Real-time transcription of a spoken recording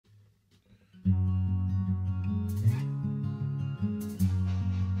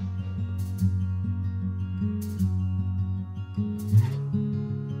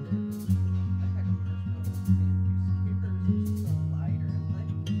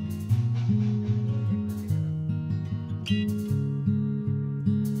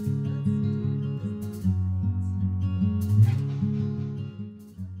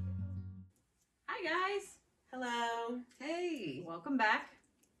Welcome back.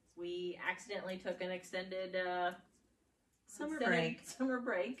 We accidentally took an extended summer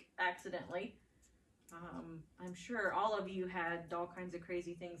break accidentally. I'm sure all of you had all kinds of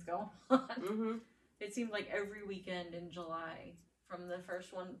crazy things going on. Mm-hmm. It seemed like every weekend in July, from the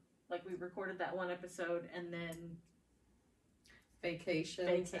first one, like we recorded that one episode, and then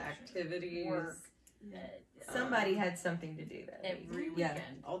vacations, activities, work. Somebody had something to do that every weekend.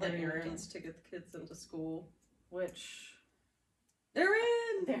 Yeah. All the errands to get the kids into school, which they're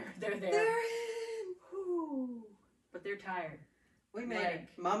in. They're there. They're in. Whew. But they're tired. We made it.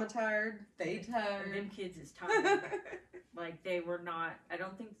 Mama tired. They tired. And them kids is tired. Like they were not. I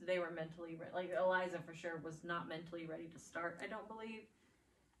don't think they were mentally ready. Like Eliza for sure was not mentally ready to start. I don't believe.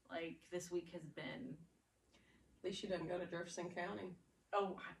 Like this week has been. At least she doesn't go to Jefferson County.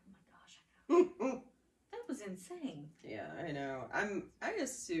 Oh my gosh! That was insane. Yeah, I know. I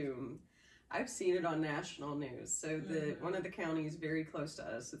assume. I've seen it on national news. So one of the counties very close to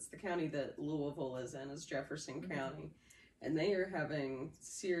us, it's the county that Louisville is in, is Jefferson County. And they are having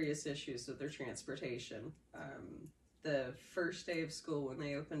serious issues with their transportation. The first day of school when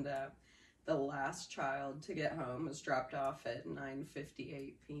they opened up, the last child to get home was dropped off at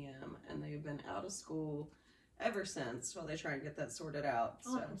 9:58 p.m. And they've been out of school ever since while they try and get that sorted out.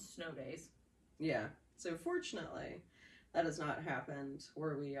 So snow days. Yeah. So fortunately, that has not happened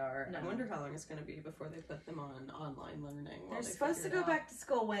where we are. No. I wonder how long it's going to be before they put them on online learning. They're supposed to go back to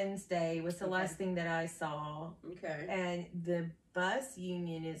school Wednesday was the last thing that I saw. Okay. And the bus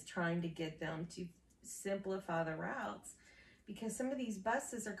union is trying to get them to simplify the routes because some of these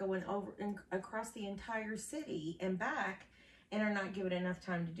buses are going over across the entire city and back and are not given enough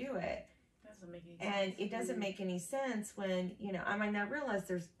time to do it. Doesn't make any sense. And it doesn't make any sense when, I might not realize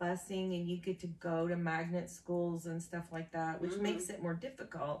there's busing and you get to go to magnet schools and stuff like that, which makes it more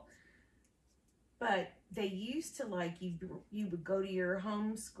difficult. But they used to you would go to your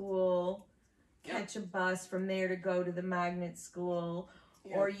home school, catch a bus from there to go to the magnet school,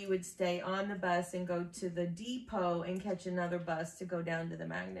 or you would stay on the bus and go to the depot and catch another bus to go down to the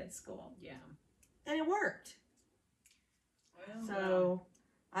magnet school. Yeah. And it worked. Well, so...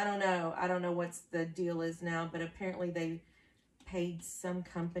 I don't know what the deal is now, but apparently they paid some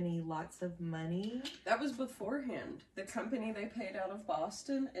company lots of money. That was beforehand. The company they paid out of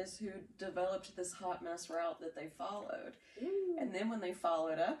Boston is who developed this hot mess route that they followed. Ooh. And then when they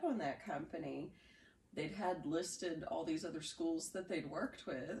followed up on that company, they'd had listed all these other schools that they'd worked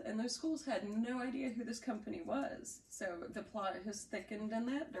with, and those schools had no idea who this company was. So the plot has thickened in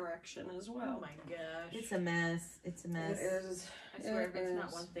that direction as well. Oh my gosh. It's a mess. It's a mess. It is. I swear if it's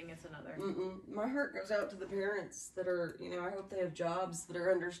not one thing, it's another. My heart goes out to the parents that are, I hope they have jobs that are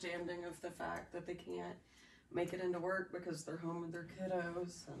understanding of the fact that they can't make it into work because they're home with their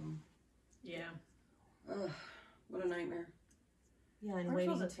kiddos. And yeah. Ugh, what a nightmare. Yeah, and hers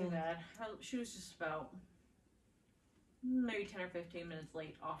wasn't too bad. She was just about maybe 10 or 15 minutes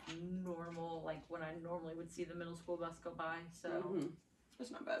late off normal, like when I normally would see the middle school bus go by. So it's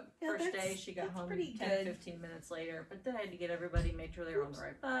not bad. Yeah, first day she got home 10, 15 minutes later, but then I had to get everybody, make sure they were on the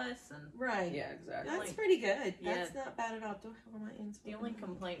right bus. And right. Yeah, exactly. That's pretty good. That's not bad at all. The only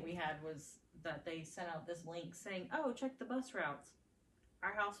complaint we had was that they sent out this link saying, oh, check the bus routes.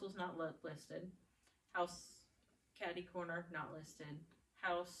 Our house was not listed. House caddy corner, not listed.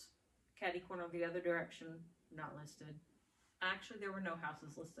 House, caddy corner the other direction, not listed. Actually, there were no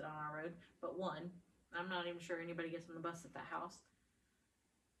houses listed on our road, but one. I'm not even sure anybody gets on the bus at that house.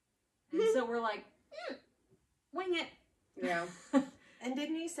 And so we're like, wing it. Yeah. And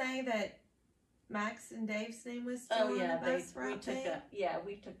didn't you say that Max and Dave's name was still on the bus route?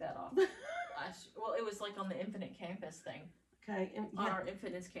 We took that off. Well, it was like on the Infinite Campus thing. Okay. On our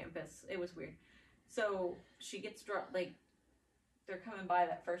Infinite Campus. It was weird. So she gets dropped, they're coming by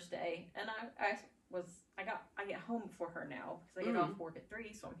that first day, and I get home before her now because I get off work at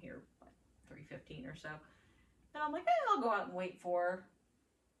 3, so I'm here at 3:15 or so. And I'm like, I'll go out and wait for her.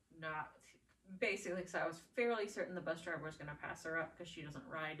 Not basically, because I was fairly certain the bus driver was going to pass her up because she doesn't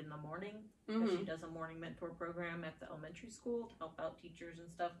ride in the morning because she does a morning mentor program at the elementary school to help out teachers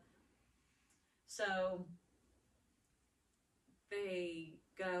and stuff. So they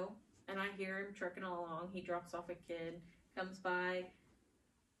go. And I hear him trucking along. He drops off a kid, comes by,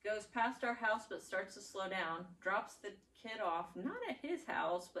 goes past our house but starts to slow down, drops the kid off, not at his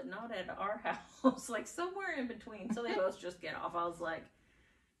house, but not at our house, like somewhere in between. So they both just get off. I was like,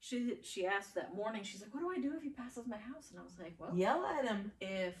 she asked that morning, she's like, what do I do if he passes my house? And I was like, well, yell at him.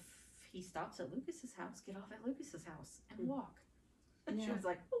 If he stops at Lucas's house, get off at Lucas's house and walk. And Yeah. she was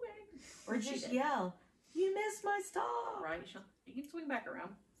like, okay. Or just yell, you missed my stop. Right, you can swing back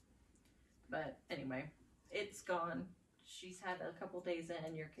around. But anyway, it's gone. She's had a couple days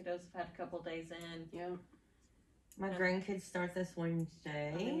in. Your kiddos have had a couple days in. Yeah. My grandkids start this Wednesday.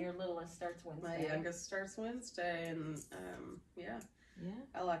 And then your littlest starts Wednesday. My youngest starts Wednesday, and yeah.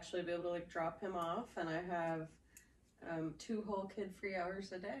 I'll actually be able to like drop him off, and I have 2 whole kid-free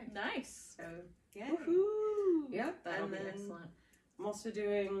hours a day. Nice. So Yeah. woohoo! Yep. That'll and be then excellent. I'm also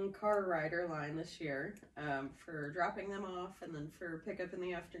doing car rider line this year for dropping them off and then for pickup in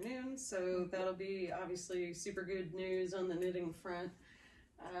the afternoon. So that'll be obviously super good news on the knitting front.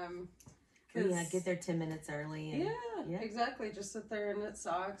 Yeah, get there 10 minutes early. And, Yeah, exactly. Just sit there and knit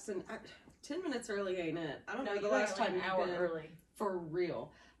socks. And 10 minutes early ain't it. I don't know the you last went time an you've hour been early. for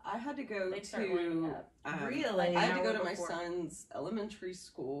real. I had to go They start lining to up. Really? I had to An go hour to my before. son's elementary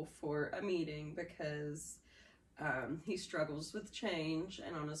school for a meeting because he struggles with change,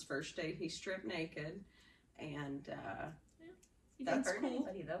 and on his first day he stripped naked, and You didn't That's hurt cool.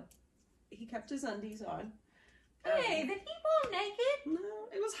 anybody though. he kept his undies on. Hey, did he go naked? No,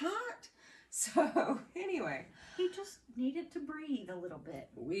 it was hot. So anyway, He just needed to breathe a little bit.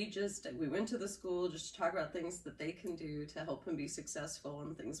 we went to the school just to talk about things that they can do to help him be successful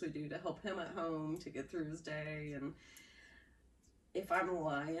and things we do to help him at home to get through his day. And if I'm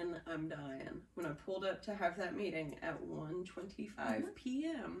lying, I'm dying. When I pulled up to have that meeting at 1:25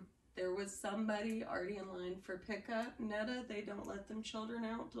 p.m., there was somebody already in line for pickup. Netta, they don't let them children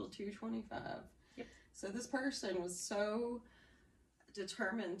out till 2:25. Yep. So this person was so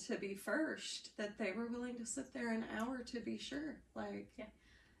determined to be first that they were willing to sit there an hour to be sure.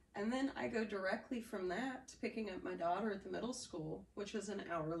 And then I go directly from that to picking up my daughter at the middle school, which was an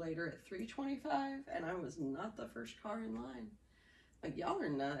hour later at 3:25, and I was not the first car in line. Like, y'all are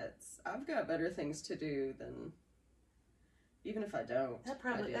nuts. I've got better things to do than, even if I don't. That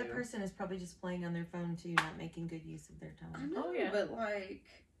I do. person is probably just playing on their phone too, not making good use of their I time. know, Oh, yeah. but like,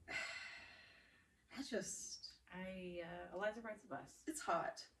 Eliza rides the bus. it's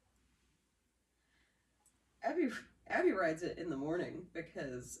hot. Abby rides it in the morning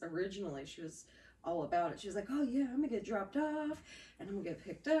because originally she was all about it. She was like, oh yeah, I'm gonna get dropped off and I'm gonna get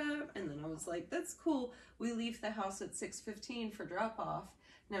picked up. And then I was like, that's cool. We leave the house at 6:15 for drop off.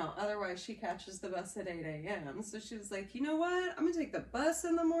 Now, otherwise she catches the bus at 8 a.m. So she was like, you know what? I'm gonna take the bus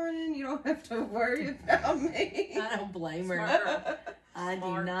in the morning. You don't have to worry about me. I don't blame her. Smart girl. I do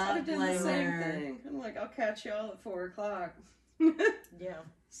Smart. I'd not have done the blame same her. thing. I'm like, I'll catch y'all at 4 o'clock. Yeah.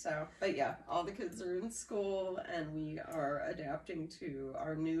 So, but yeah, all the kids are in school and we are adapting to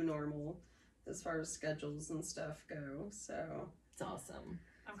our new normal as far as schedules and stuff go. So It's awesome.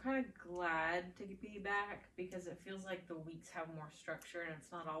 I'm kind of glad to be back because it feels like the weeks have more structure and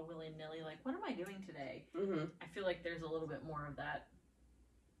it's not all willy-nilly. Like, what am I doing today? I feel like there's a little bit more of that.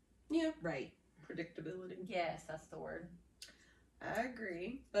 yeah, Right. predictability. Yes, that's the word. I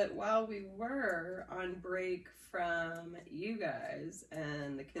agree. But while we were on break from you guys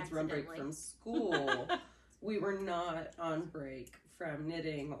and the kids were on break from school, we were not on break from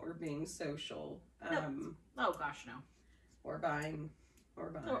knitting or being social. Oh gosh, no. Or buying. Or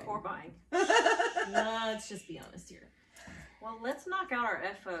buying. Let's just be honest here. Well, let's knock out our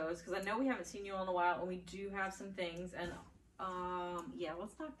FOs because I know we haven't seen you all in a while and we do have some things. And yeah,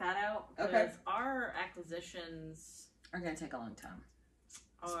 let's knock that out because Okay. our acquisitions Are gonna take a long time.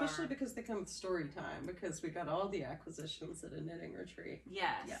 Especially because they come with story time, because we got all the acquisitions at a knitting retreat.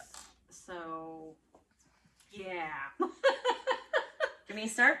 Yes. Yeah. So, yeah. Can we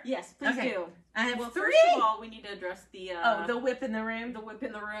start? Yes, please Okay. do. I have Well, 3. first of all, we need to address the the whip in the room. the whip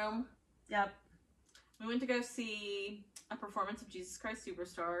in the room. Yep. We went to go see a performance of Jesus Christ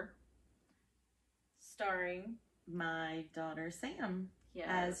Superstar, starring My daughter Sam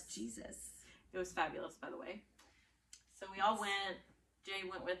as Jesus. It was fabulous, by the way. So we all went. Jay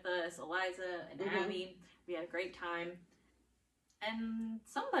went with us, Eliza and Abby. We had a great time. And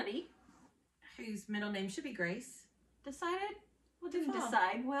somebody Whose middle name should be Grace. decided, well, didn't fall.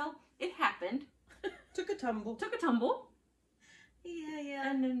 decide. Well, it happened. Took a tumble. Took a tumble Yeah.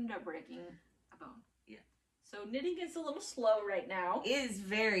 and ended up breaking a bone. Yeah. So knitting is a little slow right now. It is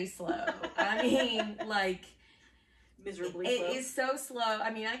very slow. I mean, like, Miserably it slow. is so slow. I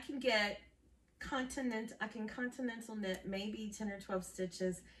mean, I can continental knit maybe 10 or 12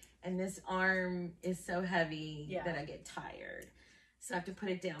 stitches, and this arm is so heavy Yeah. that I get tired. So I have to put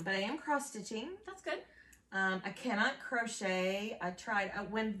it down. But I am cross-stitching. That's good. I cannot crochet. I tried.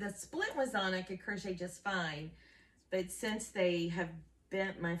 When the split was on, I could crochet just fine. But since they have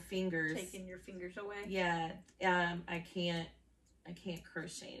bent my fingers. Taking your fingers away. Yeah. I can't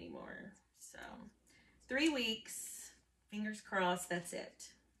crochet anymore. So 3 weeks. Fingers crossed. That's it.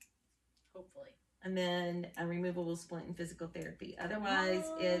 Hopefully. And then a removable splint in physical therapy. Otherwise,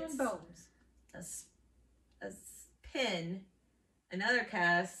 it's bones. A pin, another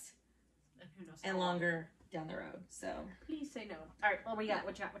cast, and longer down the road. So please say no. All right. Well, we got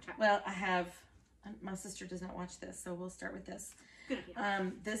what you got. Well, I have. My sister does not watch this, so we'll start with this. Good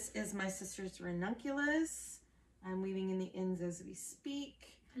idea. This is my sister's ranunculus. I'm weaving in the ends as we speak.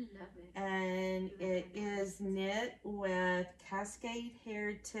 I love it. And it is knit with Cascade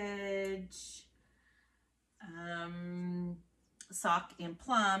Heritage sock in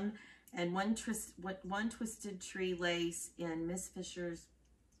plum, and one twisted tree lace in Miss Fisher's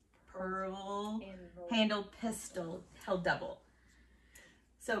pearl handled pistol held double.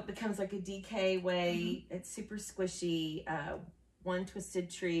 So it becomes like a DK weight. It's super squishy. One Twisted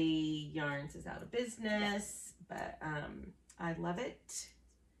Tree Yarns is out of business, but I love it.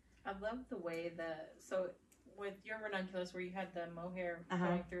 I love the way so with your ranunculus where you had the mohair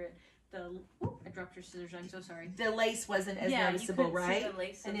going through it, I dropped your scissors. I'm so sorry. The lace wasn't as noticeable, you right? see the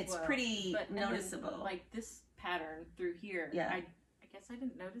lace and it's pretty noticeable. Like this pattern through here. Yeah. I guess I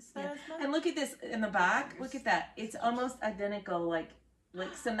didn't notice that as much. And look at this in the back. Look at that. It's almost identical, like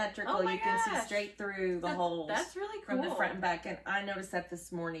symmetrical. Oh my you can gosh. see straight through the holes. That's really cool. From the front and back. And I noticed that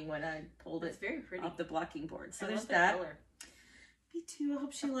this morning when I pulled It's very pretty. off the blocking board. So I there's love the that. color. Me too. I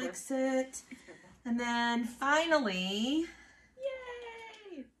hope she likes it. And then finally,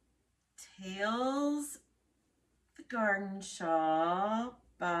 Yay! Tales the Garden Shawl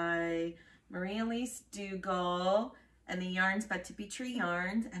by Marie-Elise Dougal. And the yarn's by Tippy Tree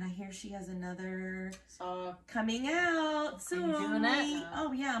Yarns. And I hear she has another coming out soon. Are you doing that?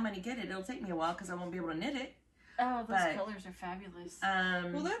 Oh, yeah, I'm going to get it. It'll take me a while because I won't be able to knit it. Oh, those colors are fabulous.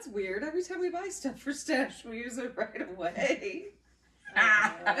 Well, that's weird. Every time we buy stuff for Stash, we use it right away.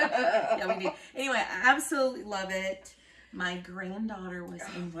 Yeah, we do. Anyway, I absolutely love it. My granddaughter was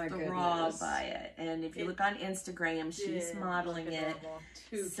enthralled by it, and if you look on Instagram, she's modeling it.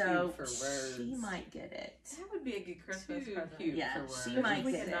 Too so cute for words. She might get it. That would be a good Christmas present. Cute Yeah, for words. she might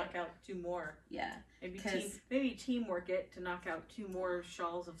we get can it. knock out 2 more. Yeah, Maybe teamwork it to knock out 2 more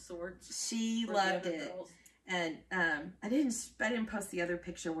shawls of sorts. She loved it. Girls. And I didn't post the other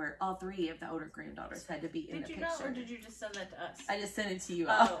picture where all 3 of the older granddaughters had to be in the picture. Did you know, or did you just send that to us? I just sent it to you.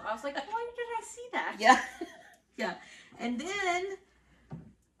 Oh, I was like, why did I see that? Yeah, yeah. And then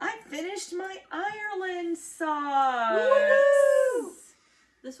I finished my Ireland socks. Woo!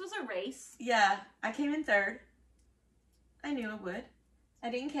 This was a race. Yeah, I came in 3rd. I knew I would. I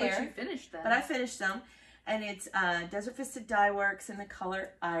didn't care. But you finished them. But I finished them. And it's Desert Fisted Dye Works in the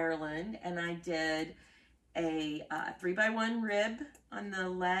color Ireland. And I did a 3x1 rib on the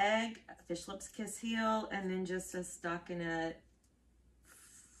leg, fish lips kiss heel, and then just a stockinette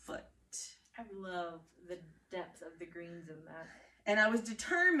foot. I love the depth of the greens in that. And I was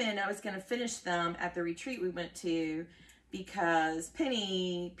determined I was going to finish them at the retreat we went to because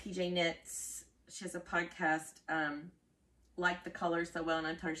Penny, PJ Knits, she has a podcast, liked the colors so well, and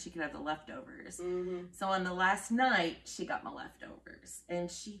I told her she could have the leftovers. Mm-hmm. So on the last night, she got my leftovers. And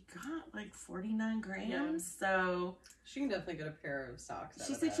she got like 49 grams. Yeah. So She can definitely get a pair of socks.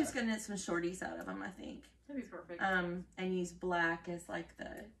 she said she was going to knit some shorties out of them, I think. That'd be perfect. And use black as like the...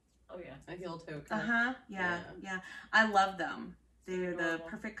 Oh, yeah. A heel toe. Yeah. I love them. They're the Adorable.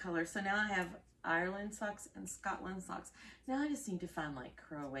 perfect color. So now I have Ireland socks and Scotland socks. Now I just need to find like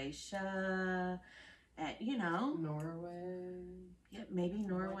Croatia and, Norway. Yeah, maybe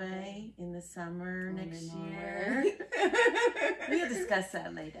Norway in the summer next year. We'll discuss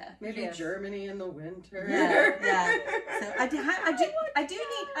that later. Maybe Germany in the winter. Yeah. So I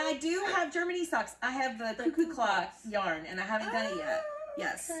do have Germany socks. I have the cuckoo cloth yarn and I haven't done it yet.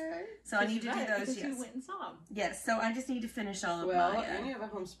 Yes. Okay. So I need to do those. Because Yes. you went and saw them. Yes. So I just need to finish all of Well, my. and you have a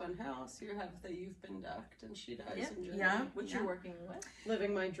homespun house. You have the You've Been Ducked, and she dies in Germany. Yeah. Which you're working with.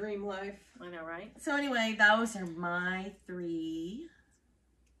 Living my dream life. I know, right? So anyway, those are my 3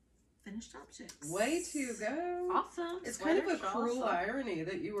 finished objects. Way to go. Awesome. It's kind of a Sweater, cruel shawl, sock. irony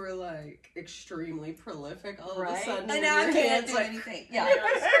that you were like extremely prolific all of a Right? sudden. And now I your can't hands do like, anything. Yeah.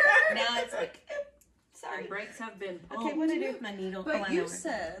 Now it's like, sorry. The breaks have been Okay, pumped. what do I do with my needle? But I you know.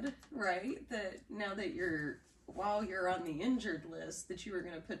 said, right, that now that while you're on the injured list, that you were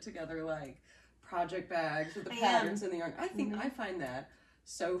going to put together like project bags with the I patterns and the yarn. I think Mhm. I find that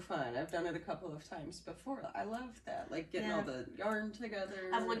so fun. I've done it a couple of times before. I love that, like getting all the yarn together.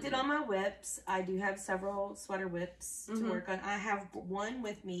 I've looked at all my whips. I do have several sweater whips to work on. I have one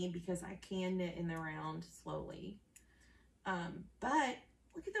with me because I can knit in the round slowly. But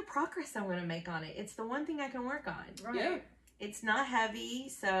look at the progress I'm going to make on it. It's the one thing I can work on. Right. Yeah. It's not heavy,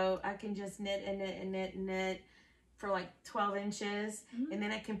 so I can just knit and knit and knit and knit for like 12 inches. And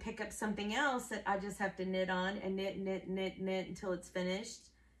then I can pick up something else that I just have to knit on and knit until it's finished.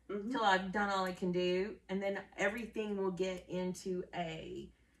 Until I've done all I can do. And then everything will get into it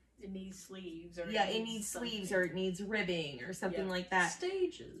needs sleeves, or it needs sleeves, or it needs ribbing or something like that.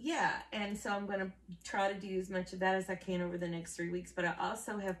 Stages. Yeah, and so I'm going to try to do as much of that as I can over the next 3 weeks. But I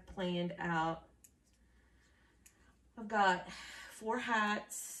also have planned out, I've got 4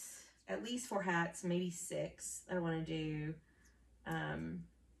 hats, at least 4 hats, maybe 6 that I want to do.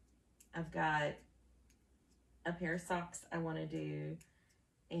 I've got a pair of socks I want to do,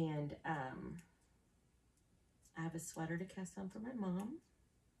 and I have a sweater to cast on for my mom.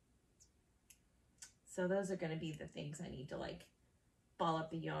 So those are going to be the things I need to like ball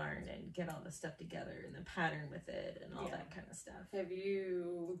up the yarn and get all the stuff together and the pattern with it and all that kind of stuff. Have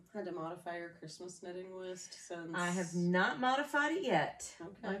you had to modify your Christmas knitting list since? I have not modified it yet.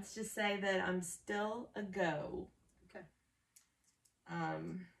 Okay. Let's just say that I'm still a go. Okay.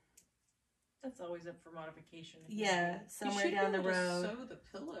 That's always up for modification. Yeah, somewhere down the road. Sew the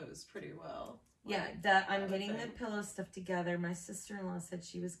pillows pretty well. Yeah, I'm getting the pillow stuff together. My sister-in-law said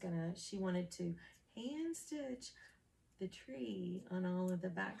she wanted to hand stitch the tree on all of the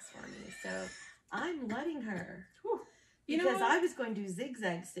backs for me. So I'm letting her. Because I was going to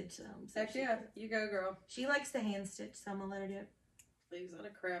zigzag stitch them. So Heck yeah, you go, girl. She likes to hand stitch, so I'm going to let her do it. Leaves out a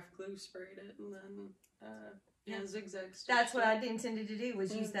craft glue, sprayed it, and then zigzag stitch. That's what I intended to do,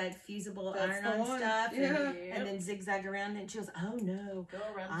 was use that fusible iron-on stuff and then zigzag around it. And she goes, oh no,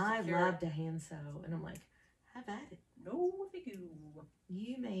 I love to hand sew. And I'm like, have at it. No, thank you.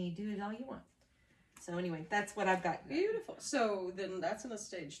 You may do it all you want. So anyway, that's what I've got. Beautiful. So then that's in a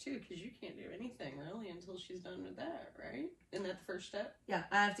stage 2, because you can't do anything really until she's done with that, right? Isn't that the first step? Yeah,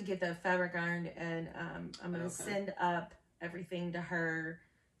 I have to get the fabric ironed, and I'm going to send up everything to her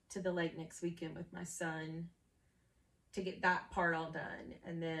to the lake next weekend with my son to get that part all done.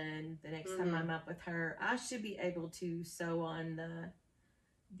 And then the next time I'm up with her, I should be able to sew on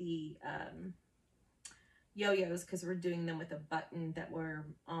the yo-yos, because we're doing them with a button that were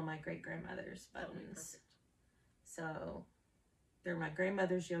all my great-grandmother's buttons. So they're my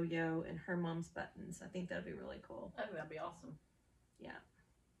grandmother's yo-yo and her mom's buttons. I think that'd be really cool. I think that'd be awesome. Yeah.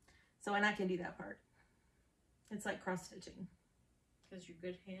 So, and I can do that part. It's like cross-stitching. Because your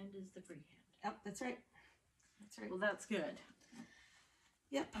good hand is the free hand. Yep, that's right. That's right. Well, that's good.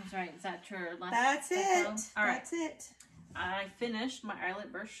 Yep. I'm sorry, is that your last? That's it. All right. That's it. I finished my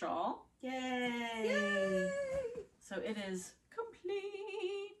Eyelet Burst shawl. Yay. Yay! So it is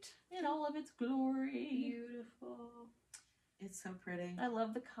complete in all of its glory. Beautiful. It's so pretty. I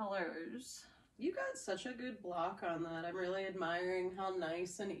love the colors. You got such a good block on that. I'm really admiring how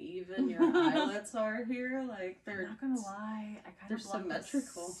nice and even your eyelets are here. Like they're I'm not gonna lie, I kind of blocked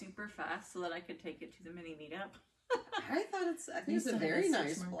symmetrical. super fast so that I could take it to the mini meetup. I think it's a very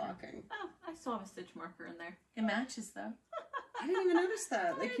nice blocking. Oh, I still have a stitch marker in there. It matches though. I didn't even notice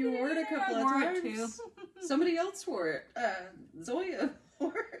that. Like you wore it a couple of times. Somebody else wore it. Zoya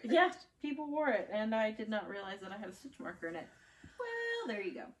wore it. Yeah, people wore it, and I did not realize that I had a stitch marker in it. Well, there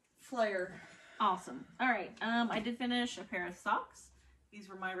you go. Flyer. Awesome. All right. I did finish a pair of socks. These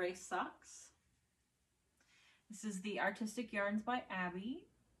were my race socks. This is the Artistic Yarns by Abby,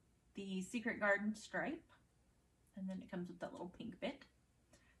 the Secret Garden stripe, and then it comes with that little pink bit.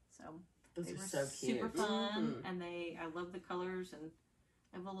 So Those they are were so cute. super fun, and I love the colors, and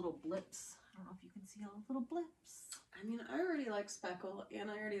I have a little blips. I don't know if you can see all the little blips. I mean, I already like speckle and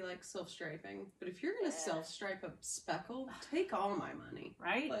I already like self-striping. But if you're going to self-stripe a speckle, take all my money.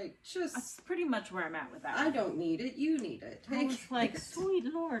 Right? Like, just... That's pretty much where I'm at with that. I don't need it. You need it. I was like, sweet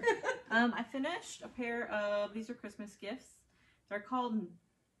Lord. I finished a pair of, these are Christmas gifts. They're called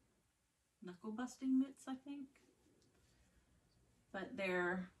knuckle busting mitts, I think. But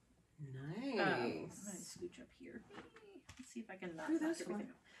they're... Nice. I'm going to scooch up here. Let's see if I can knock Who those everything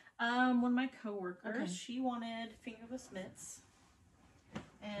up. One of my coworkers, she wanted fingerless mitts.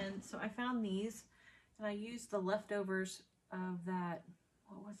 And so I found these, and I used the leftovers of that,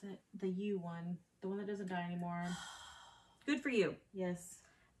 what was it? The U one. The one that doesn't die anymore. Good for you. Yes.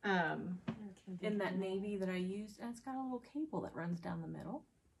 In that navy that I used, and it's got a little cable that runs down the middle.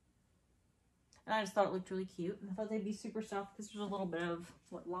 And I just thought it looked really cute, and I thought they'd be super soft because there's a little bit of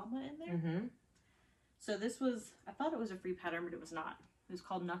llama in there. Mm-hmm. So this was, I thought it was a free pattern, but it was not. It's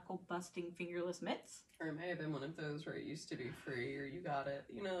called Knuckle Busting Fingerless Mitts. Or it may have been one of those where it used to be free, or you got it.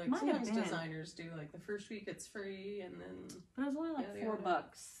 You know, like Might have sometimes been. designers do, like the first week it's free, and then... But it was only like Yeah, $4.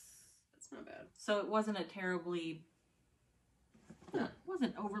 That's not bad. So it wasn't a terribly... No. It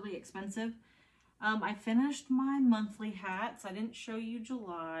wasn't overly expensive. I finished my monthly hats. I didn't show you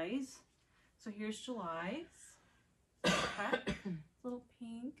July's. So here's July's hat. Little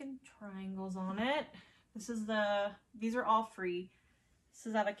pink and triangles on it. These are all free. This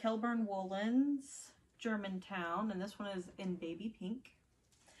is out of Kelburn Woolens, Germantown, and this one is in baby pink.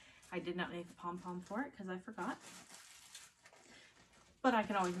 I did not make a pom-pom for it because I forgot. But I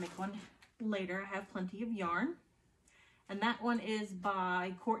can always make one later. I have plenty of yarn. And that one is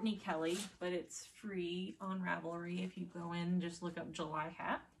by Courtney Kelly, but it's free on Ravelry if you go in and just look up July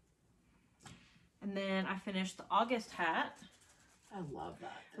hat. And then I finished the August hat. I love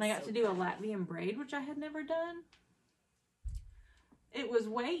that. And I got to do a Latvian braid, which I had never done. It was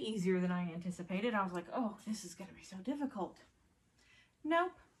way easier than I anticipated. I was like, oh, this is going to be so difficult.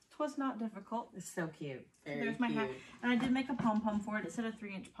 Nope, it was not difficult. It's so cute. There's my hat. And I did make a pom-pom for it. It said a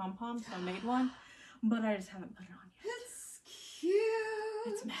 3-inch pom-pom, so I made one. But I just haven't put it on yet. It's cute.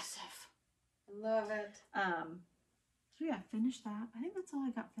 It's massive. I love it. So yeah, finished that. I think that's all I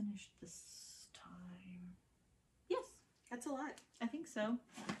got finished this time. Yes, That's a lot. I think so.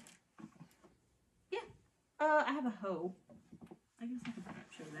 Yeah. I have a hoe. I guess I could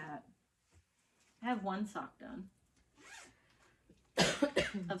show that. I have one sock done.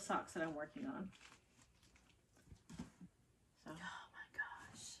 Of socks that I'm working on. So. Oh my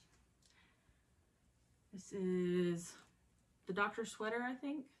gosh. This is the Doctor Sweater, I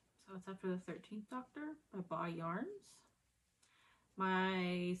think. So it's after the 13th Doctor by Baw Yarns.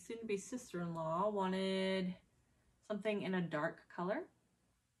 My soon-to-be sister-in-law wanted something in a dark color.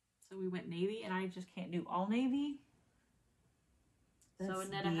 So we went navy, and I just can't do all navy. That's so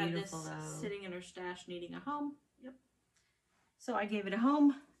Anita had this beautiful, though. sitting in her stash needing a home. Yep. So I gave it a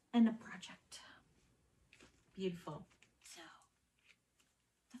home and a project. Beautiful. So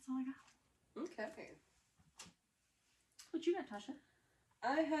that's all I got. Okay. What you got, Tasha?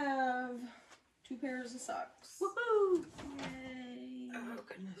 I have 2 pairs of socks. Woohoo! Yay. Oh,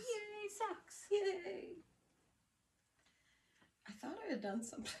 goodness. Yay, socks! Yay. I thought I had done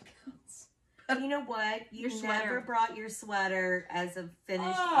something else. You know what? You Your never sweater. brought your sweater as a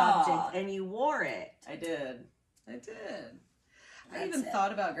finished Oh. object, and you wore it. I did. I did. I That's even it.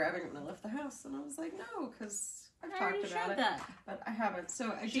 thought about grabbing it when I left the house, and I was like, no, because I've I already talked about showed it, that. but I haven't.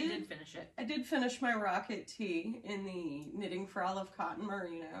 So She did finish it. I did finish my rocket tee in the Knitting for Olive Cotton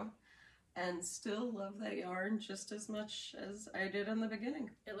Merino, and still love that yarn just as much as I did in the beginning.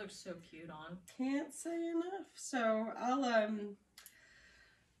 It looks so cute on. Can't say enough. So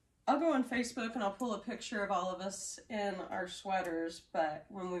I'll go on Facebook and I'll pull a picture of all of us in our sweaters, but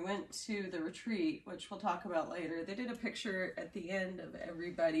when we went to the retreat, which we'll talk about later, they did a picture at the end of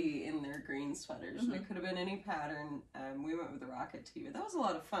everybody in their green sweaters. And it could have been any pattern. We went with the rocket tee, but that was a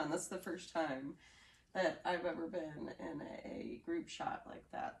lot of fun. That's the first time that I've ever been in a group shot like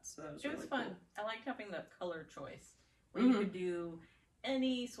that. So that was It was really fun. cool. I liked having the color choice. Where you could do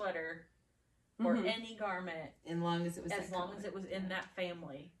any sweater or any garment As long as it was as that long color. as it was in that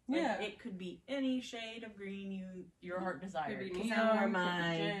family. Like, Yeah. it could be any shade of green your heart desired. Could be Because neon, I wore could be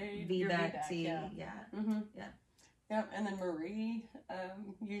my jade, your V-back V-back, tee. yeah. Yeah. Yeah. Yep, and then Marie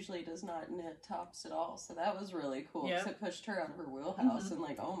usually does not knit tops at all, so that was really cool. Yep. So it pushed her out of her wheelhouse, and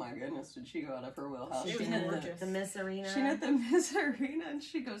like, oh my goodness, did she go out of her wheelhouse? She was knit gorgeous. The Miss Arena. She knit the Miss Arena, and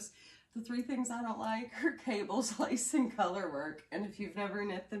she goes, the 3 things I don't like are cables, lace, and color work. And if you've never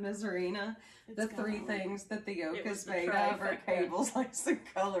knit the Miss Arena, the 3 things that the yoke It was is the made of are trifecta. cables, lace, and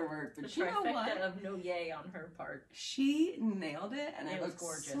color work. The But you know trifecta what? of no yay on her part. She nailed it, and It it was was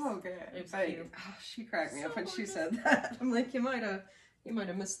gorgeous. so good. It was But, cute. oh, she cracked me So up when she gorgeous. said that. I'm like, you might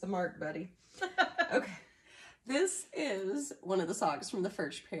have missed the mark, buddy. Okay, this is one of the socks from the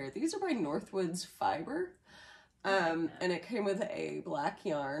first pair. These are by Northwoods Fiber, and it came with a black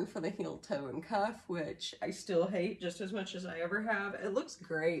yarn for the heel, toe, and cuff, which I still hate just as much as I ever have. It looks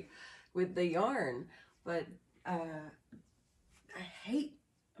great with the yarn, but I hate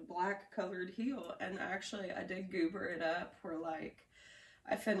a black colored heel, and actually I did goober it up where like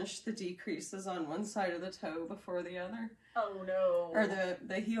I finished the decreases on one side of the toe before the other, Oh no. or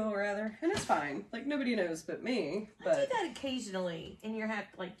the heel rather, and it's fine. Like nobody knows but me. I But do that occasionally, and you're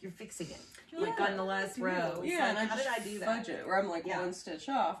fixing it, like Yeah, on the last I row. do. It's Yeah, like, and how I just did I do that? fudge it where I'm like Yeah. one stitch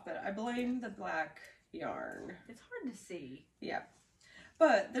off, but I blame the black yarn. It's hard to see. Yeah.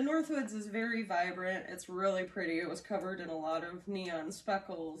 But the Northwoods is very vibrant. It's really pretty. It was covered in a lot of neon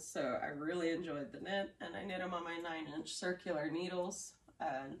speckles, so I really enjoyed the knit, and I knit them on my 9-inch circular needles.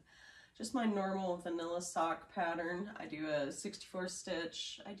 and just my normal vanilla sock pattern. I do a 64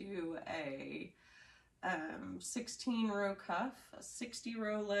 stitch. I do a 16 row cuff, a 60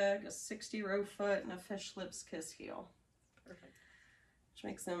 row leg, a 60 row foot, and a fish lips kiss heel. Perfect. Which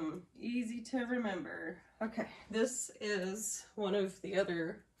makes them easy to remember. Okay, this is one of the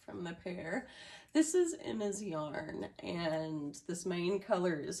other from the pair. This is Emma's yarn, and this main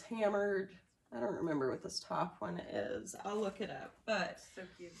color is Hammered. I don't remember what this top one is. I'll look it up, but So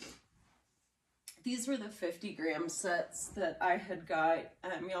cute. these were the 50 gram sets that I had got.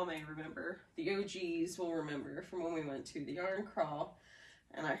 Y'all may remember. The OGs will remember from when we went to the yarn crawl,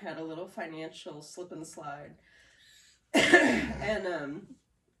 and I had a little financial slip and slide. And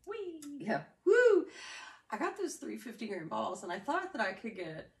Whee! yeah, woo! I got those 3 50 gram balls, and I thought that I could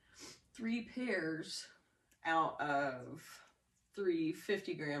get 3 pairs out of 3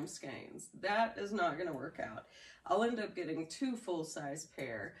 50 gram skeins. That is not going to work out. I'll end up getting 2 full-size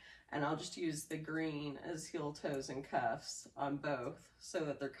pair, and I'll just use the green as heel, toes, and cuffs on both so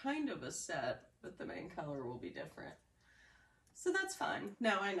that they're kind of a set, but the main color will be different. So that's fine.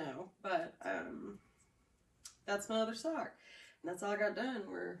 Now I know, but that's my other sock. And that's all I got done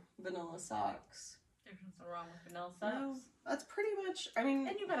were vanilla socks. There's nothing wrong with vanilla socks. No, that's pretty much, I mean...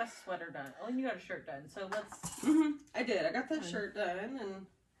 And you got a sweater done. Oh, and you got a shirt done. So let's... I did. I got that shirt done, and...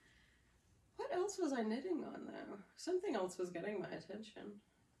 What else was I knitting on, though? Something else was getting my attention.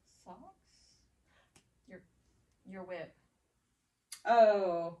 Socks? Your whip.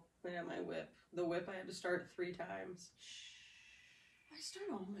 Oh, yeah, my whip. The whip I had to start 3 times. I start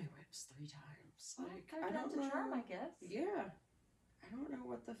all my whips 3 times. Like, I don't know. Charm, I guess. Yeah. I don't know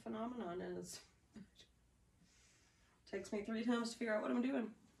what the phenomenon is. Takes me 3 times to figure out what I'm doing.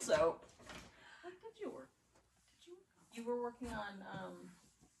 So. What did you work? You were working on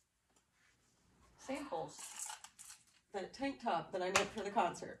samples. That tank top that I knit for the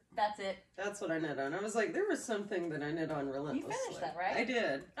concert. That's it. That's what I knit on. I was like, there was something that I knit on relentlessly. You finished that, right? I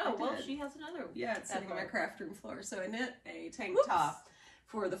did. Oh, I well, did. she has another. Yeah, it's sitting on my craft room floor. So I knit a tank Whoops. top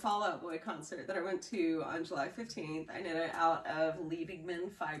for the Fall Out Boy concert that I went to on July 15th. I knit it out of Leading Men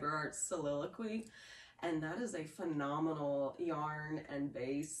Fiber Arts Soliloquy. And that is a phenomenal yarn and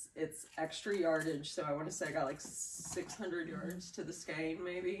base. It's extra yardage, so I want to say I got like 600 yards to the skein,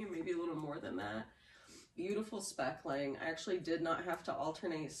 maybe a little more than that. Beautiful speckling. I actually did not have to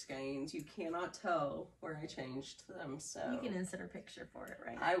alternate skeins. You cannot tell where I changed them, so... You can insert a picture for it,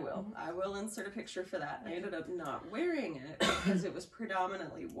 right? I will. I will insert a picture for that. I ended up not wearing it because it was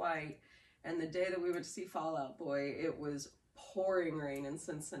predominantly white, and the day that we went to see Fall Out Boy, it was pouring rain in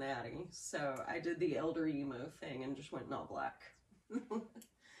Cincinnati, so I did the elder emo thing and just went in all black.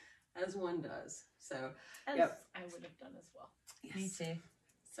 As one does. So, As yep. I would have done as well. Yes. Me too.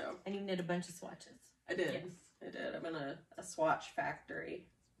 So, And you knit a bunch of swatches. I did. Yes. I did. I'm in a swatch factory.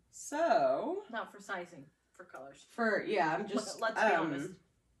 So, Not for sizing, for colors. yeah, I'm just... Let's be honest.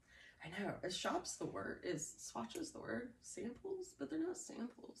 I know. Is shops the word? Is swatches the word? Samples? But they're not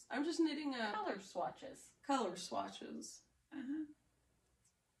samples. I'm just knitting a... Color swatches. Color swatches.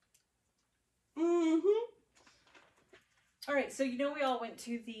 All right, so you know we all went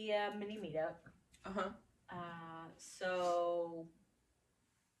to the mini meetup. So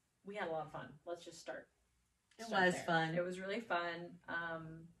we had a lot of fun. Let's just start. It was fun. It was really fun.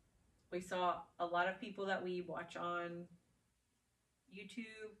 We saw a lot of people that we watch on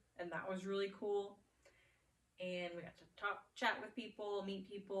YouTube, and that was really cool. And we got to chat with people, meet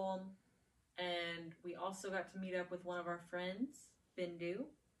people, and we also got to meet up with one of our friends, Bindu,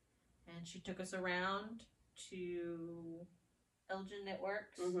 and she took us around to Elgin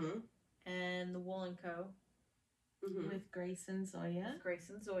Knitworks and the Wool & Co. With Grace and Zoya. Grace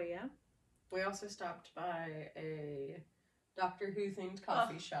and Zoya. We also stopped by a Doctor Who themed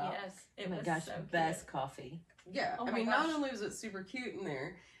coffee shop. Yes, Oh my gosh, so best coffee. Yeah, Oh I my mean, gosh. not only was it super cute in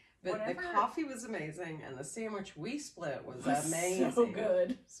there, but the coffee was amazing, and the sandwich we split was amazing. So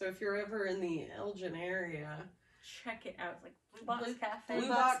good. So if you're ever in the Elgin area, Check it out. It's like Blue Box Cafe. Blue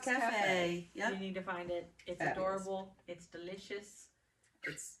Box Cafe. Yep. You need to find it. It's Fabulous. adorable. It's delicious.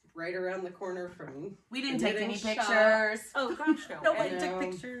 It's right around the corner from... We didn't the take any knitting shop. pictures. Oh gosh, no. Nobody And, took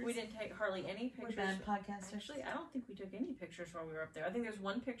pictures. We didn't take hardly any pictures. We're bad podcasters. Actually, I don't think we took any pictures while we were up there. I think there's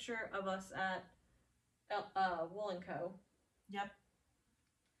one picture of us at Wool & Co. Yep.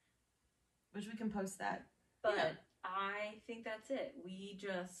 Which we can post that. But Yeah. I think that's it. We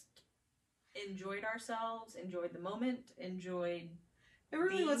just enjoyed ourselves, enjoyed the moment, enjoyed... It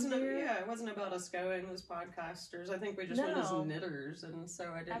really being wasn't. there. It wasn't about us going as podcasters. I think we just went as No. knitters, and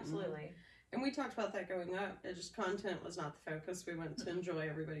so I didn't. Absolutely. And we talked about that going up. It just content was not the focus. We went to enjoy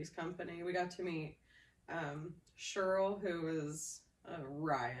everybody's company. We got to meet Cheryl, who was a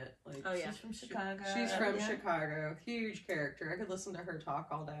riot. Like, Oh, yeah. She's from Chicago. She's from Yeah. Chicago. Huge character. I could listen to her talk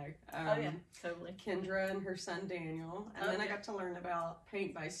all day. Oh, yeah. Totally. Kendra and her son Daniel. And Oh, then I yeah. got to learn about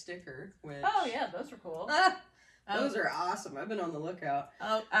paint by sticker, which... Oh, yeah. Those were cool. Those are awesome. I've been on the lookout.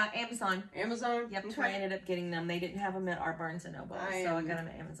 Oh, Amazon. Amazon? Yep, Okay. Troy ended up getting them. They didn't have them at our Barnes & Noble, so I got them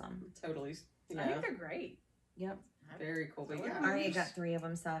at Amazon. Totally. I Yeah. think they're great. Yep. Very cool. But yeah, Aria got 3 of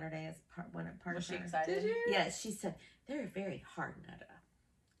them Saturday as part Was she of her. excited? Did you? Yes, she said, they're very hard, Netta.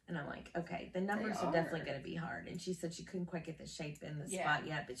 And I'm like, okay, the numbers They are definitely are. going to be hard. And she said she couldn't quite get the shape in the Yeah. spot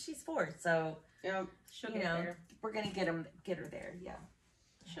yet, but she's 4, so Yeah. She'll You get know. there. we're going to get her there. Yeah.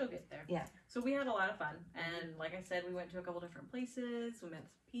 She'll get there. Yeah. So we had a lot of fun. And like I said, we went to a couple different places. We met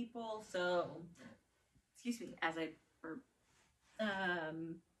some people. So, excuse me, as I burp.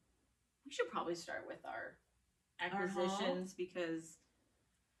 We should probably start with our acquisitions because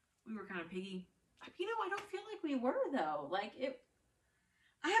we were kind of piggy. You know, I don't feel like we were though. Like it.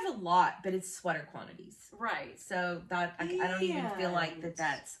 I have a lot, but it's sweater quantities. Right. So that I don't even feel like And-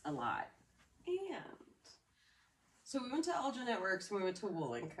 that's a lot. And so we went to Alja Networks and we went to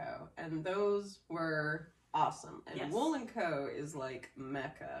Wool & Co. And those were awesome. And Yes. Wool & Co. is like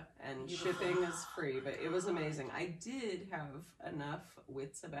Mecca. And shipping is free, but it was amazing. I did have enough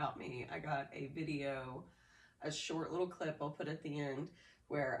wits about me. I got a video, a short little clip I'll put at the end,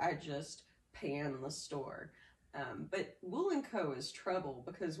 where I just pan the store. But Wool & Co. is trouble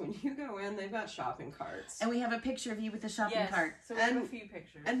because when you go in, they've got shopping carts. And we have a picture of you with the shopping Yes. cart. So we have a And- few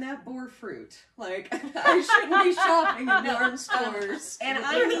pictures. And that bore fruit. Like, I shouldn't be shopping in yarn stores. And with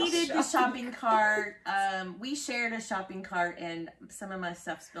I a needed the shopping cart. We shared a shopping cart, and some of my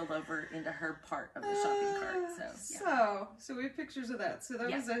stuff spilled over into her part of the shopping cart. So, yeah. So we have pictures of that. So that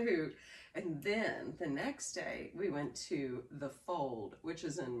Yeah. was a hoot. And then the next day, we went to The Fold, which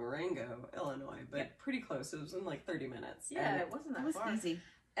is in Marengo, Illinois, but Yeah. pretty close. It was in like 30 minutes. yeah, And it wasn't That that was far. easy.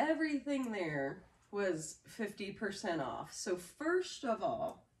 everything there was 50% off. So first of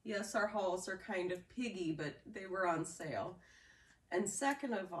all, yes, our hauls are kind of piggy, but they were on sale. And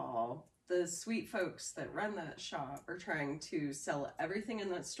second of all, the sweet folks that run that shop are trying to sell everything in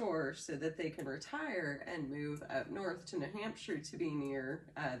that store so that they can retire and move up north to New Hampshire to be near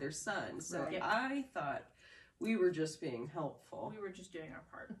their son. So Right. I thought we were just being helpful. We were just doing our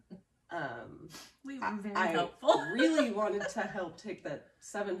part. We were very I helpful. really wanted to help take that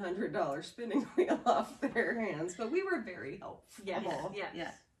 $700 spinning wheel off their hands, but we were very helpful. Yes. Yes.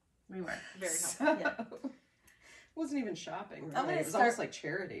 Yeah. We were. Very helpful. So, wasn't even shopping, I'm really. gonna It was start- almost like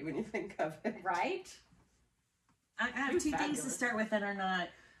charity when you think of it. Right? I have It was 2 things to fabulous. start with that are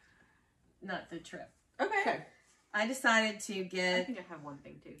not the trip. Okay. I decided to I get think I have one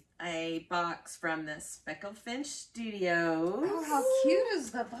thing too. a box from the Speckled Finch Studios. Oh, how cute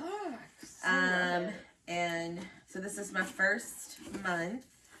is the box? And so this is my first month,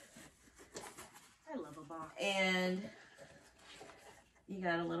 I love a box. and you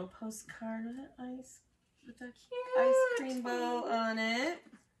got a little postcard with an ice Cute. ice cream bowl on it.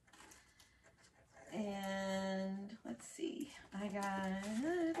 And let's see, I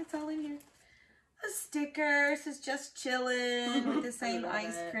got it's all in here. A sticker says "Just chillin'" with the same love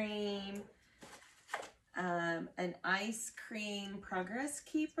ice it. cream. An ice cream progress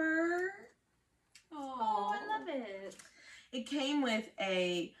keeper. Oh, I love it. It came with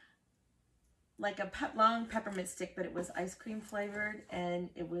a long peppermint stick, but it was ice cream flavored, and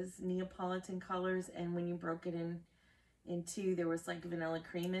it was Neapolitan colors. And when you broke it in two, there was like vanilla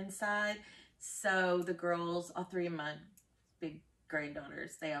cream inside. So the girls, all 3 of my big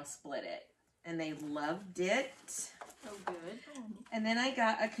granddaughters, they all split it, and they loved it. So good. And then I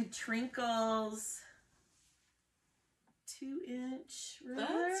got a Katrinkles 2-inch ruler.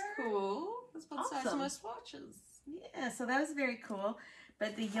 That's cool. That's what size Awesome. my swatches. Yeah, so that was very cool.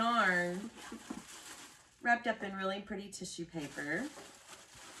 But the yarn wrapped up in really pretty tissue paper.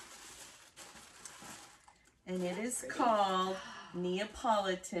 And it is called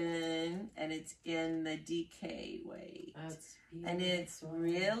Neapolitan, and it's in the DK weight. That's beautiful. And it's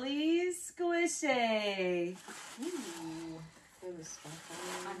really squishy. Ooh. It was so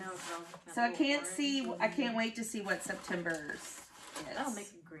I fun. know, girl. So I can't wait to see what September's is. That'll make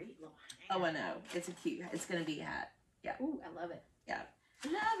a great little Oh, I know. It's gonna be a hat. Ooh, I love it. Yeah.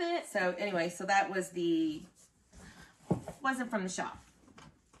 Love it. So anyway, so that was wasn't from the shop.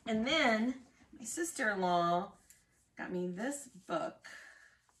 And then my sister-in-law got me this book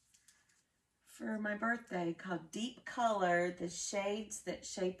for my birthday called Deep Color, The Shades That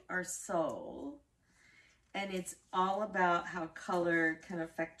Shape Our Soul. And it's all about how color can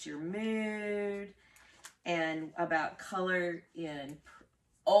affect your mood, and about color in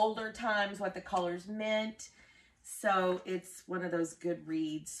older times, what the colors meant, So it's one of those good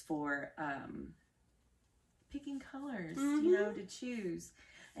reads for picking colors, you know, to choose.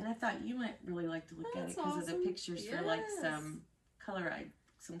 And I thought you might really like to look at it because of the pictures for like some color ideas.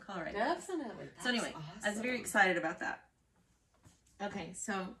 Definitely. So anyway, I was very excited about that. Okay,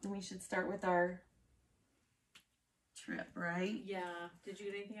 so we should start with our trip, right? Yeah. Did you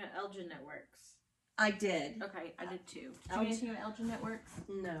get anything at Elgin Networks? I did. Okay, I did too. Did you get anything at Elgin Networks?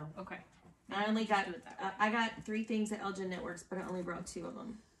 No. Okay. I only got I got 3 things at Elgin Networks, but I only brought 2 of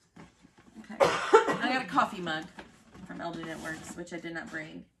them. Okay. I got a coffee mug from Elgin Networks, which I did not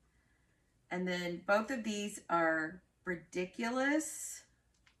bring. And then both of these are ridiculous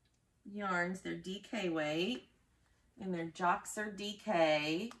yarns. They're DK weight, and their jocks are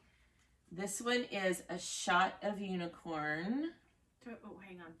DK. This one is a shot of unicorn. Oh,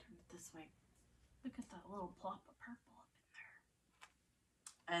 hang on. Turn it this way. Look at that little plop of purple up in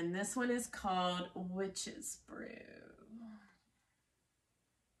there. And this one is called Witch's Brew.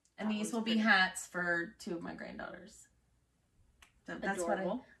 And these will be hats for 2 of my granddaughters. So that's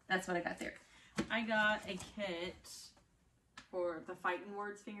what I got there. I got a kit for the Fighting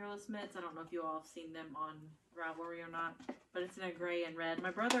Words fingerless mitts. I don't know if you all have seen them on Ravelry or not, but it's in a gray and red. My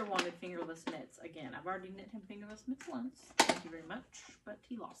brother wanted fingerless mitts again. I've already knit him fingerless mitts once. Thank you very much, but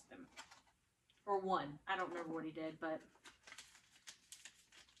he lost them. Or one. I don't remember what he did, but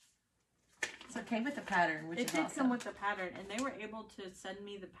so it came with the pattern, which is awesome. It did come with the pattern, and they were able to send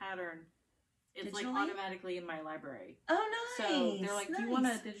me the pattern. It's like automatically in my library. Oh, nice. So they're like, do you want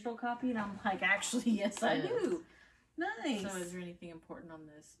a digital copy? And I'm like, actually, yes, I do. Nice. So is there anything important on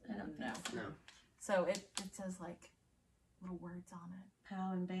this? I don't know. No. So it says like little words on it.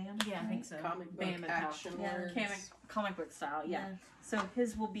 Pow and bam? Yeah, I think so. Comic book Bam and action words. Comic book style, yeah. So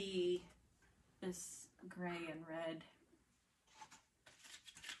his will be this gray and red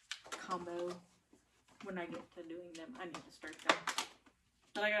combo when I get to doing them. I need to start them.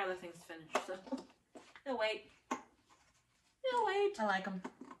 But I got other things to finish, so they'll wait. They'll wait. I like them.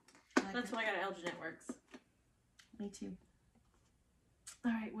 That's what I got at Elgin Networks. Me too.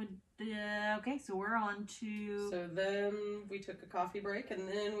 All right. Okay, so we're on to. So then we took a coffee break, and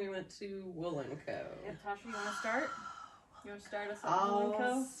then we went to Wool & Co. Yeah, Tasha, you want to start? You want to start us off at Wool & Co?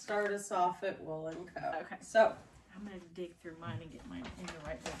 I'll start us off at Wool & Co. Okay. So I'm gonna dig through mine and get mine in the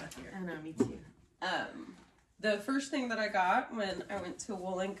right order here. I know, me too. The first thing that I got when I went to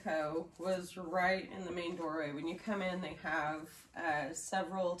Wool & Co. was right in the main doorway. When you come in, they have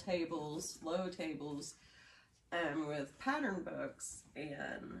several tables, low tables, with pattern books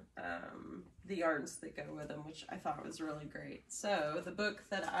and the yarns that go with them, which I thought was really great. So the book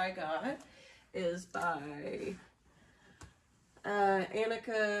that I got is by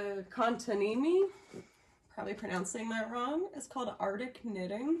Anita Contanimi. Probably pronouncing that wrong. It's called Arctic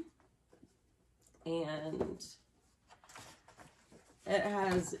Knitting. And it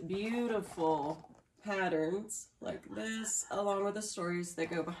has beautiful patterns like this, along with the stories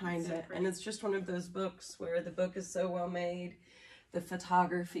that go behind it. And it's just one of those books where the book is so well made, the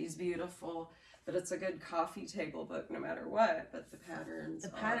photography is beautiful, but it's a good coffee table book no matter what. But the patterns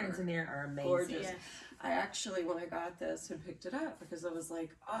in there are amazing. Gorgeous. Yes. I actually, when I got this, had picked it up because I was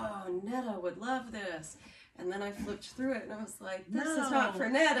like, oh, Netta would love this. And then I flipped through it and I was like, this is not for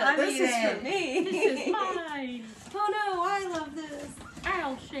Netta, this is for me. This is mine. Oh no, I love this.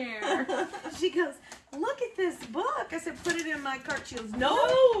 I'll share. She goes, look at this book. I said, put it in my cart. She goes, no.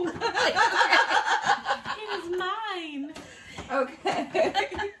 It is mine.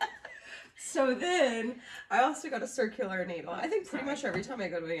 Okay. So then, I also got a circular needle. I think pretty much every time I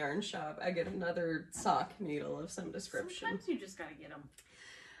go to a yarn shop, I get another sock needle of some description. Sometimes you just gotta get them.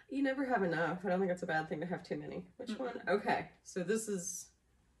 You never have enough. I don't think it's a bad thing to have too many. Which one? Okay, so that's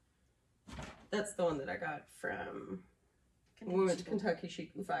the one that I got from when we went to Kentucky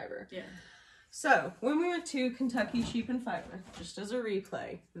Sheep and Fiber. Yeah. So, when we went to Kentucky Sheep and Fiber, just as a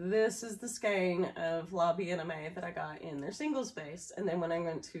replay, this is the skein of Lobby Anime that I got in their single space. And then when I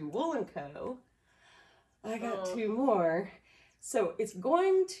went to Wool & Co., I got 2 more. So it's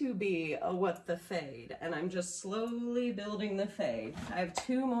going to be a What the Fade, and I'm just slowly building the fade. I have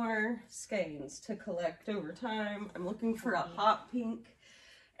 2 more skeins to collect over time. I'm looking for a hot pink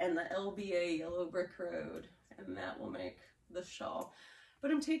and the LBA Yellow Brick Road, and that will make the shawl.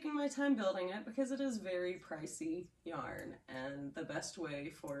 But I'm taking my time building it because it is very pricey yarn, and the best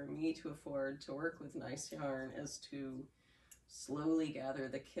way for me to afford to work with nice yarn is to slowly gather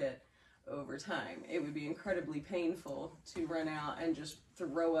the kit over time. It would be incredibly painful to run out and just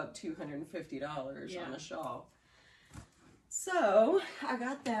throw up $250 on a shawl. So I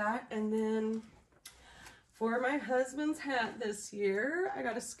got that, and then For my husband's hat this year, I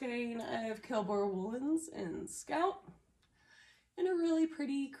got a skein of Kale woolens in Scout in a really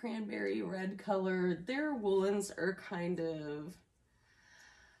pretty cranberry red color. Their woolens are kind of,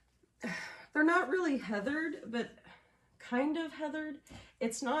 they're not really heathered, but kind of heathered.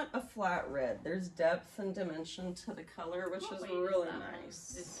 It's not a flat red. There's depth and dimension to the color, which is really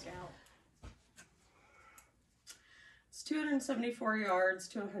nice. It's Scout. It's 274 yards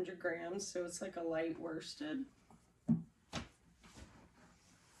to 100 grams, so it's like a light worsted.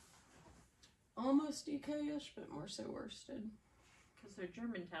 Almost DK-ish, but more so worsted. Because their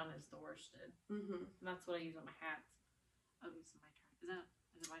Germantown is the worsted. Mm-hmm. And that's what I use on my hats. Oh, it's my turn.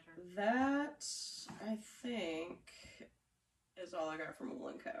 Is it my turn? That, I think, is all I got from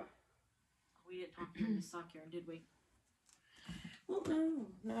Wool & Co. We didn't talk during the sock yarn, did we? Well,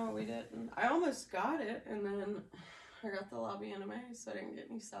 no, we didn't. I almost got it, and then I got the lobby anime, so I didn't get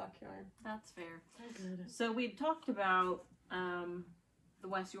any sock yarn. That's fair. I got it. So we talked about the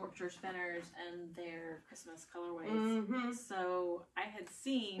West Yorkshire spinners and their Christmas colorways. Mm-hmm. So I had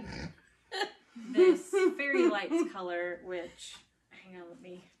seen this Fairy Lights color, which, hang on, let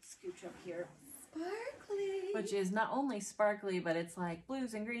me scooch up here. Sparkly. Which is not only sparkly, but it's like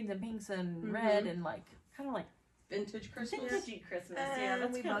blues and greens and pinks and red and like, kind of like Vintage Christmas. vintagey Christmas. Yeah, And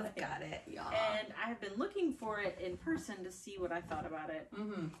that's we kind both of got it. Yeah. And I've been looking for it in person to see what I thought about it.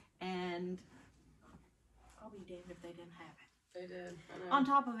 Mm-hmm. And I'll be damned if they didn't have it. They did. On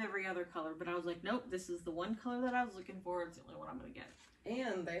top of every other color, but I was like, nope, this is the one color that I was looking for. It's the only one I'm going to get.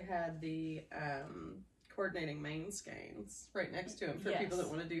 And they had the coordinating main skeins right next to them for people that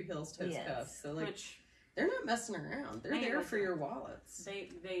want to do heels, toes, cuffs. So like, they're not messing around. They're there for your wallets.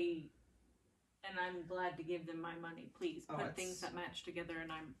 They, and I'm glad to give them my money. Please put things that match together,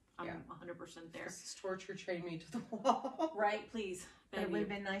 and I'm 100% there. This is torture chain me to the wall. Right, please. But it would have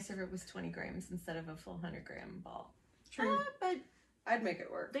been nicer if it was 20 grams instead of a full 100-gram ball. True. But I'd make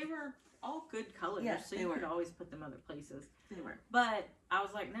it work. they were all good colors, so they you were. could always put them other places. They were. But I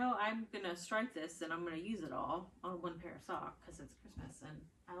was like, no, I'm going to stripe this, and I'm going to use it all on one pair of socks, because it's Christmas, and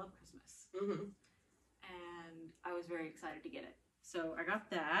I love Christmas. Mm-hmm. And I was very excited to get it. So I got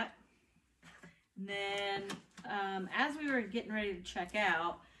that. And then, as we were getting ready to check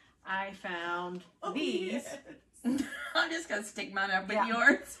out, I found these. Yes. I'm just going to stick mine up with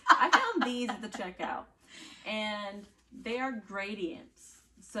yours. I found these at the checkout. And they are gradients.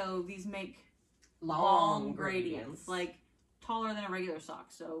 So these make long gradients. Like taller than a regular sock.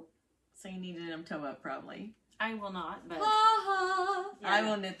 So you needed them toe up, probably. I will not, but I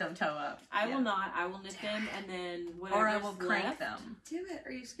will knit them toe up. I will not. I will knit them, and then whatever. Or I will crank them. Do it.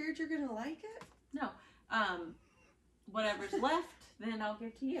 Are you scared you're going to like it? No. Whatever's left, then I'll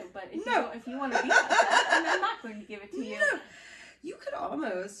give to you. But if you want to be like that, then I'm not going to give it to you. No. You could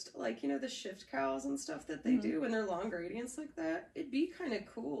almost, like, the shift cows and stuff that they do when they're long gradients like that. It'd be kind of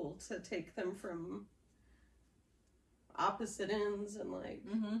cool to take them from opposite ends and, like,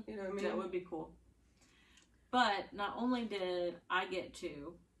 you know what I mean? That would be cool. But not only did I get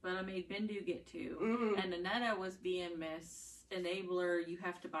two, but I made Bindu get two. And Anita was being Miss Enabler. You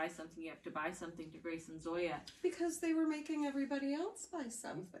have to buy something. You have to buy something to Grace and Zoya. Because they were making everybody else buy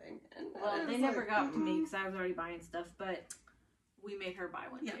something. And well, they never got to me because I was already buying stuff. But we made her buy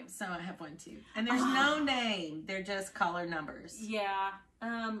one too. So I have one too. And there's no name. They're just color numbers. Yeah.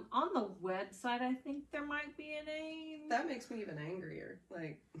 On the website, I think there might be a name. That makes me even angrier.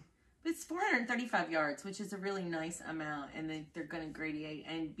 Like, it's 435 yards, which is a really nice amount, and they're going to gradiate.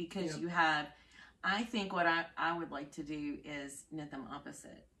 And because you have, I think what I would like to do is knit them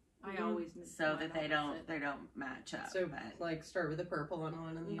opposite. I always knit so that they don't match up. So like start with the purple on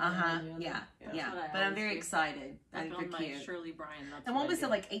one and then yeah. But I'm very excited. I think they're cute. Shirley Bryan. And what was it,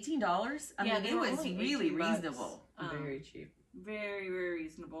 like $18? I mean, it was really reasonable. Very cheap. Very, very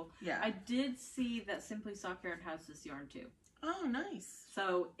reasonable. Yeah. I did see that Simply Sock Yarn has this yarn too. Oh, nice.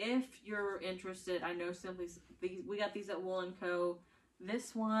 So if you're interested, I know we got these at Wool & Co.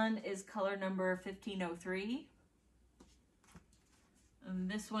 This one is color number 1503.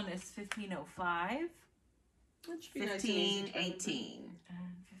 And this one is 1505. That should be 1518.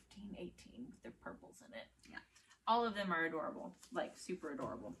 And 1518. They're purples in it. Yeah. All of them are adorable. Like, super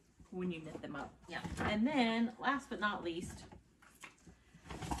adorable when you knit them up. Yeah. And then, last but not least,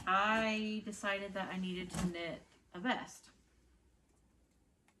 I decided that I needed to knit a vest.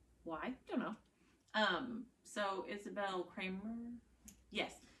 Why? Don't know. So Isabel Kramer,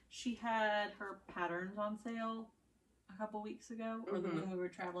 yes, she had her patterns on sale a couple weeks ago, or when we were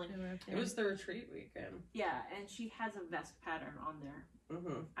traveling. It was the retreat weekend. Yeah, and she has a vest pattern on there.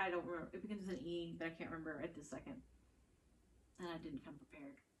 I don't remember. It begins with an E, but I can't remember at this second. And I didn't come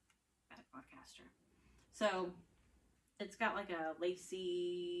prepared. Bad podcaster. So it's got like a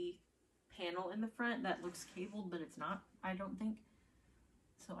lacy panel in the front that looks cabled, but it's not, I don't think.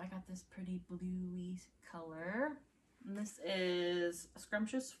 So I got this pretty bluey color. And this is a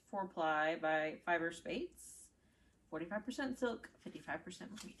Scrumptious 4-ply by Fiber Spates. 45% silk, 55%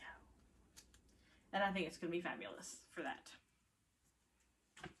 merino. And I think it's going to be fabulous for that.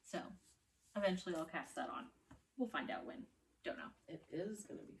 So eventually I'll cast that on. We'll find out when. Don't know. It is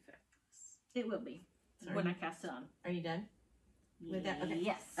going to be fabulous. It will be. Sorry. When I cast it on. Are you done with that? Okay.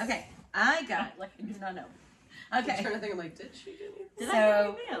 Yes. Okay. I got. Like I do not know. Okay. I'm trying to think. I'm like, did she do anything? Did So, I do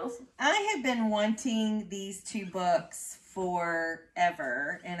anything else? I have been wanting these 2 books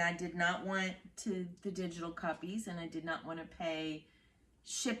forever, and I did not want the digital copies, and I did not want to pay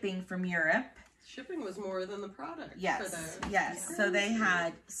shipping from Europe. Shipping was more than the product. Yes, For those. yes. Yeah. So they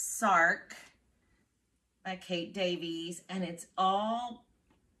had Sark by Kate Davies, and it's all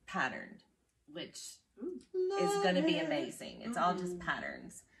patterned, which is going to be amazing. It's all just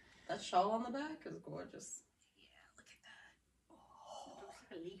patterns. That shawl on the back is gorgeous. Yeah, look at that. Oh,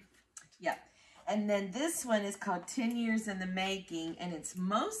 it's like a leaf. Yeah. And then this one is called 10 Years in the Making, and it's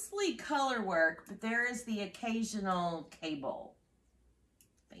mostly color work, but there is the occasional cable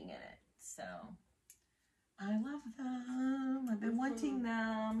thing in it. So I love them. I've been wanting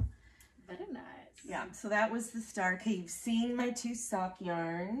them. Very nice. Yeah, so that was the start. Okay, you've seen my 2 sock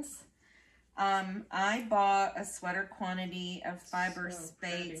yarns. I bought a sweater quantity of Fiber So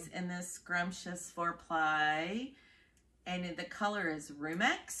Spates pretty. in this Scrumptious 4-ply, and the color is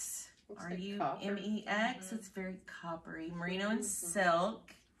Rumex. Looks like RUMEX. Mhm. It's very coppery, merino and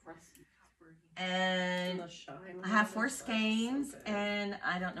silk, Rusty copper. and And the shine. I have on 4 it. skeins, So good. and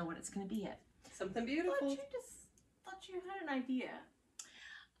I don't know what it's going to be yet. Something I beautiful. thought you had an idea.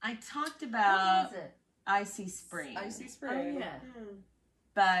 I talked What about is it? Icy Spring, Icy spring. Oh, yeah.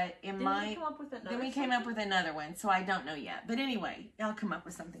 but it Didn't we might. come up with another Then we came up something? with another one, so I don't know yet. But anyway, I'll come up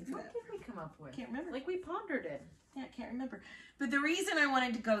with something for What that. did we come up with? Can't remember. Like we pondered it. Yeah, I can't remember. But the reason I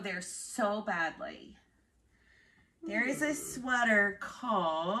wanted to go there so badly, there is a sweater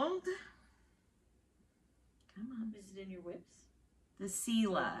called, come on, Is it in your whips? the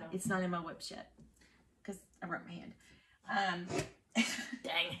Sela. Oh, no. It's not in my whips yet because I wrote my hand.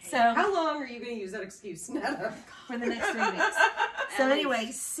 Dang. So How long are you going to use that excuse, Netta? for the next 3 weeks. So At anyway,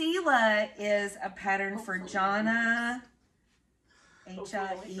 Sela is a pattern for Hopefully Jana,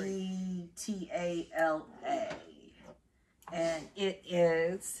 Hopefully Hietala. And it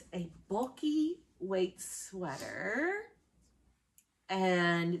is a bulky weight sweater.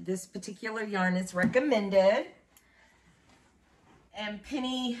 And this particular yarn is recommended. And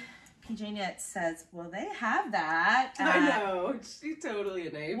PJ Knits says, well, they have that. I at know. She totally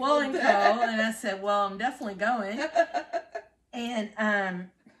enabled Wool and Co. that. And I said, well, I'm definitely going. And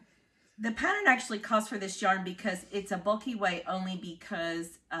the pattern actually calls for this yarn because it's a bulky weight only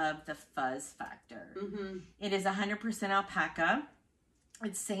because of the fuzz factor. Mm-hmm. It is 100% alpaca.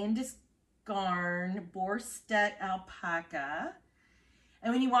 It's Sandus Garn, Borstet alpaca.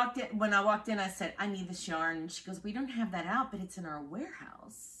 And when I walked in, I said, I need this yarn. And she goes, we don't have that out, but it's in our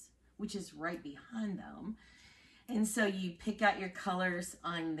warehouse, which is right behind them. And so you pick out your colors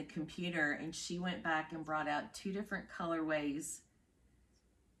on the computer, and she went back and brought out 2 different colorways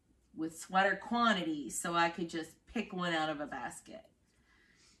with sweater quantities, so I could just pick one out of a basket.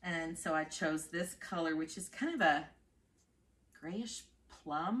 And so I chose this color, which is kind of a grayish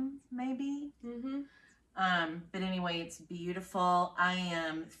plum, maybe. Mm-hmm. But anyway, it's beautiful. I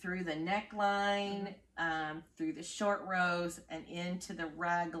am through the neckline, through the short rows, and into the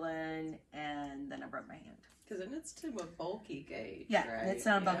raglan, and then I broke my hand. Because it knits to a bulky gauge, Yeah, right? it's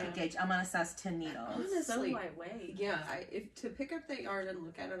on a bulky Yeah. gauge. I'm on a size 10 needle. It's so Honestly, lightweight. Yeah, if to pick up the yarn and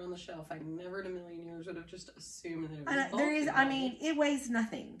look at it on the shelf, I never in a million years would have just assumed that it was bulky. There is, I mean, it weighs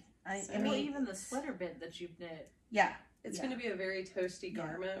nothing. I Well, mean, even the sweater bit that you've knit. yeah, it's yeah. going to be a very toasty Yeah.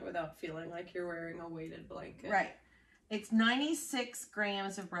 garment without feeling like you're wearing a weighted blanket. right. It's 96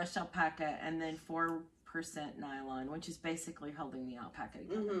 grams of brushed alpaca and then 4% nylon, which is basically holding the alpaca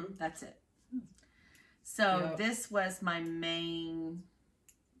together. Mm-hmm. That's it. So Yep. this was my main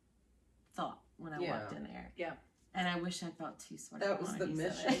thought when I Yeah. walked in there. Yeah. And I wish I'd bought 2 sweater That was the quantities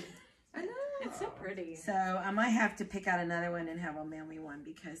of mission. it. I know. It's so pretty. So I might have to pick out another one and have them mail me one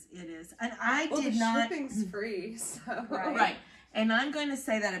because it is. And I Well, did the not. shipping's free, so. Right. Right. And I'm going to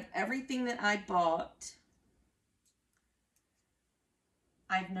say that of everything that I bought,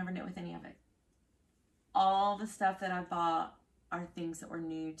 I've never knit with any of it. All the stuff that I bought are things that were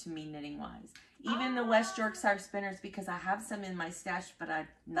new to me knitting wise. Even the West Yorkshire spinners, because I have some in my stash, but I've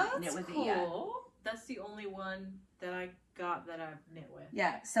not knit That's with it yet. cool. that's the only one that I got that I've knit with.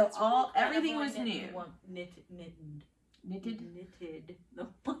 Yeah, so everything was new. Knitted. The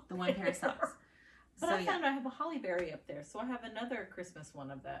one pair of socks. But I found I have a holly berry up there, so I have another Christmas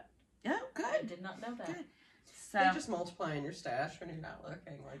one of that. Oh, good. I did not know that. Good. So they just multiply in your stash when you're not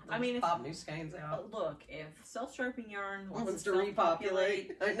looking. Like, I mean, pop new skeins out. Look, if self-sharpening yarn wants to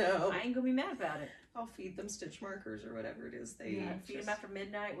repopulate, I know. I ain't gonna be mad about it. I'll feed them stitch markers or whatever it is they feed them after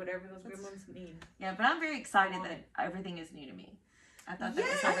midnight, whatever those gremlins need. Yeah, but I'm very excited that everything is new to me. I thought that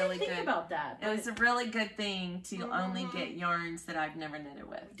was a really good. Think about that. It was a really good thing to only get yarns that I've never knitted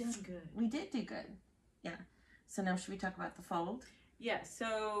with. We done good. We did do good. Yeah. So now should we talk about the fold? Yeah.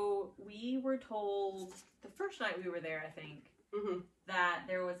 So we were told the first night we were there, I think, that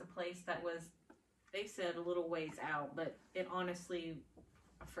there was a place that was, they said a little ways out, but it honestly,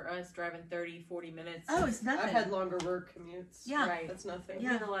 for us driving 30, 40 minutes. Oh, it's nothing. I've had longer work commutes. Yeah. Right. That's nothing.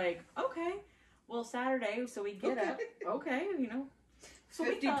 Yeah. We were like, okay, well, Saturday, so we get up. Okay, you know. So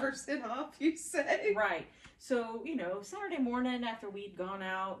 50% off, you say? Right. So, you know, Saturday morning after we'd gone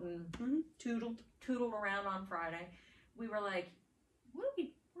out and tootled around on Friday, we were like, what do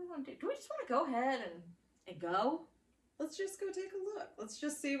we want to do? Do we just want to go ahead and go? Let's just go take a look. Let's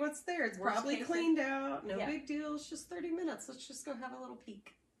just see what's there. It's probably cleaned out. No big deal. It's just 30 minutes. Let's just go have a little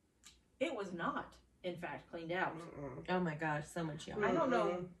peek. It was not, in fact, cleaned out. Oh my gosh, so much yarn. I don't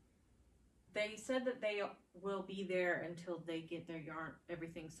know. They said that they will be there until they get their yarn,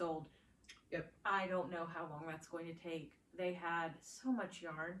 everything sold. Yep. I don't know how long that's going to take. They had so much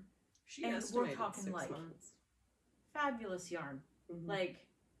yarn. She and estimated we're talking 6 like months. Fabulous yarn. Like,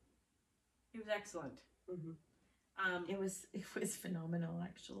 it was excellent. It was phenomenal,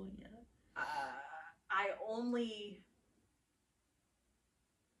 actually. Yeah.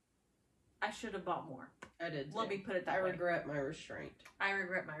 I should have bought more. I did. Let me put it that way. I regret my restraint. I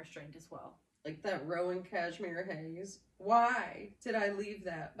regret my restraint as well. Like that Rowan Cashmere Haze. Why did I leave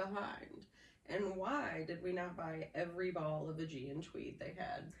that behind? And why did we not buy every ball of Aegean tweed they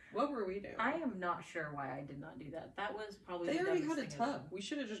had? What were we doing? I am not sure why I did not do that. That was probably they the already had a dumbest thing tub. We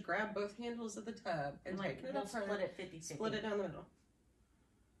should have just grabbed both handles of the tub and taken it up split it 50-50. Split it down the middle.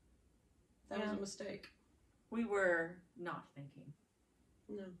 That was a mistake. We were not thinking.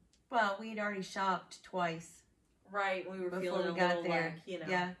 No. Well, we'd already shopped twice. Right, we were before feeling we a got little there. like, you know.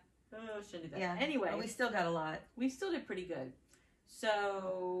 Yeah. Oh, shouldn't do that. Yeah. Anyway. But we still got a lot. We still did pretty good.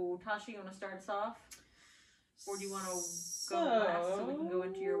 So, Tasha, you want to start us off? Or do you want to go last so we can go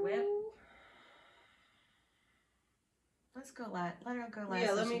into your whip? Let's go last. Let her go last.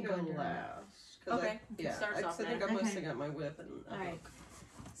 Yeah, let me go last. Okay. Start us off I think I mostly got my whip and all right.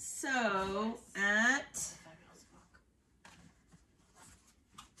 So, at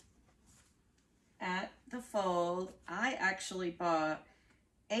the fold, I actually bought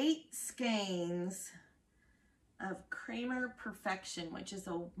 8 skeins of Kramer Perfection, which is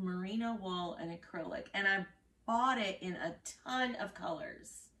a merino wool and acrylic. And I bought it in a ton of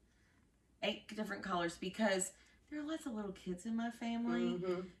colors. 8 different colors because there are lots of little kids in my family.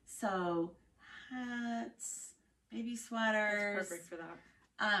 So hats, baby sweaters. That's perfect for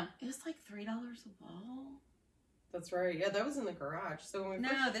that. It was like $3 a ball. That's right. Yeah, that was in the garage. So when we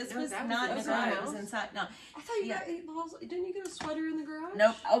this was not in the garage. It was inside. No, I thought you got 8 balls. Didn't you get a sweater in the garage?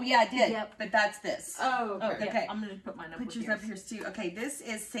 Nope. Oh yeah, I did. Yep. But that's this. Oh, okay. Okay. Yeah, I'm gonna put mine up. Put yours up here too. Okay, this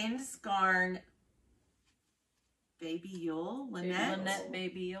is Sandisgarn Baby Yule. Lynette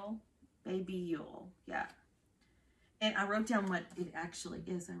Baby Yule. Baby Yule. Yeah. And I wrote down what it actually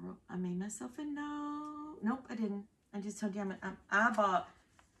is. I made myself a note. Nope, I didn't. I just told you I bought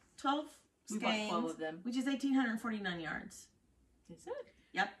 12 skeins, 12 of them, which is 1,849 yards. Is it?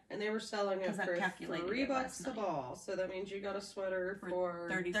 Yep. And they were selling it for $3 a ball. So that means you got a sweater for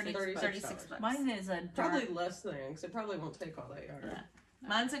 $36. Mine is a dark, probably less than, because it probably won't take all that yarn. Yeah.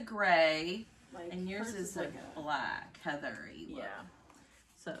 Mine's a gray, like, and yours is like a black, heathery. Yeah.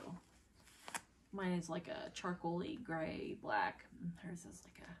 So mine is like a charcoaly gray, black. Hers is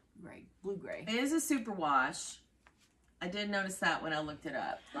like a gray, blue gray. It is a super wash. I did notice that when I looked it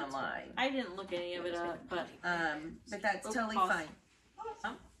up online. I didn't look any of it up, but that's totally fine.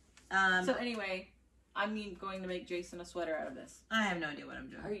 Awesome. So anyway, I'm going to make Jason a sweater out of this. I have no idea what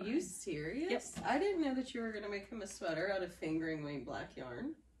I'm doing. Are you serious? Yep. I didn't know that you were going to make him a sweater out of fingering weight black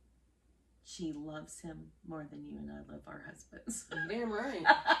yarn. She loves him more than you and I love our husbands. You're damn right.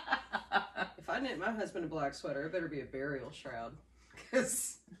 If I knit my husband a black sweater, it better be a burial shroud.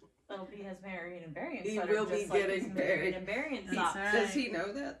 Because well, he has Marion and Varian he sweater. will be getting buried. And Varian socks. Right. Does he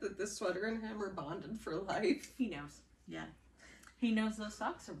know that the sweater and him are bonded for life? He knows. Yeah. He knows those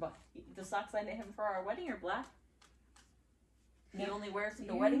socks are black. The socks I knit him for our wedding are black. He only wears them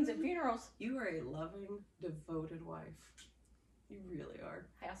to weddings and funerals. You are a loving, devoted wife. You really are.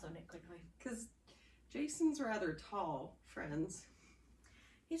 I also knit quickly. Because Jason's rather tall, friends.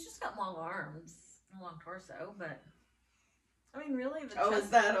 He's just got long arms and a long torso, but I mean, really, is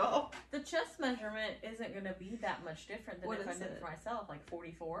that all? The chest measurement isn't going to be that much different than What if I is did it? it for myself, like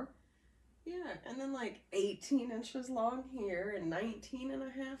 44. Yeah, and then like 18 inches long here and 19 and a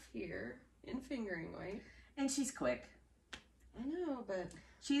half here in fingering weight. And she's quick. I know, but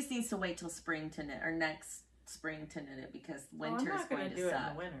She just needs to wait till spring to knit, or next spring to knit it, because winter's I'm not going to do it in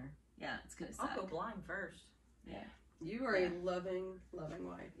suck. the winter. Yeah, it's going to suck. I'll go blind first. Yeah. you are a loving, loving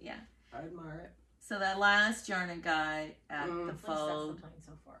wife. Yeah. I admire it. So that last yarn I got at the At least that's the fold plan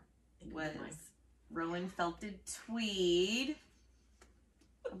so far. was Rowan felted tweed.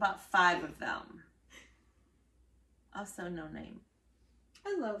 About 5 of them. Also no name.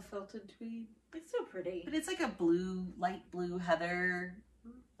 I love felted tweed. It's so pretty. But it's like a blue, light blue heather.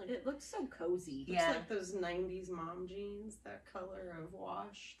 It looks so cozy. Looks Yeah. like those 90s mom jeans, that color of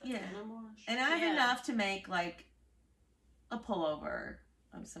wash, the Yeah. denim wash. And I have Yeah. enough to make like a pullover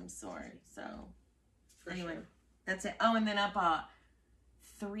of some sort. So For anyway, sure. that's it. Oh, and then I bought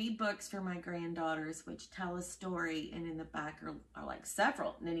 3 books for my granddaughters, which tell a story, and in the back are like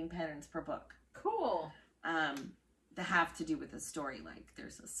several knitting patterns per book. Cool. That have to do with a story. Like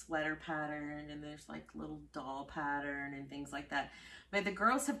there's a sweater pattern, and there's like little doll pattern and things like that. But the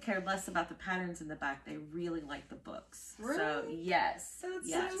girls have cared less about the patterns in the back. They really like the books. So Really? yes, That's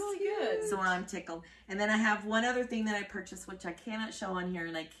yes. so really cute. good. So I'm tickled. And then I have one other thing that I purchased, which I cannot show on here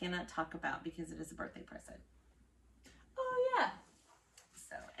and I cannot talk about because it is a birthday present. Oh, yeah.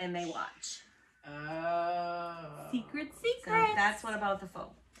 So, and they watch. Oh. Secret. So that's what about the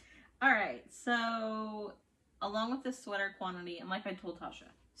fold. All right. So, along with the sweater quantity, and like I told Tasha,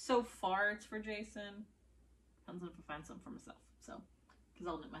 so far it's for Jason. Depends if I find some for myself. So, because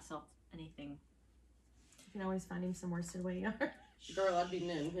I'll knit myself anything. You can always find him some worsted weight yarn. Girl, I'd be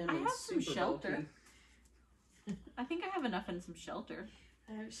knitting him I in have some super shelter. bulky. I think I have enough in some shelter.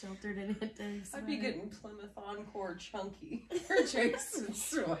 I have sheltered in it. I'd be getting Plymouth Encore chunky for Jason's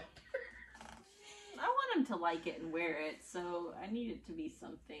sweater. I want him to like it and wear it, so I need it to be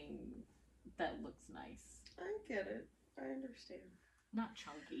something that looks nice. I get it. I understand. Not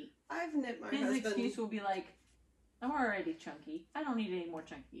chunky. I've knit my His husband. excuse will be like, I'm already chunky. I don't need any more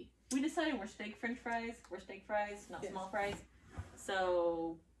chunky. We decided we're steak french fries. We're steak fries, not Yes. small fries.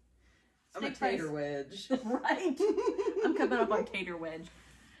 So, I'm a steak fries- tater wedge. Right. I'm coming up on tater wedge.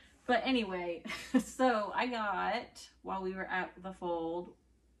 But anyway, so I got, while we were at the fold,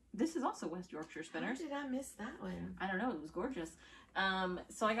 this is also West Yorkshire How Spinners. did I miss that one? I don't know, it was gorgeous.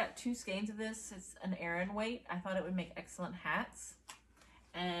 So I got 2 skeins of this. It's an Aran weight. I thought it would make excellent hats.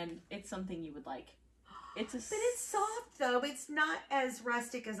 And it's something you would like. It's a But it's soft though. It's not as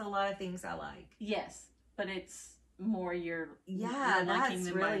rustic as a lot of things I like. Yes, but it's more your Yeah, your liking that's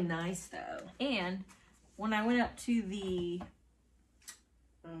than really mine. nice though. And when I went up to the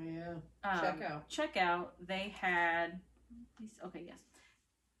Oh yeah. Checkout. checkout, they had okay, yes,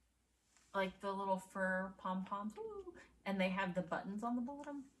 like the little fur pom poms, and they have the buttons on the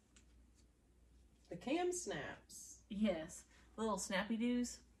bottom. The cam snaps. Yes, little snappy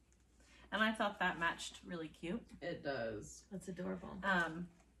doos, and I thought that matched really cute. It does. That's adorable.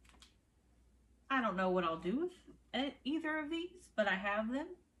 I don't know what I'll do with either of these, but I have them.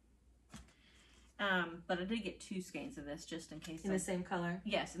 But I did get 2 skeins of this just in case. In the same color?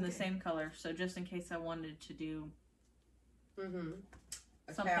 Yes, in the Okay. same color. So just in case I wanted to do, Mm-hmm.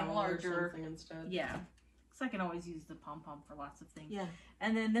 Something cowl larger. or something instead. yeah, because I can always use the pom pom for lots of things. Yeah.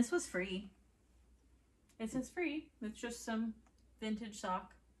 And then this was free. It says free. It's just some vintage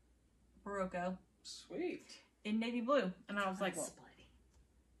sock, Barocco, Sweet. in navy blue. And I was like, well, splitty.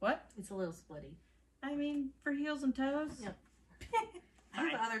 what? It's a little splitty. I mean, for heels and toes. Yep. I Fine.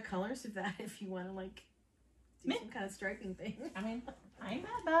 have other colors of that if you want to like do Me? some kind of striping thing. I mean, I ain't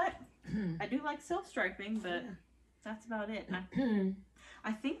mad about it. I do like self striping, but that's about it. And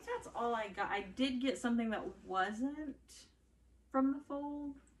I think that's all I got. I did get something that wasn't from the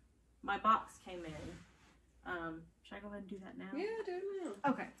fold. My box came in. Should I go ahead and do that now? Yeah, I don't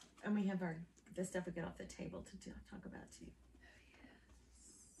know. Okay. And we have the stuff we get off the table to talk about too.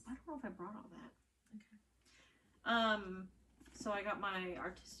 I don't know if I brought all that. Okay. So I got my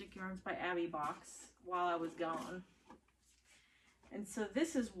Artistic Yarns by Abby box while I was gone. And so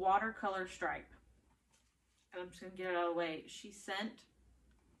this is watercolor stripe. And I'm just going to get it out of the way. She sent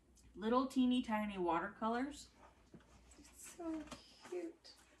little teeny tiny watercolors. It's so cute.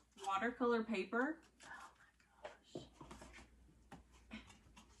 Watercolor paper.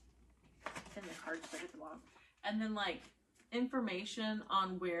 And the card stuck at the bottom. And then like information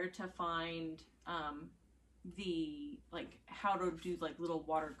on where to find how to do like little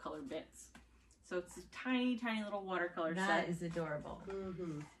watercolor bits. So it's a tiny, tiny little watercolor set. That is adorable.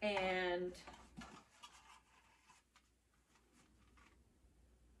 Mm-hmm. And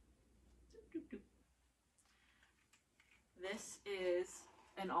this is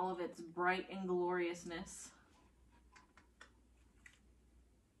in all of its bright and gloriousness.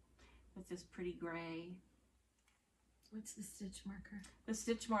 It's this pretty gray. What's the stitch marker? The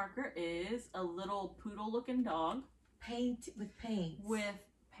stitch marker is a little poodle-looking dog. Paint with paints. With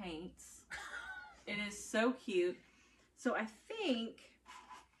paints. It is so cute. So I think,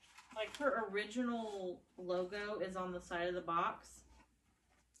 like, her original logo is on the side of the box.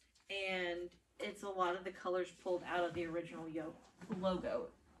 And it's a lot of the colors pulled out of the original logo.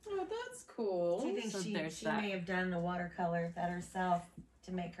 Oh, that's cool. Do you think So she there's that. may have done the watercolor that herself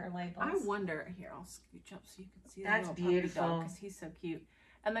to make her labels? I wonder, here, I'll scooch up so you can see That's the little beautiful. puppy dog, because he's so cute.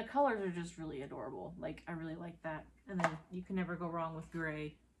 And the colors are just really adorable. Like, I really like that. And then you can never go wrong with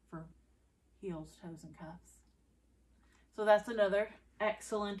gray for heels, toes, and cuffs. So that's another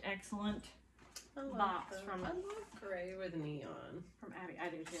excellent box from I love gray with neon. from Abby. I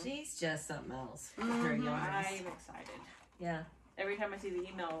do too. She's just something else. Mhm. Her yarns. I'm excited. Yeah. Every time I see the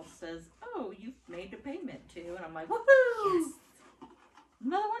email, it says, "Oh, you've made a payment too," and I'm like, "Woohoo! Yes.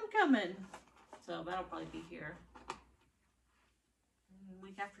 Another one coming." So that'll probably be here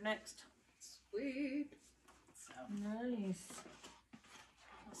week after next. Sweet. So Nice.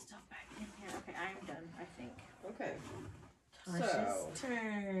 put stuff back in here. Okay, I'm done. I think. Okay. Tasha's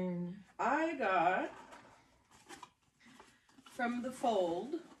turn. I got from the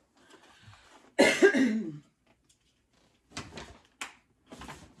fold.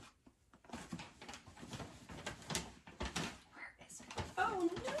 Oh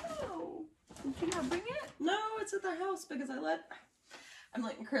no! Did you not bring it? No, it's at the house because I'm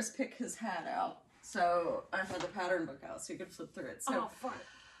letting Chris pick his hat out. So I had the pattern book out so you could flip through it. So Fun.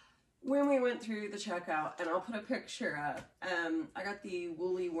 when we went through the checkout, and I'll put a picture up, I got the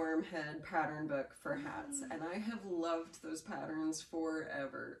Woolly Wormhead pattern book for hats, and I have loved those patterns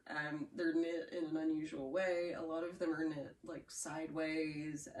forever. They're knit in an unusual way. A lot of them are knit like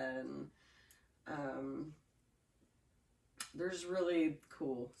sideways, and there's really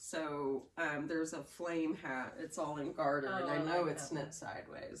cool. So there's a flame hat. It's all in garter, and I know like it's that one. knit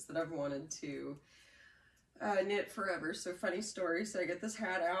sideways that I've wanted to knit forever. So funny story. So I get this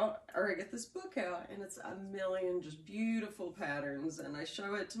hat out, or I get this book out, and it's a million just beautiful patterns. And I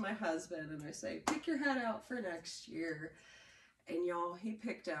show it to my husband, and I say, "Pick your hat out for next year." And y'all, he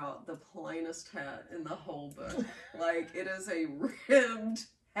picked out the plainest hat in the whole book. Like, it is a ribbed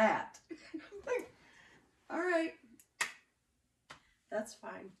hat. I'm like, all right, that's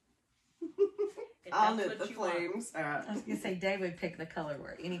fine. If I'll that's knit what the you want. flames hat. I was gonna say Dave would pick the color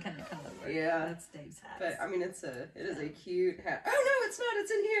word, any kind of color word. Yeah. That's Dave's hat. But I mean, it is a cute hat. Oh no, it's not.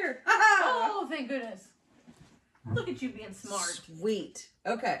 It's in here. Ha Oh, thank goodness. Look at you being smart. Sweet.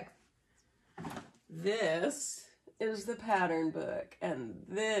 Okay. This is the pattern book, and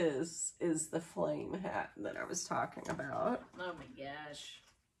this is the flame hat that I was talking about. Oh my gosh.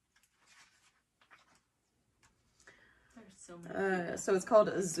 There's so many. So it's called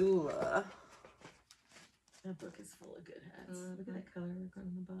Azula. That book is full of good hats. Mhm. Look at that color work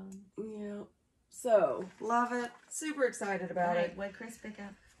on the bottom. Yeah. So, love it. Super excited about Alright, it. what Chris pick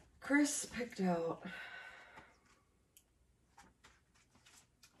up? Chris picked out.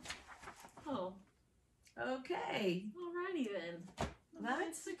 Oh, Okay. alrighty then.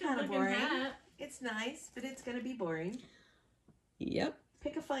 That's a kind of good-looking boring. hat. It's nice, but it's gonna be boring. Yep.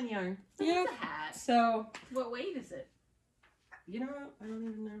 Pick a fun yarn. Yep. It's a hat. So, What weight is it? you know what? I don't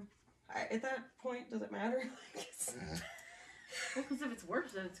even know. At that point, does it matter? Like, it's- Well, because if it's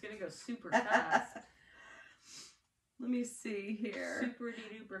worse, then it's gonna go super fast. Let me see here. Super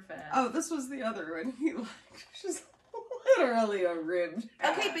duper fast. Oh, this was the other one. He liked. Just literally a ribbed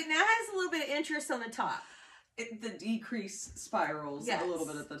hat. Okay, but now it has a little bit of interest on the top. The decrease spirals Yes. a little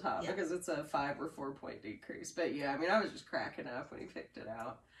bit at the top Yeah. because it's a 5 or 4 point decrease. But yeah, I mean, I was just cracking up when he picked it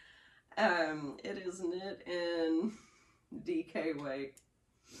out. It is knit in DK weight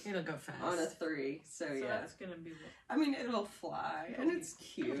It'll go fast. on a 3. So So yeah, that's gonna be. I mean, it'll fly It'll and be- it's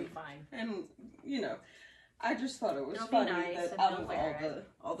It'll be cute. fine. And you know, I just thought it was It'll be funny nice that and out you'll of wear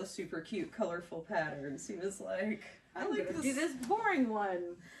all the super cute, colorful patterns, he was like, "I I'm like gonna this. do this boring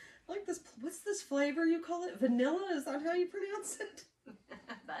one. I like this. What's this flavor you call it? Vanilla? Is that how you pronounce it?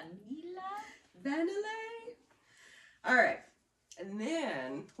 Vanilla. Vanilla. All right. And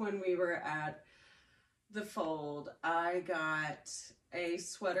then when we were at the fold, I got a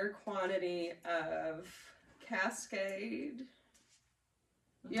sweater quantity of Cascade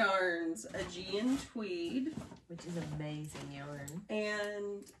yarns, Aegean tweed, which is amazing yarn.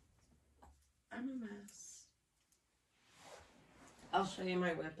 And I'm a mess. I'll show you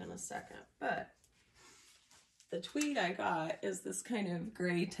my whip in a second, but the tweed I got is this kind of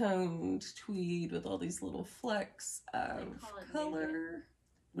gray toned tweed with all these little flecks of color.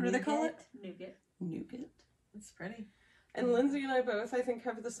 What do they call it? Nougat. Nougat. It's pretty. And Lindsey and I both, I think,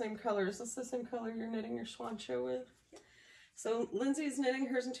 have the same color. Is this the same color you're knitting your swancho with? Yeah. So Lindsey's knitting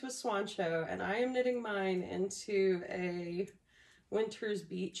hers into a swancho, and I am knitting mine into a Winter's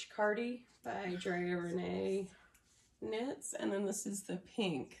Beach Cardi by Drea Renee Knits. And then this is the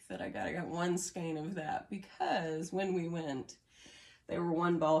pink that I got. I got one skein of that because when we went, they were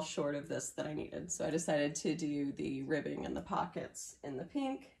one ball short of this that I needed. So I decided to do the ribbing and the pockets in the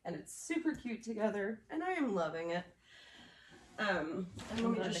pink, and it's super cute together, and I am loving it. And let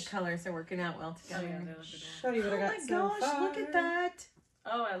me just the colors are working out well together. show you what I got so Oh my gosh, far. look at that.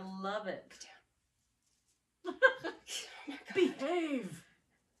 Oh, I love it. Oh my God. Behave.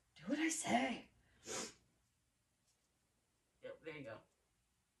 Do what I say. Yep, there you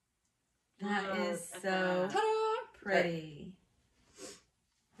go. That Look is at so that. Ta-da! pretty.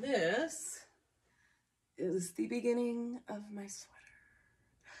 This is the beginning of my sweater.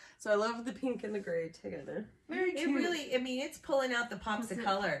 So I love the pink and the gray together. Very cute. It really, I mean, it's pulling out the pops of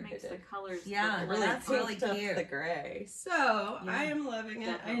color. Makes the colors. Yeah, look really that's really pinked up cute. the gray. So Yeah. I am loving it.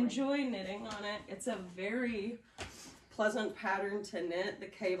 Definitely. I enjoy knitting on it. It's a very pleasant pattern to knit. The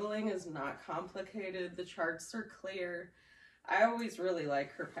cabling is not complicated. The charts are clear. I always really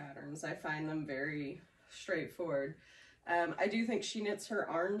like her patterns. I find them very straightforward. I do think she knits her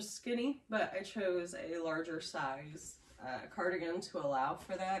arms skinny, but I chose a larger size cardigan to allow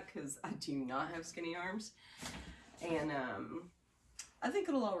for that because I do not have skinny arms. And I think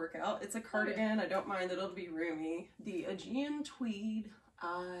it'll all work out. It's a cardigan. I don't mind that it'll be roomy. The Aegean tweed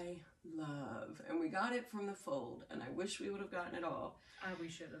I love, and we got it from the fold, and I wish we would have gotten it all. We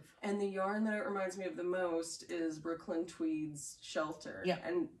should have. And the yarn that it reminds me of the most is Brooklyn Tweed's Shelter. Yeah.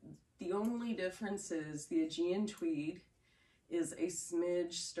 And the only difference is the Aegean tweed is a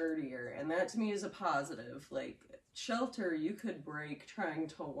smidge sturdier, and that to me is a positive. Like, Shelter, you could break trying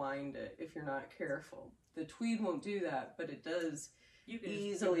to wind it if you're not careful. The tweed won't do that, but it does You can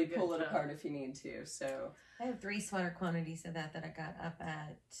easily pull it apart if you need to. So I have 3 sweater quantities of that I got up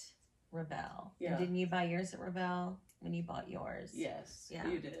at Rebel. Yeah. And didn't you buy yours at Rebel when you bought yours? yes, Yeah.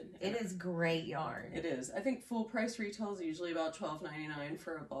 you did. It is great yarn. It is. I think full price retail is usually about $12.99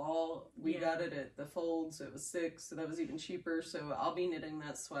 for a ball. We got it at the fold, so it was $6, so that was even cheaper. So I'll be knitting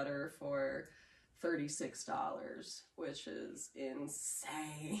that sweater for $36, which is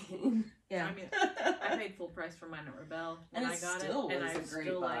insane. Yeah. I mean, I paid full price for mine at Rebel when And I it got still it, and was I a great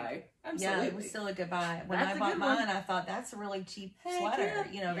still buy. like. Absolutely. Yeah, it was still a good buy. When That's I a bought good mine, one. I thought that's a really cheap Heck sweater.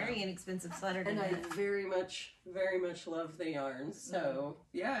 yeah. You know, very inexpensive sweater to And I knit. very much love the yarn. So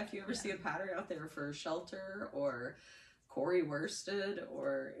yeah, if you ever see a pattern out there for Shelter or Corey worsted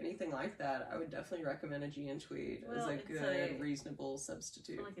or anything like that, I would definitely recommend Aegean tweed as Well, a it's good, reasonable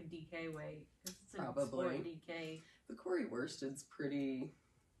substitute. For like a DK weight. It's a Probably. sport DK. The Corey worsted's pretty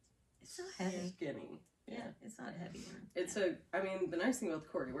It's not heavy. skinny. Yeah, it's not heavy yarn. It's I mean, the nice thing about the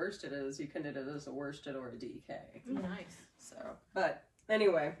Corey worsted is you can knit it as a worsted or a DK. Ooh, nice. So, but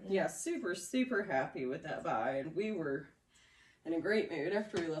anyway, yeah, super, super happy with that buy. And we were in a great mood.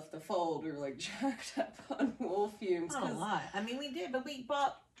 After we left the fold, we were like jacked up on wool fumes. Not a lot. I mean, we did, but we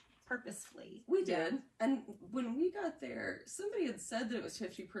bought purposefully. We did. And when we got there, somebody had said that it was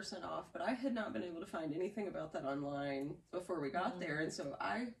 50% off, but I had not been able to find anything about that online before we got there. And so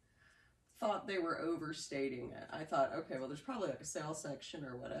I thought they were overstating it. I thought, okay, well, there's probably like a sale section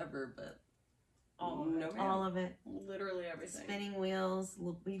or whatever, but All of it. no, ma'am. All of it. Literally everything. Spinning wheels,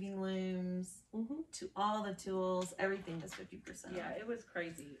 weaving looms, to all the tools, everything was 50% off. Yeah, it was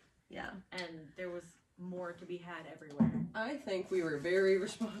crazy. Yeah. And there was more to be had everywhere. I think we were very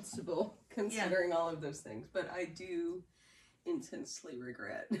responsible considering all of those things, but I do intensely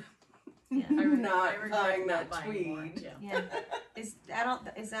regret Yeah. I regret not buying not that buying more. tweed. Yeah. Yeah. Is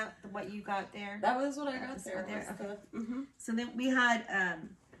that what you got there? That was what I That got was there. what there- was the- So then we had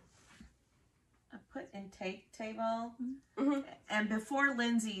a put and take table. Mhm. And before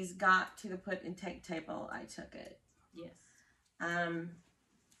Lindsey's got to the put and take table, I took it. Yes.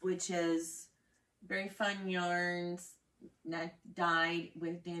 Which is very fun yarns dyed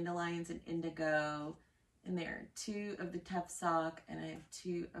with dandelions and indigo. And there are 2 of the tough sock, and I have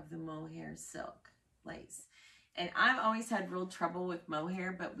 2 of the mohair silk lace. And I've always had real trouble with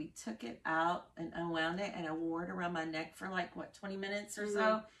mohair, but we took it out and unwound it, and I wore it around my neck for like, 20 minutes or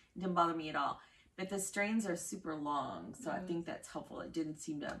so. It didn't bother me at all. But the strains are super long, so I Mhm. think that's helpful. It didn't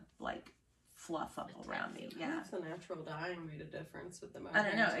seem to like fluff up around me. Yeah. Perhaps the natural dyeing made a difference with the I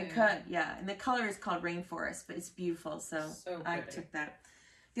don't know. mohair, It too. cut, yeah. And the color is called Rainforest, but it's beautiful. So I pretty. took that.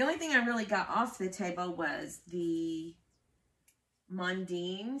 The only thing I really got off the table was the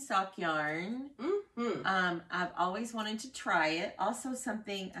Mondine sock yarn. Mm-hmm. I've always wanted to try it. Also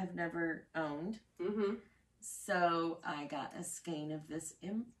something I've never owned. Mm-hmm. So I got a skein of this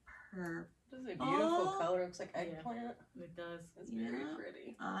in purple. This is a beautiful color. It looks like eggplant. It does. It's very Yeah.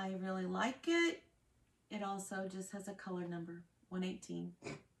 pretty. I really like it. It also just has a color number, 118.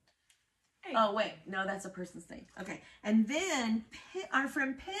 Hey. Oh, wait. No, that's a person's name. Okay. And then our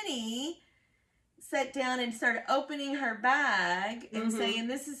friend Penny sat down and started opening her bag and Mhm. saying,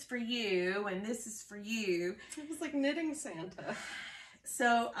 this is for you and this is for you. It was like knitting Santa.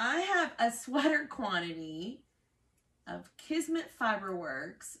 So I have a sweater quantity of Kismet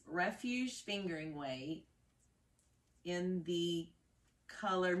Fiberworks Refuge Fingering Weight in the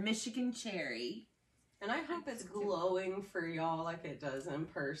color Michigan Cherry. And I hope it's glowing for y'all like it does in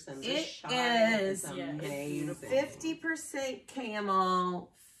person. The It shine is. is Yeah, it's amazing. 50%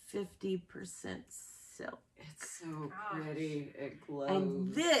 camel, 50% silk. It's so Gosh. pretty. It glows.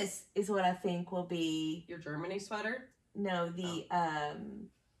 And this is what I think will be Your Germany sweater? no the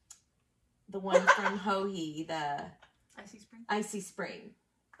one from Hohi, the Icy Spring? Icy Spring.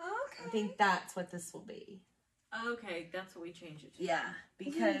 Okay. I think that's what this will be. Okay, that's what we changed it to. Yeah,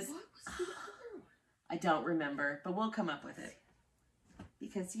 because What was the other one? I don't remember, but we'll come up with it.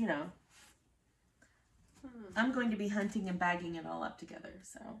 Because, you know, I'm going to be hunting and bagging it all up together,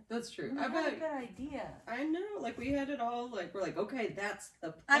 so. That's true. What I a bet. good idea. I know. Like we had it all. Like we're like, okay, that's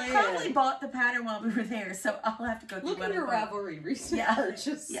the plan. I probably bought the pattern while we were there, so I'll have to go through Look what at I your bought. Ravelry recent Yeah.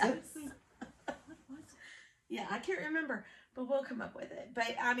 purchases. Yes. Yeah, I can't remember, but we'll come up with it.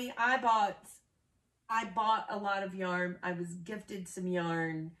 But I mean, I bought a lot of yarn. I was gifted some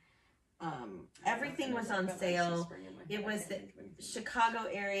yarn. Everything was on sale. It was the Chicago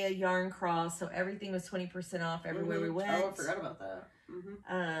area yarn crawl, so everything was 20% off everywhere we went. Oh, I forgot about that.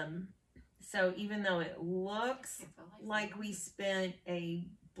 Mm-hmm. So even though it looks If I like we spent a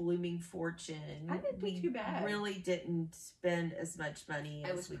blooming fortune, I didn't do we too bad. really didn't spend as much money I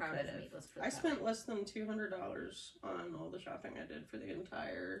as was we proud could of have. me. Let's put I that spent way. less than $200 on all the shopping I did for the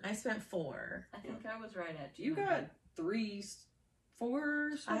entire. I spent 4. I think I was right at You got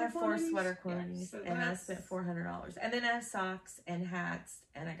 4 I have 4 quantities? sweater Yeah, quantities, so and I that's- spent $400. And then I have socks and hats,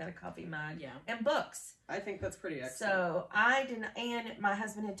 and I got a coffee mug Yeah. and books. I think that's pretty excellent. So I didn't, and my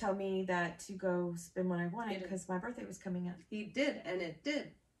husband had told me that to go spend what I wanted It is. because my birthday was coming up. He did, and it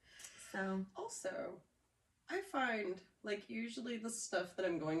did. So Also, I find, like, usually the stuff that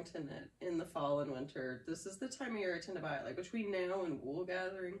I'm going to knit in the fall and winter, this is the time of year I tend to buy it. Like, between now and wool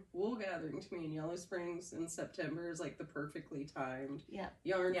gathering to me in Yellow Springs in September is, like, the perfectly timed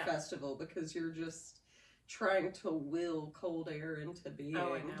yarn Yeah. festival because you're just trying to will cold air into being.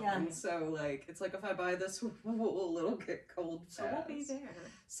 Oh, I know. Yeah. And so, like, it's like if I buy this wool, it'll get cold fast. So we'll be there.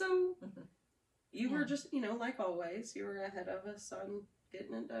 So, you Yeah. were just, like always, you were ahead of us on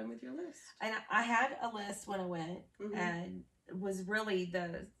getting it done with your list. and I had a list when I went, Mhm. and it was really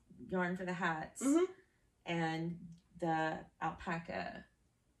the yarn for the hats Mhm. and the alpaca,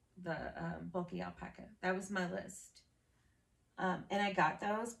 the bulky alpaca. That was my list. And I got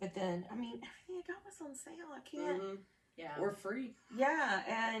those, but then, I mean, everything I got was on sale. I can't. Mhm. Yeah. Or free. Yeah,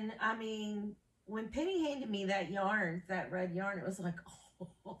 and I mean, when Penny handed me that yarn, that red yarn, it was like,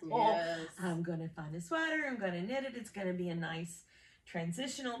 Yes. I'm going to find a sweater. I'm going to knit it. It's going to be a nice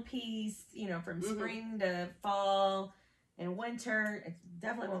transitional piece, from Mhm. spring to fall and winter. It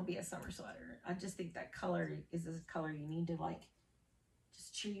definitely won't be a summer sweater. I just think that color is a color you need to, like,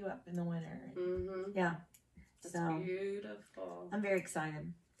 just cheer you up in the winter. Mm-hmm. Yeah. It's So beautiful. I'm very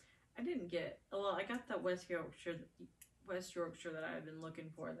excited. I didn't get. Well, I got that West Yorkshire that I've been looking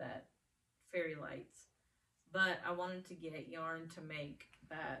for, that fairy lights, but I wanted to get yarn to make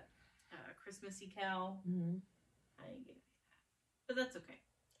that Christmassy cow. Mm-hmm. I didn't get that, but that's okay.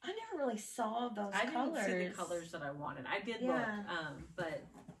 I never really saw those I colors. didn't see the colors that I wanted. I did Yeah. look, but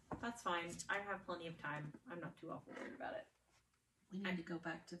that's fine. I have plenty of time. I'm not too awful worried about it. We need to go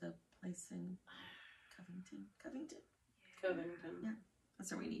back to the place in Covington. Covington. Yeah.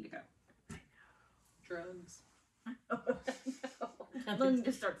 That's where we need to go. Drugs. Then you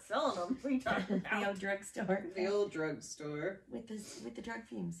just start selling them. What are you talking The about? old drugstore. The old drugstore. With the drug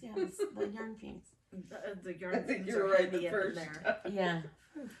fumes, yeah, the yarn fumes. The yarn I think things you're are right heavy the up in first there. time. Yeah.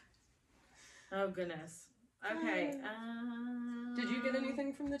 Oh goodness. Okay. Did you get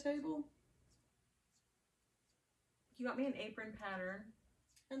anything from the table? You got me an apron pattern.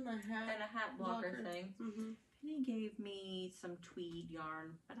 And the hat. And a hat blocker thing. Mm-hmm. Penny gave me some tweed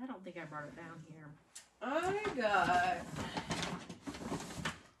yarn, but I don't think I brought it down here. I got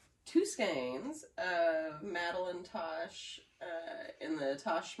 2 skeins of Madeline Tosh in the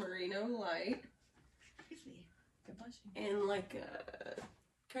Tosh Merino Light. Excuse me. God bless you. And like a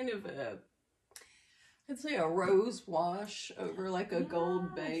kind of a, I'd say a rose wash over like a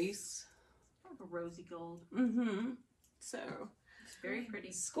gold base. Kind of a rosy gold. Mm-hmm. So It's very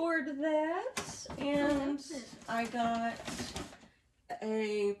pretty. scored that, and I got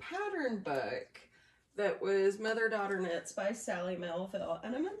a pattern book that was Mother-Daughter Knits by Sally Melville,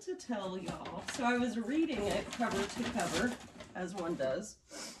 and I meant to tell y'all. So I was reading it cover to cover, as one does,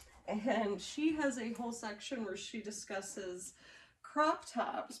 and she has a whole section where she discusses crop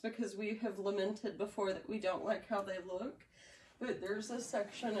tops, because we have lamented before that we don't like how they look, but there's a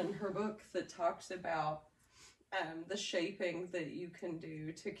section in her book that talks about the shaping that you can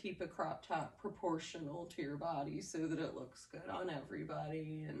do to keep a crop top proportional to your body so that it looks good on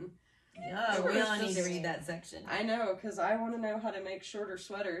everybody. And Yeah, It we was all need to just- read that section. I know, because I want to know how to make shorter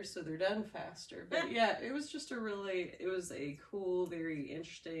sweaters so they're done faster. But yeah, it was just it was a cool, very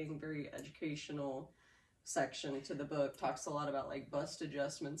interesting, very educational section to the book. Talks a lot about like bust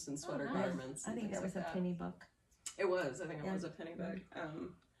adjustments and sweater nice. garments. I And think things that was like a penny book. It was. I think it Yeah. was a penny book.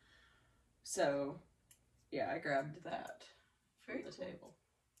 So yeah, I grabbed that from Very the cool. table.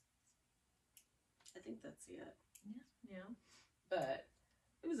 I think that's it. Yeah. But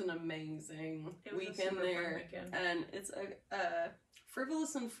it was an amazing It was a weekend super fun there. weekend. And it's a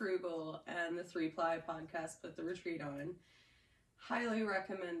Frivolous and Frugal and the 3-Ply podcast put the retreat on. Highly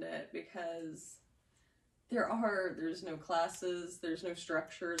recommend it, because there's no classes, there's no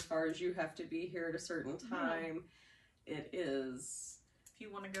structure as far as you have to be here at a certain time. It is, If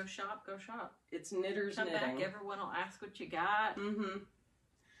you want to go shop, go shop. it's knitters Come knitting. back, everyone will ask what you got. Mm-hmm.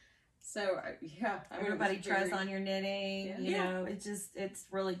 So yeah, I mean, it was Everybody tries very- on your knitting. Yeah. You know, it's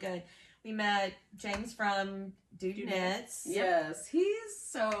really good. We met James from Dude Dude Knits. Yes, he's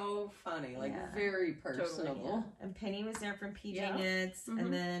so funny, like Yeah. very personable. Yeah. And Penny was there from PJ Yeah. Knits, Mhm.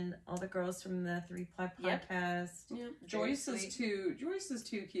 and then all the girls from the 3-Ply Yep. podcast. Yeah, Joyce is sweet.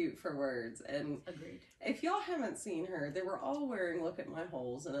 too cute for words. And Agreed. if y'all haven't seen her, they were all wearing "Look at My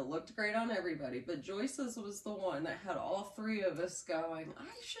Holes," and it looked great on everybody. But Joyce's was the one that had all 3 of us going, "I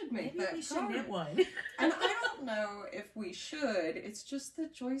should make Maybe that we should card." knit one. And I don't know if we should. It's just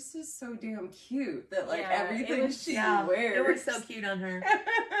that Joyce is so damn cute that like Yeah, everything it was- she Yeah, wears. it was so cute on her.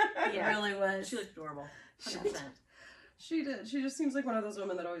 It Yeah. really was. She looked adorable. She 100%. She did. She just seems like one of those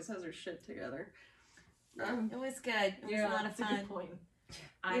women that always has her shit together. It was good. It was Yeah, a lot of That's a good fun. point. We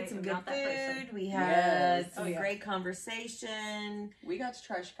I had some am good not that person. food. We had Yes. some Oh, yeah. great conversation. We got to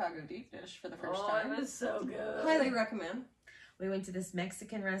try Chicago deep dish for the first Oh, time. it was so good. Highly recommend. We went to this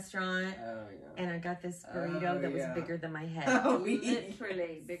Mexican restaurant, Oh yeah. and I got this burrito Oh, that was yeah. bigger than my head. Oh,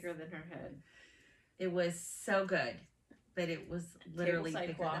 Literally bigger than her head. It was so good, but it was literally Tableside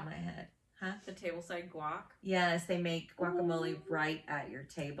bigger guac. than my head. The tableside guac. Yes, they make guacamole Ooh. right at your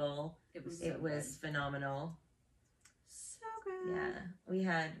table. It was so It was phenomenal. So good. Yeah, we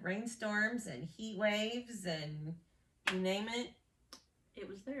had rainstorms and heat waves and you name it. good. It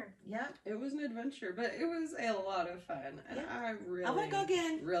was there. Yep. It was an adventure, but it was a lot of fun, and Yeah. I really, I want to go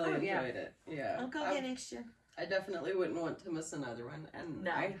again. really Oh, enjoyed yeah. it. Yeah, I'll go again next year. I definitely wouldn't want to miss another one, and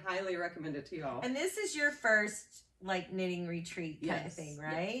No. I highly recommend it to y'all. And this is your first like knitting retreat kind of Yes. thing,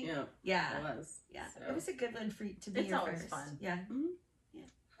 right? Yeah, Yeah. it was. Yeah. So, It was a good one for you to be It's your always first. fun. Yeah.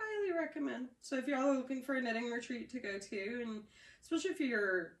 highly recommend. So if y'all are looking for a knitting retreat to go to, and especially if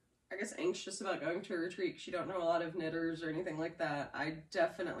you're, I guess, anxious about going to a retreat because you don't know a lot of knitters or anything like that, I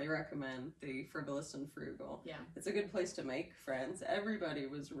definitely recommend the Frivolous and Frugal. Yeah. It's a good place to make friends. Everybody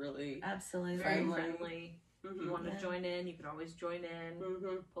was really Absolutely. Very Friendly. friendly. If you want Yeah. to join in, you could always join in.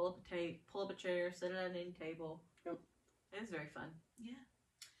 Mm-hmm. Pull up a chair, sit at any table. Yep. It was very fun.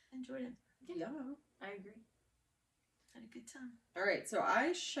 Enjoyed it. Yeah. I agree. Had a good time. All right, so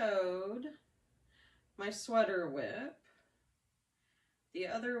I showed my sweater whip. The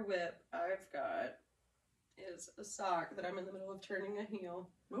other whip I've got is a sock that I'm in the middle of turning a heel.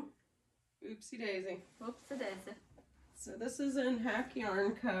 Oop. Oopsie daisy. Whoops, a daisy. So this is in Hack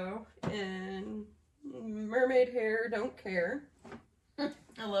Yarn Co. and Mermaid Hair Don't Care.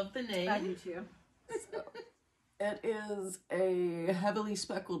 I love the name. I do too. So, it is a heavily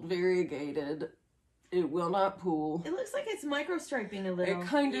speckled variegated. It will not pool. It looks like it's micro striping a little. It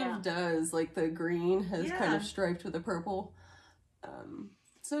kind Yeah. of does. Like the green has kind Yeah. of striped with the purple.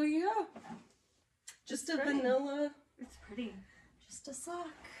 So yeah. Just a pretty. vanilla. It's pretty. Just a sock.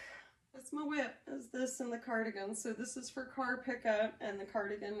 That's my whip, is this and the cardigan. So this is for car pickup, and the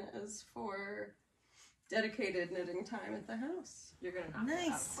cardigan is for dedicated knitting time at the house. You're gonna knock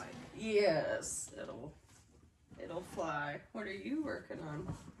it out quick. Yes, it'll fly. What are you working on?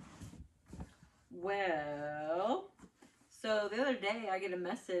 Well, so the other day I get a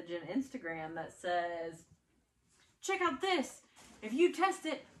message on Instagram that says, check out this. If you test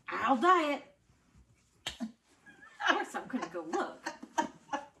it, I'll dye it. Of course I'm gonna go look.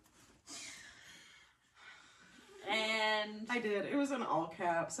 And I did. It was in all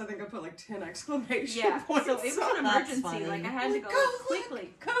caps. I think I put like 10 exclamation Yeah, points. so it was an emergency. Like I had to go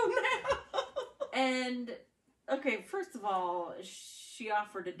quickly. Go now. And okay, first of all, she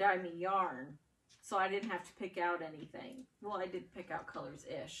offered to dye me yarn, so I didn't have to pick out anything. Well, I did pick out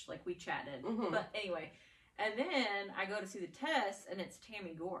colors-ish, like we chatted. Mm-hmm. But anyway, and then I go to see the test, and it's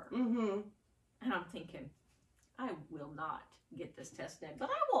Tamy Gore. Mm-hmm. And I'm thinking, I will not get this test in, but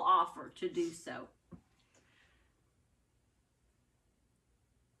I will offer to do so.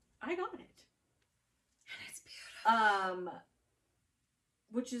 I got it. And it's beautiful.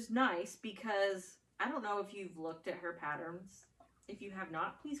 Which is nice because I don't know if you've looked at her patterns. If you have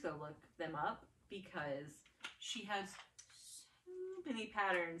not, please go look them up because she has so many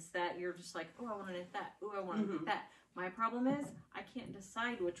patterns that you're just like, oh, I want to knit that. Oh, I want to knit that. My problem is I can't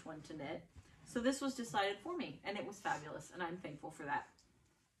decide which one to knit. So this was decided for me and it was fabulous and I'm thankful for that.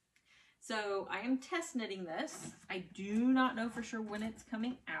 So I am test knitting this. I do not know for sure when it's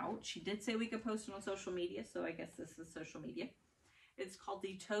coming out. She did say we could post it on social media, so I guess this is social media. It's called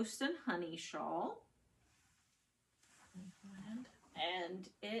the Toast and Honey Shawl. And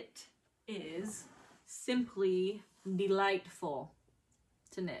it is simply delightful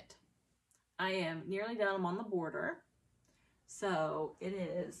to knit. I am nearly done. I'm on the border. So it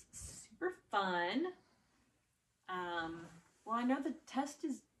is super fun. Well, I know the test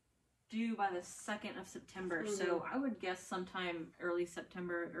is due by the 2nd of September, so I would guess sometime early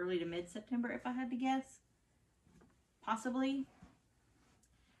September, early to mid-September if I had to guess. Possibly.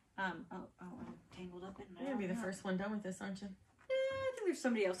 I'm tangled up in my... You're going to be the first one done with this, aren't you? I think there's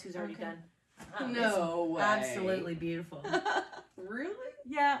somebody else who's already done. No way. Absolutely beautiful. Really?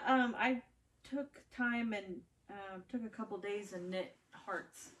 Yeah, I took time and took a couple days and knit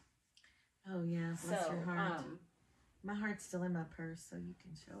hearts. Oh, yeah. Bless your heart. My heart's still in my purse, so you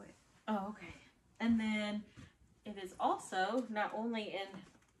can show it. Oh, okay. And then it is also not only in...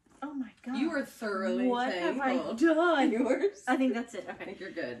 Oh, my God. You are thoroughly What tangled. have I done? Yours? I think that's it. I Okay. think you're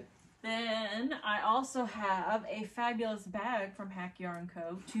good. Then I also have a fabulous bag from Hack Yarn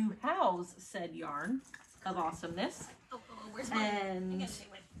Co. to house said yarn of awesomeness. Oh, where's mine? And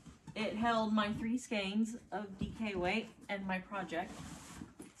it held my 3 skeins of DK weight and my project.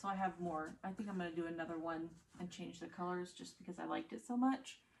 So I have more. I think I'm going to do another one and change the colors just because I liked it so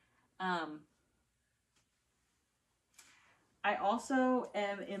much. I also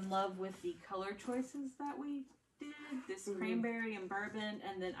am in love with the color choices that we did. This Cranberry and Bourbon,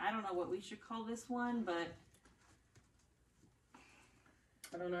 and then I don't know what we should call this one, but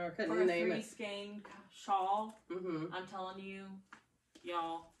I don't know. I for couldn't a name 3 it. skein shawl, I'm telling you,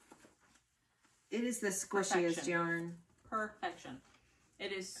 y'all, It is the squishiest Perfection. yarn. perfection.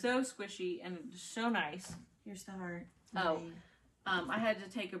 It is so squishy and it's so nice. Here's the heart. Oh. Yay. I had to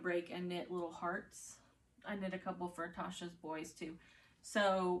take a break and knit little hearts. I knit a couple for Tasha's boys too.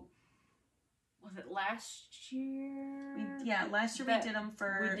 So, was it last year? Last year we did them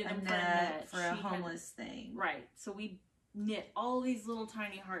for we did 'em for Annette for a She homeless thing. Right. So we knit all these little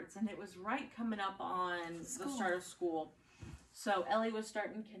tiny hearts, and it was right coming up on the start of school. So Ellie was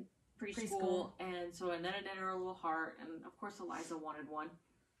starting preschool, and so Annette knit her a little heart, and of course Eliza wanted one,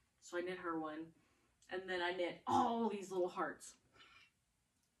 so I knit her one, and then I knit all these little hearts,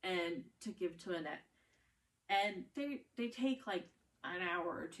 and to give to Annette, and they take like an hour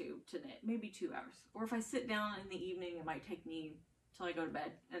or two to knit, maybe 2 hours, or if I sit down in the evening, it might take me till I go to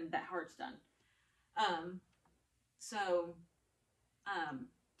bed, and that heart's done.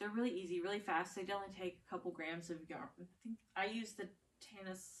 They're really easy, really fast. They only take a couple grams of yarn. I think I use the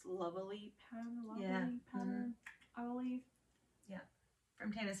Tannis Lovely pattern, I believe. Yeah.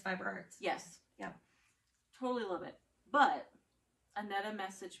 From Tannis Fiber Arts. Yes. Yeah. Totally love it. But Anita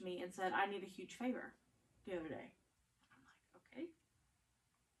messaged me and said, I need a huge favor the other day. I'm like, okay.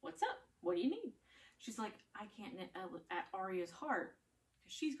 What's up? What do you need? She's like, I can't knit at Aria's heart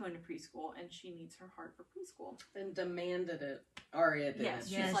because she's going to preschool and she needs her heart for preschool. And demanded it. Aria did. Yes,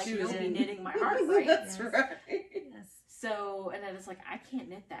 she's Yes, like, she you'll be did. knitting my heart, right? That's Yes. right. Yes. So, and then it's like, I can't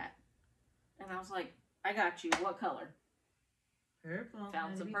knit that. And I was like, I got you. What color? Purple.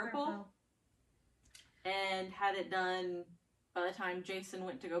 Found some purple. And had it done by the time Jason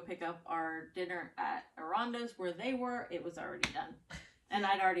went to go pick up our dinner at Aranda's where they were, it was already done. And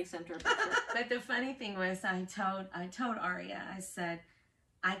I'd already sent her a picture. But the funny thing was, I told Aria, I said,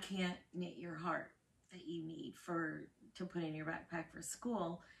 I can't knit your heart that you need to put in your backpack for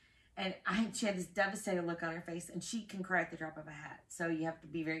school. And she had this devastated look on her face, and she can cry at the drop of a hat. So you have to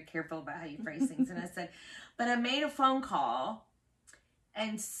be very careful about how you phrase things. And I said, but I made a phone call,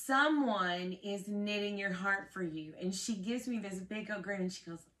 and someone is knitting your heart for you. And she gives me this big old grin, and she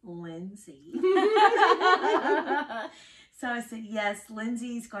goes, Lindsey. So I said, yes,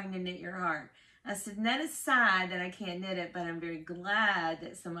 Lindsey's going to knit your heart. I said, not aside that I can't knit it, but I'm very glad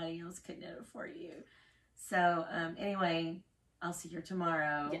that somebody else could knit it for you. So anyway, I'll see her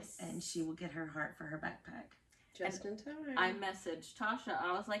tomorrow. Yes. And she will get her heart for her backpack. Just in time. I messaged Tasha.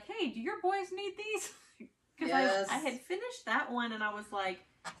 I was like, hey, do your boys need these? Because Yes. I had finished that one, and I was like,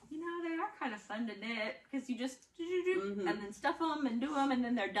 you know, they are kind of fun to knit because you just and then stuff them and do them, and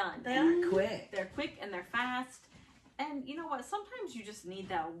then they're done. They are quick. They're quick and they're fast. And you know what? Sometimes you just need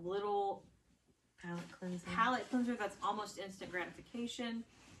that little palette cleanser that's almost instant gratification.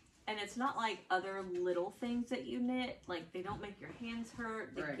 And it's not like other little things that you knit. Like, they don't make your hands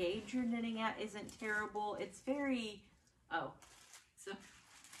hurt. The gauge you're knitting at isn't terrible. It's very... Oh. So,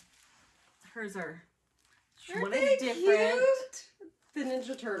 hers are... One is different. Cute? The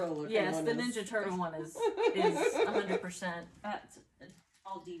Ninja Turtle looking one. Yes, the Ninja Turtle one is 100%. That's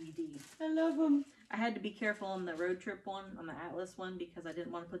all DVD. I love them. I had to be careful on the road trip one, on the Atlas one, because I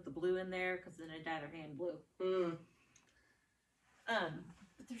didn't want to put the blue in there, because then I'd dye their hand blue.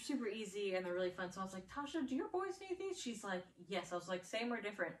 But they're super easy, and they're really fun. So I was like, Tasha, do your boys need these? She's like, yes. I was like, same or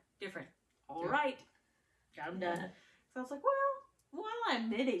different? Different. All right. Got them done. So I was like, well, while I'm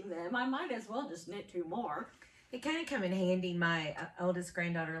knitting them, I might as well just knit 2 more. It kind of come in handy. My oldest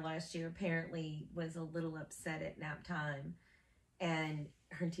granddaughter last year apparently was a little upset at nap time, and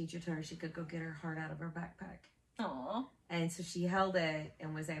her teacher told her she could go get her heart out of her backpack. Aww. And so she held it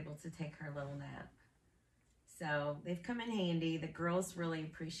and was able to take her little nap. So they've come in handy. The girls really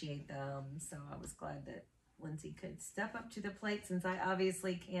appreciate them. So I was glad that Lindsey could step up to the plate, since I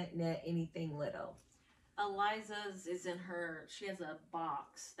obviously can't knit anything little. Eliza's is in her, she has a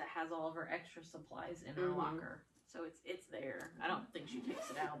box that has all of her extra supplies in her locker. So it's there. I don't think she takes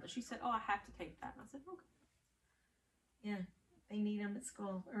it out, but she said, oh, I have to take that. And I said, okay. Yeah, they need them at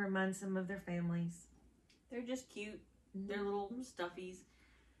school. It reminds them of their families. They're just cute. They're little stuffies.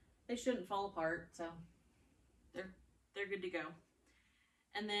 They shouldn't fall apart, so they're good to go.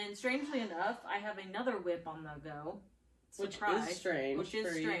 And then, strangely enough, I have another whip on the go. Surprise, which is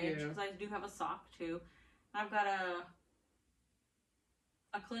strange. Because I do have a sock too. I've got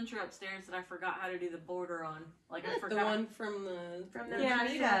a clincher upstairs that I forgot how to do the border on. Like, I forgot the one from the yeah, I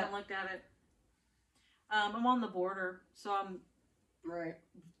still haven't looked at it. I'm on the border, so I'm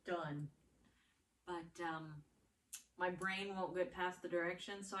done. But my brain won't get past the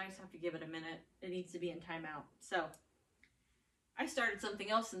directions, so I just have to give it a minute. It needs to be in timeout. So I started something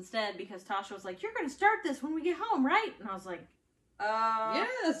else instead, because Tasha was like, you're going to start this when we get home, right? And I was like,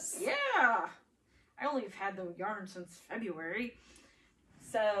 yes. Yeah. I only have had the yarn since February.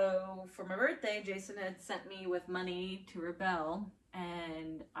 So for my birthday, Jason had sent me with money to Rebel,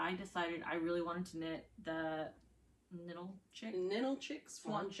 and I decided I really wanted to knit the Knittle Chicks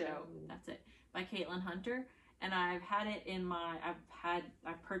Swan Show. That's it. By Caitlin Hunter. And I've had it in my,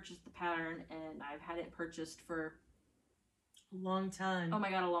 I've purchased the pattern, and I've had it purchased for a long time. Oh my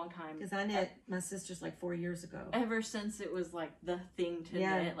god, a long time. Because I knit my sister's like 4 years ago. Ever since it was like the thing to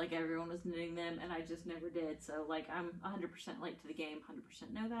knit, like everyone was knitting them, and I just never did. So like I'm 100% late to the game,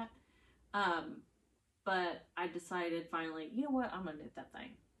 100% know that. But I decided finally, you know what, I'm gonna knit that thing.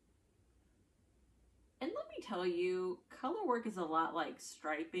 And let me tell you, color work is a lot like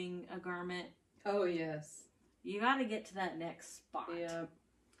striping a garment. Oh yes. You gotta get to that next spot. Yeah.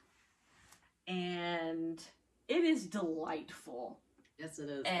 And it is delightful. Yes, it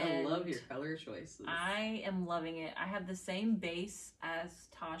is. And I love your color choices. I am loving it. I have the same base as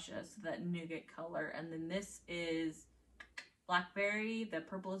Tasha, so that nougat color. And then this is blackberry. The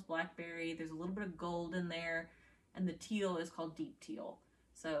purple is blackberry. There's a little bit of gold in there. And the teal is called deep teal.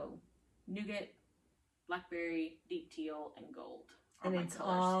 So nougat, blackberry, deep teal, and gold. And it's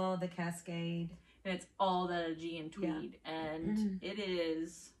colors. All the Cascade. And it's all the Aegean tweed. Yeah. And it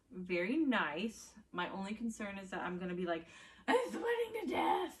is very nice. My only concern is that I'm going to be like, I'm sweating to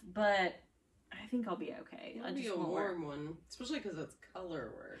death. But I think I'll be okay. It'll be a warm one. Especially because it's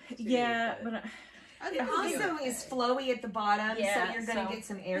color work. Too, yeah, but it also is flowy at the bottom. Yeah, so you're going to get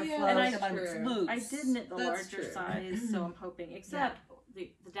some airflow. And I did knit the larger size, so I'm hoping. Except the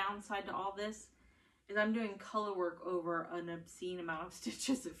downside to all this is I'm doing color work over an obscene amount of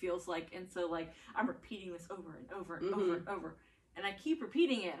stitches, it feels like. And so, like, I'm repeating this over and over and over and over. And I keep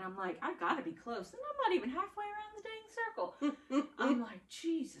repeating it, and I'm like, I've got to be close. And I'm not even halfway around the dang circle. I'm like,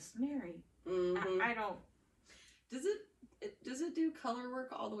 Jesus, Mary. I don't. Does it do color work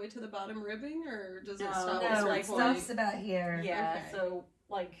all the way to the bottom ribbing, or does it stop? No, it stops about here. Yeah, Okay. so,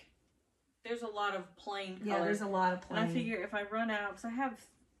 like, there's a lot of plain color. Yeah, there's a lot of plain. And I figure if I run out, because I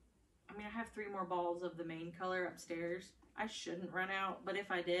have 3 more balls of the main color upstairs. I shouldn't run out, but if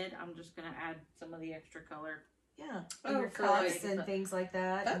I did, I'm just going to add some of the extra color. Yeah, Oh, your for cuffs like- and things like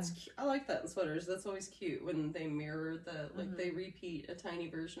that. That's I like that in sweaters. That's always cute when they mirror they repeat a tiny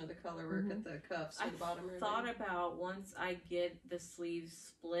version of the color work at the cuffs or the bottom ribbing. Thought about once I get the sleeves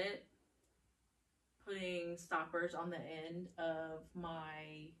split, putting stoppers on the end of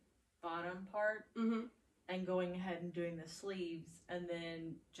my bottom part and going ahead and doing the sleeves and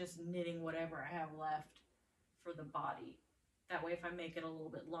then just knitting whatever I have left for the body. That way if I make it a little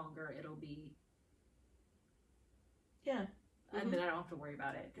bit longer, it'll be... Yeah. And then I don't have to worry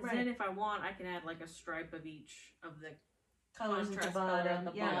about it. Because then if I want, I can add like a stripe of each of the Colors at the contrast color bottom.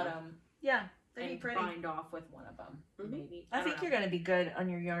 at the Yeah. bottom. Yeah, that'd be And pretty. bind off with one of them, maybe. I think don't you're know. going to be good on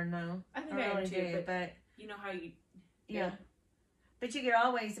your yarn, though. I think I am really too, but you know how you... yeah. But you could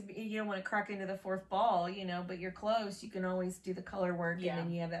always, you don't want to crack into the fourth ball, but you're close. You can always do the color work, and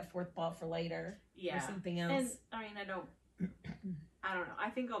then you have that fourth ball for later. Yeah. Or something else. And, I mean, I don't know. I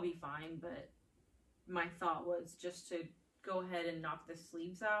think I'll be fine, but my thought was just to go ahead and knock the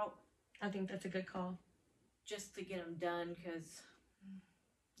sleeves out. I think that's a good call. Just to get them done, because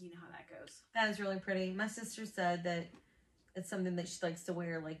you know how that goes. That is really pretty. My sister said that it's something that she likes to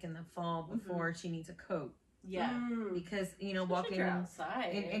wear, like, in the fall before she needs a coat. Yeah. Because, Especially walking if you're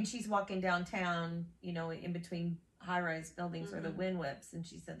outside. and she's walking downtown, in between high-rise buildings or the wind whips, and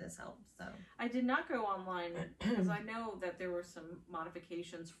she said this helps. So I did not go online because I know that there were some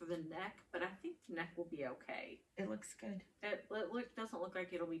modifications for the neck, but I think the neck will be okay. it looks good. It doesn't look like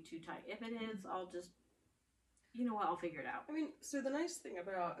it'll be too tight. If it is, I'll just, I'll figure it out. I mean, so the nice thing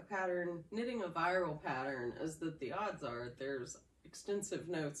about a pattern, knitting a viral pattern, is that the odds are there's extensive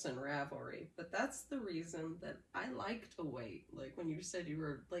notes in Ravelry. But that's the reason that I like to wait. Like when you said you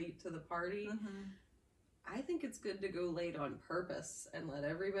were late to the party, I think it's good to go late on purpose and let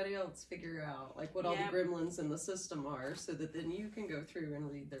everybody else figure out like what all the gremlins in the system are, so that then you can go through and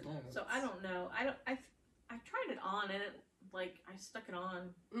read their notes. So I don't know. I tried it on and I stuck it on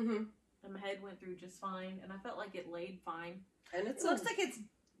and my head went through just fine and I felt like it laid fine. And It looks like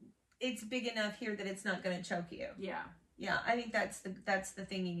it's big enough here that it's not going to choke you. Yeah. Yeah, I think that's the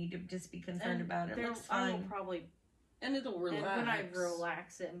thing you need to just be concerned about. It looks I will fine. probably, and it'll relax. and when I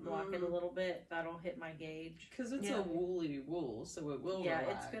relax it and block it a little bit, that'll hit my gauge. Because it's a woolly wool, so it will Yeah,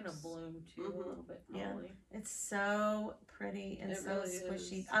 relax. it's gonna bloom too a little bit probably. It's so pretty and It so really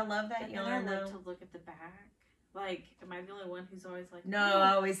squishy. is. I love that And yarn then I love though. to look at the back. Like, am I the only one who's always like, No,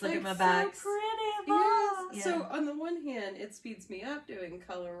 I always look at my backs. so pretty, Yes. Yeah. So on the one hand, it speeds me up doing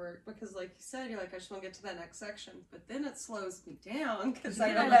color work because, like you said, you're like, I just want to get to that next section. But then it slows me down because I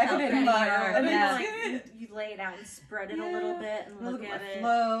You go look back how and pretty you are. admire. And Yeah. you lay it out and spread it a little bit and look at at my it.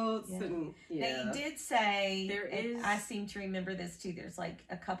 floats Yeah. and Now you did say There and is- I seem to remember this too. There's like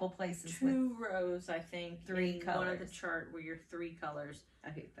a couple places with 2 rows, I think, 3 in one of the colors. chart where you're 3 colors. I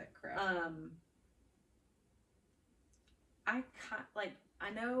hate that crap. I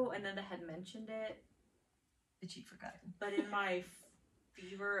know Anita had mentioned it, that you'd forgotten. but in my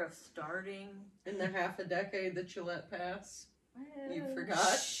fever of starting, In the half a decade that you let pass, you Well, forgot.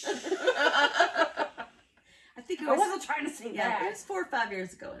 I think it I was wasn't trying to say yeah, that. it was 4 or 5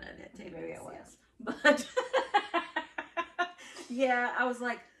 years ago when I did take Maybe this, it was. yes. But yeah, I was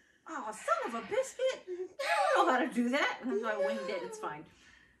like, oh, son of a biscuit. I don't know how to do that. And so I winged it. It's fine.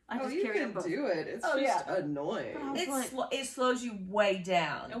 I just you carried can them both. do it. It's Oh, just yeah. annoying. I was like- It slows you way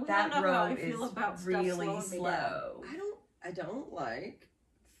down. And we That all know how I road is feel about stuff really slowing me slow. I don't like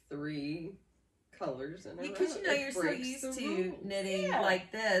 3 colors in a row. Because you're It so breaks used the to rules. knitting Yeah.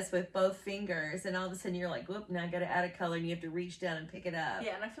 like this with both fingers, and all of a sudden you're like, whoop, now I gotta add a color, and you have to reach down and pick it up.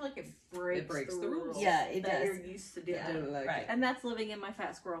 Yeah, and I feel like it breaks the rules. Yeah, it that does. you're used to doing. I don't like right. it. And that's living in my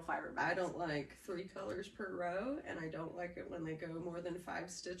fat squirrel fiber bags. I don't like 3 colors per row, and I don't like it when they go more than 5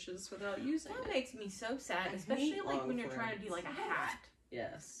 stitches without using That it. makes me so sad, I especially hate like long when you're trying to do threads. like a hat.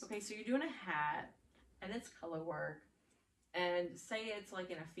 Yes. Okay, so you're doing a hat, and it's color work, and say it's like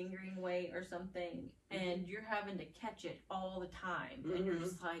in a fingering weight or something, and you're having to catch it all the time, and you're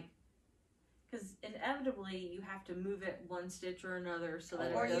just like, because inevitably you have to move it one stitch or another so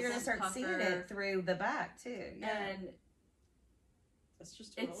that Or it you're doesn't gonna start pucker. seeing it through the back too. Yeah. And That's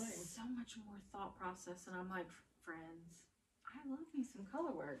just annoying. It's so much more thought process, and I'm like, friends, I love me some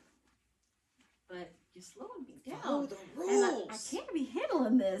color work, but you're slowing me down. Follow the rules. And I can't be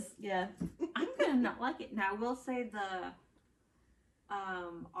handling this. Yeah. I'm gonna not like it. Now, I will say the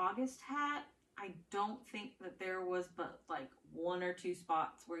August hat, I don't think that there was but like 1 or 2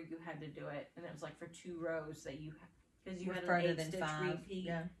 spots where you had to do it, and it was like for 2 rows that you, because you had an 8-stitch repeat.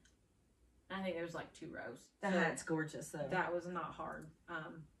 Yeah. I think there was like 2 rows. The hat's gorgeous though. That was not hard.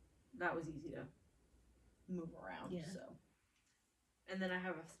 That was easy to move around. Yeah. So, and then I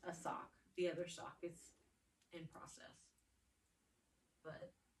have a sock. The other sock is in process,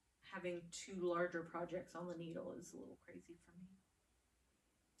 but having 2 larger projects on the needle is a little crazy for me.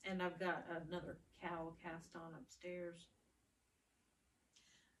 And I've got another cowl cast on upstairs,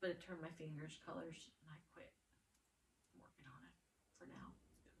 but it turned my fingers colors, and I quit working on it for now.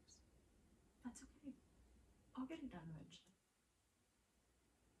 That's okay. I'll get it done eventually.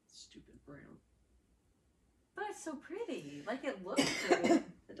 Stupid brown. But it's so pretty. Like, it looks pretty.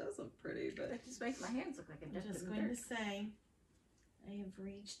 It does look pretty, but It just makes my hands look like a I'm just going to say, I have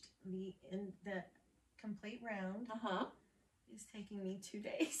reached the end. The complete round is taking me 2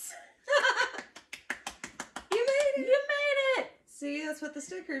 days. You made it! You made it! See, that's what the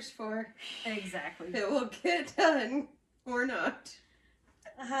sticker's for. Exactly. It will get done. Or not.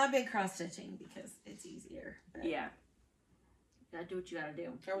 I've been cross-stitching because it's easier. But Yeah. You gotta do what you gotta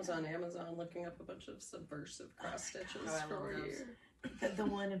do. I was on Amazon looking up a bunch of subversive cross stitches Oh, I for love a those. year. the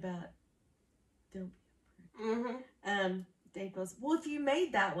one about don't be Mm-hmm. Dave goes, well, if you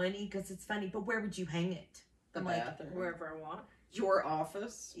made that one, he goes, it's funny, but where would you hang it? The I'm like, bathroom. Wherever I want. Your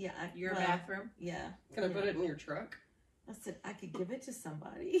office. Yeah. Your well, bathroom. Yeah. Can I put it in your truck? I said, I could give it to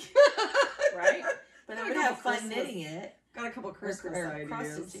somebody. Right? But Got I a would couple have fun Christmas- knitting it. Got a couple Christmas or ideas.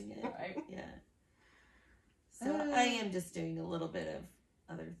 cross-stitching it. Right? Yeah. So I am just doing a little bit of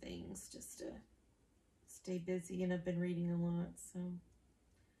other things just to stay busy, and I've been reading a lot, so.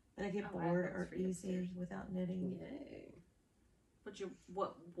 But I get Oh, I bored have or those for you easy upstairs. without knitting. Yay.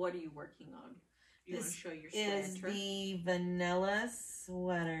 What are you working on? You want to This show your is sweater? the vanilla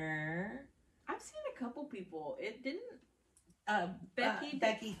sweater. I've seen a couple people. It didn't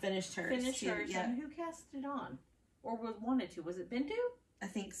Becky finished hers. finish too, hers. Yeah, And who cast it on? Or wanted to? Was it Bintu? I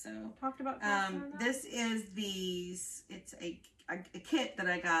think so. Talked about casting on that? This is it's a kit that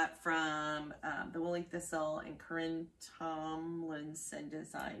I got from the Willing Thistle, and Corinne Tomlinson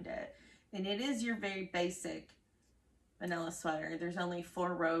designed it. And it is your very basic vanilla sweater. There's only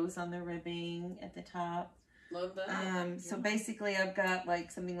 4 rows on the ribbing at the top. Love that. So basically I've got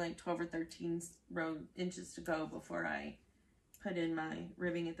like something like 12 or 13 inches to go before I put in my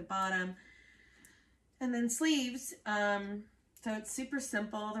ribbing at the bottom. And then sleeves. So it's super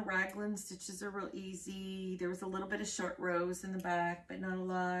simple. The raglan stitches are real easy. There was a little bit of short rows in the back, but not a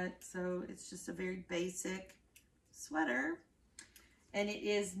lot. So it's just a very basic sweater. And it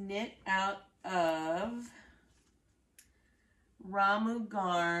is knit out of Ramu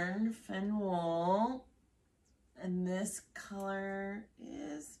Garn Fin Wool. And this color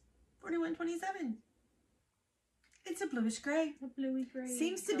is 4127. It's a bluish gray. A bluey gray.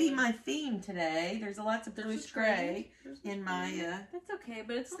 Seems to be my theme today. There's lots of bluish gray in my That's okay,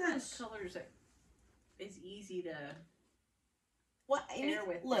 but it's one of those Snatch. colors that is easy to well, pair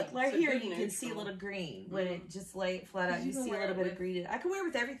with look, things. right So here good you can see a neutral. little green when it just lay it flat out. You You can see a wear little it bit of with- green. I can wear it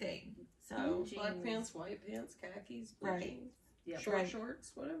with everything. So Black jeans. pants, white pants, khakis, blue Right. jeans, Yeah. short Right.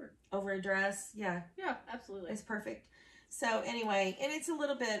 shorts, whatever. over a dress, yeah, Yeah, absolutely. it's perfect. So anyway, and it's a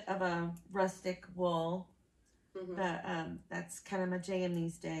little bit of a rustic wool, Mm-hmm. but that's kind of my jam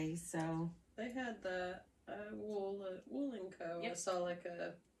these days. So They had the Wool and Co. I Yep. saw like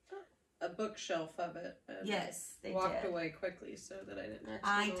a bookshelf of it. And yes, they walked did. away quickly so that I didn't actually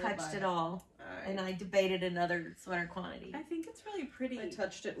I go touched buy it all, and I debated another sweater quantity. I think it's really pretty. I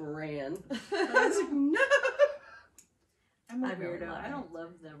touched it and ran. I was like, no! I'm a I really weirdo. love I it. don't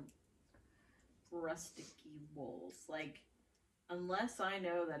love the rusticy wools. Like, unless I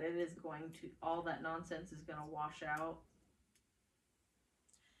know that it is going to, all that nonsense is going to wash out,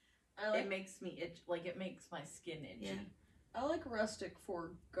 it makes me itch. Like, it makes my skin itchy. Yeah. I like rustic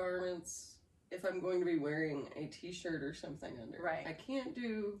for garments if I'm going to be wearing a t-shirt or something under. Right.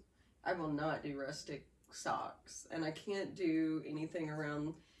 I will not do rustic socks, and I can't do anything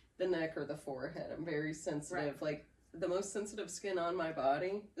around the neck or the forehead. I'm very sensitive. Right. Like, the most sensitive skin on my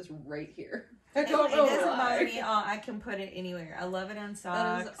body is right here. It I don't know doesn't why. bother me at all. I can put it anywhere. I love it on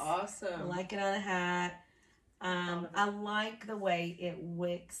socks. That is awesome. I like it on a hat. I like the way it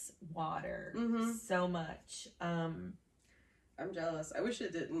wicks water Mhm. so much. I I'm jealous. I wish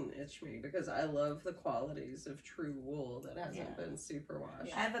it didn't itch me because I love the qualities of true wool that hasn't been super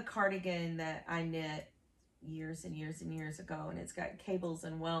washed. I have a cardigan that I knit years and years and years ago, and it's got cables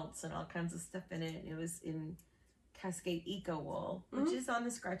and welts and all kinds of stuff in it. It was in Cascade Eco Wool, which is on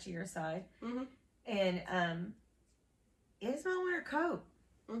the scratchier side. And it's my winter coat.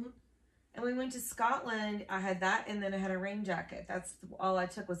 And we went to Scotland. I had that, and then I had a rain jacket. That's all I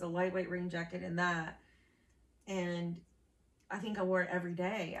took was a lightweight rain jacket and that. And I think I wore it every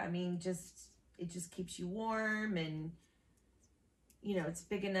day. I mean, it just keeps you warm, and you know, it's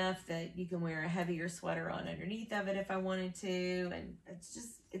big enough that you can wear a heavier sweater on underneath of it if I wanted to. And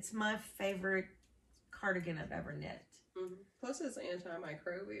it's my favorite cardigan I've ever knit. Plus it's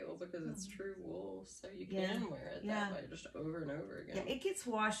antimicrobial because it's true wool, so you can wear it that way just over and over again. Yeah, it gets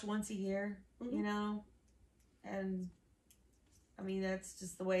washed once a year, you know, and I mean, that's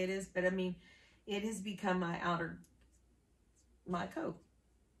just the way it is. But I mean, it has become my coat.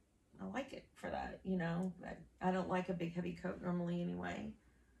 I like it for that, you know. I don't like a big heavy coat normally anyway.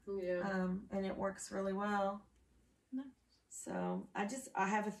 Yeah. And it works really well. Nice. So I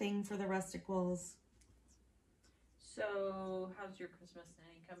have a thing for the rustic wools. So, how's your Christmas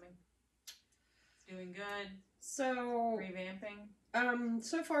knitting coming? Doing good? So, revamping?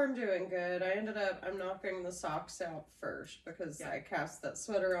 So far I'm doing good. I'm knocking the socks out first because I cast that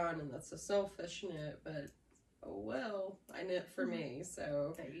sweater on and that's a selfish knit, but oh well, I knit for me,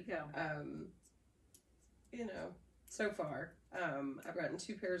 so. There you go. You know, so far, I've gotten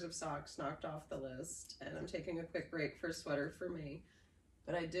 2 pairs of socks knocked off the list, and I'm taking a quick break for a sweater for me.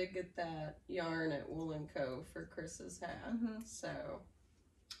 But I did get that yarn at Wool & Co. for Chris's hat. So,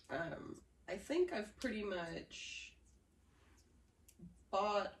 I think I've pretty much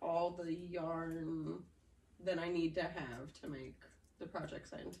bought all the yarn that I need to have to make the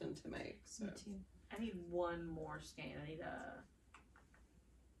projects I intend to make. So. Me too. I need one more skein. I need a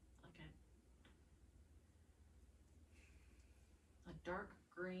dark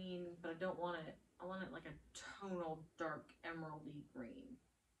green, but I don't want it. I want it like a tonal dark emeraldy green.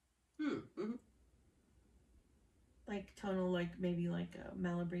 Like tonal, like maybe like a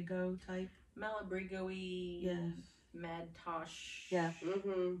Malabrigo type. Malabrigo-y, Mad Tosh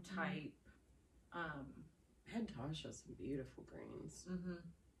type. Mad Tosh has some beautiful greens.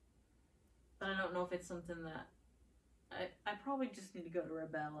 But I don't know if it's something that I probably just need to go to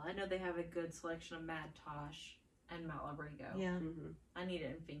Rebella. I know they have a good selection of Mad Tosh and Malabrigo. Yeah. I need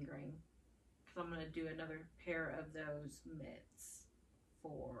it in fingering because I'm going to do another pair of those mitts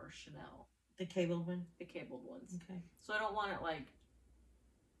for Chanel. The cabled one? The cabled ones. Okay. So I don't want it like,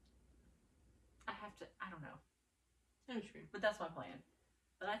 I don't know. But that's my plan.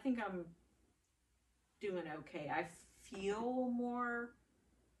 But I think I'm doing okay. I feel more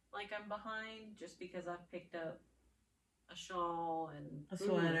like I'm behind just because I've picked up a shawl and a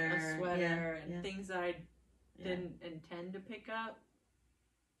sweater, and things that I didn't intend to pick up.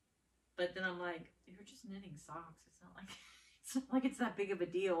 But then I'm like, you're just knitting socks. It's not like it's that big of a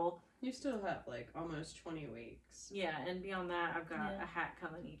deal. You still have like almost 20 weeks. Yeah, and beyond that, I've got a hat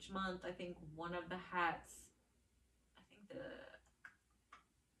coming each month. I think one of the hats, the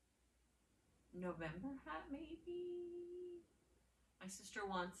November hat maybe. My sister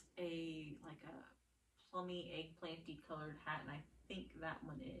wants a plummy eggplanty colored hat, and I think that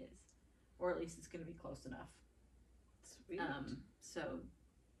one is, or at least it's going to be close enough. Sweet. So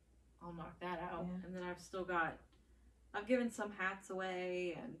I'll knock that out, and then I've given some hats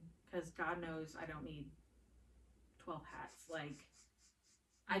away, and because God knows I don't need 12 hats. Like,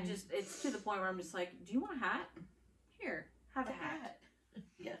 it's to the point where I'm just like, do you want a hat? Here, have a hat.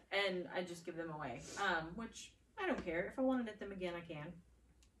 Yeah. And I just give them away, which I don't care. If I want to knit them again, I can.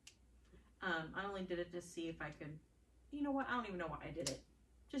 I only did it to see if I could, you know what, I don't even know why I did it.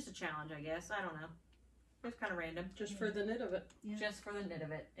 Just a challenge, I guess. I don't know. It was kind of random. Just for the knit of it. Yeah. Just for the knit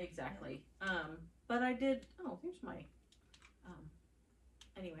of it, exactly. But I did, here's my,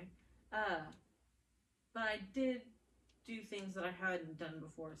 anyway. But I did do things that I hadn't done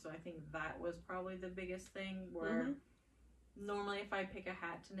before, so I think that was probably the biggest thing, where normally if I pick a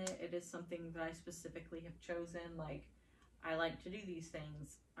hat to knit, it is something that I specifically have chosen, like, I like to do these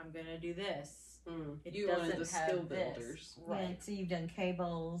things, I'm gonna do this. You wanted the skill builders. Right. Yeah, so you've done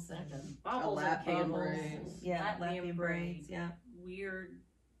cables and I've done bobbles and cables. Yeah, Latvian braids. Yeah. Weird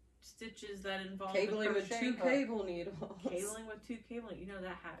stitches that involve cabling with 2 cable needles. Cabling with 2 cable. You know,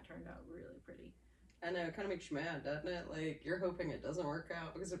 that hat turned out really pretty. I know, it kind of makes you mad, doesn't it? Like, you're hoping it doesn't work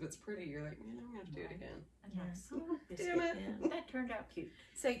out, because if it's pretty, you're like, I'm gonna have to do it again. And you're like, son of a biscuit. Damn it. Yeah. That turned out cute.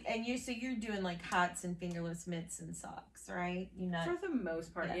 So you're doing like hats and fingerless mitts and socks, right? For the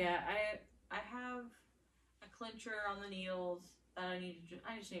most part, yeah. I have a clincher on the needles that I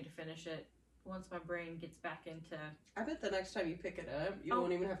just need to finish it once my brain gets back into. I bet the next time you pick it up, you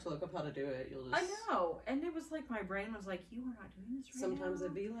won't even have to look up how to do it. You'll just. I know, and it was like my brain was like, "You are not doing this right Sometimes now."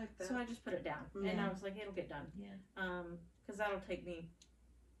 it'd be like that. So I just put it down, and I was like, "It'll get done." Yeah. Because that'll take me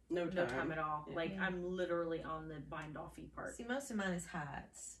no time at all. Yeah. Like I'm literally on the bind offy part. See, most of mine is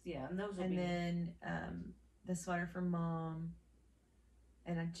hats. Yeah, and those will And be. then the sweater for Mom.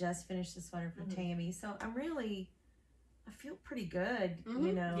 And I just finished the sweater for Tamy. So I feel pretty good,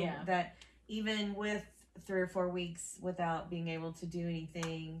 you know, that even with 3 or 4 weeks without being able to do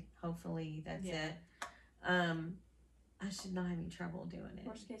anything, hopefully that's it. I should not have any trouble doing it.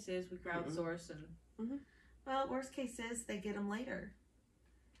 Worst case is we crowdsource and. Well, worst case is they get them later.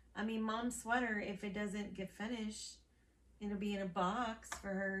 I mean, Mom's sweater, if it doesn't get finished, it'll be in a box for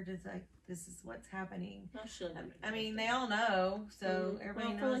her to like, this is what's happening. No, I mean, they all know, so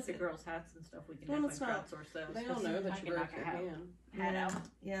everybody knows. For like the girls' hats and stuff, we can definitely crowdsource those. They all know that you broke your hand. Hat out.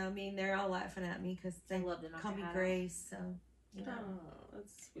 Yeah, I mean, they're all laughing at me because they love to knock call me hat Grace, so, you know. Oh,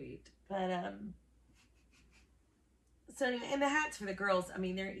 that's sweet. But, so anyway, and the hats for the girls, I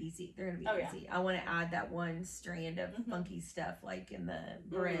mean, they're easy. They're going to be easy. I want to add that one strand of funky stuff, like in the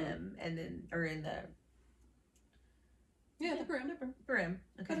brim, and then, or in the... Yeah, the brim.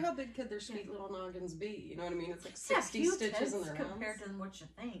 Okay. But how big could their sweet little noggins be? You know what I mean? It's like 60 stitches in their mouths. Compared to what you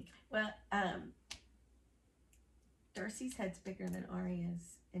think. Well, Darcy's head's bigger than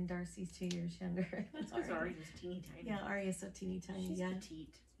Aria's, and Darcy's 2 years younger. That's because Aria's teeny tiny. Yeah, Aria's so teeny tiny. She's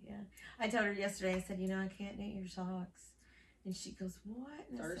petite. Yeah. I told her yesterday, I said, you know, I can't knit your socks. And she goes, what?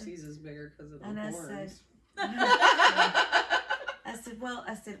 And Darcy's is bigger because of the horns. I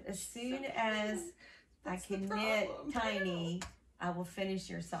said, as soon as I can knit tiny, I will finish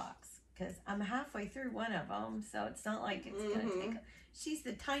your socks. Because I'm halfway through one of them, so it's not like it's going to take... She's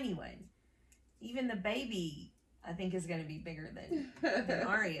the tiny one. Even the baby, I think, is going to be bigger than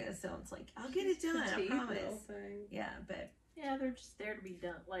Aria. So it's like, I'll get it done, I promise. Yeah, but... Yeah, they're just there to be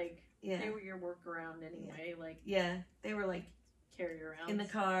done. Like, they were your workaround anyway. Like, yeah, they were like carry around in the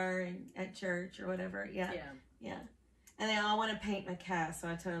car and at church or whatever. Yeah. And they all want to paint my cast, so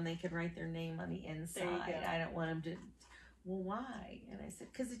I told them they could write their name on the inside. I don't want them to. Well, why? And I said,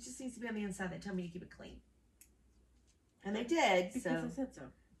 because it just needs to be on the inside. They told me to keep it clean, and they did. Because I said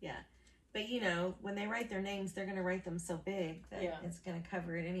so. Yeah, but you know, when they write their names, they're going to write them so big that it's going to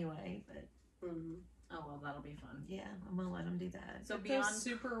cover it anyway. But. Oh, well, that'll be fun. Yeah, I'm going to let them do that. So beyond those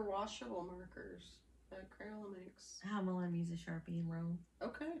super washable markers that Crayola makes. I'm going to let them use a Sharpie and roll.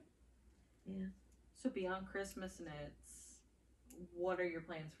 Okay. Yeah. So beyond Christmas knits, what are your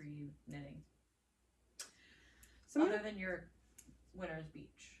plans for you knitting? Other than your Winter's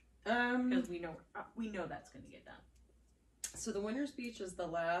Beach. Because we know that's going to get done. So the Winter's Beach is the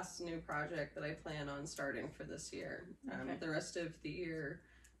last new project that I plan on starting for this year. The rest of the year...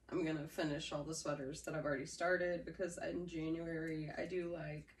 I'm going to finish all the sweaters that I've already started because in January I do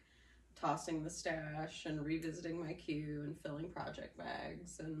like tossing the stash and revisiting my queue and filling project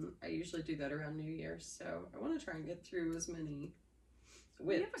bags, and I usually do that around New Year's, so I want to try and get through as many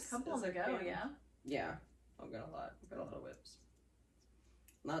whips. You have a couple to go, yeah? Yeah, I've got a lot. I've got a lot of whips.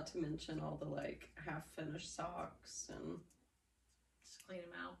 Not to mention all the like half-finished socks and... Just clean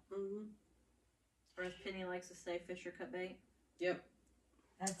them out. Or as Penny likes to say, Fisher cut bait. Yep.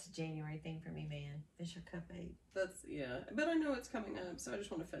 That's a January thing for me, man. Fisher cut bait. That's, but I know it's coming up, so I just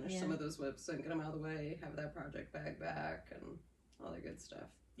want to finish some of those whips and get them out of the way, have that project bag back, and all that good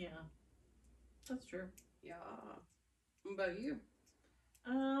stuff. Yeah. That's true. Yeah. What about you?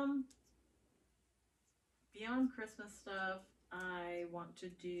 Beyond Christmas stuff, I want to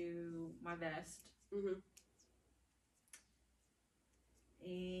do my vest.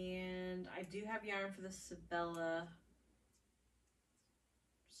 And I do have yarn for the Sabella.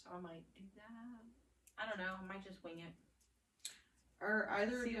 So I might do that. I don't know. I might just wing it. Are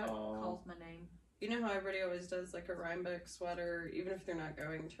either of y'all... calls my name. You know how everybody always does like a Rhinebeck sweater, even if they're not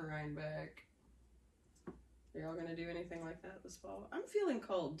going to Rhinebeck? Are y'all going to do anything like that this fall? I'm feeling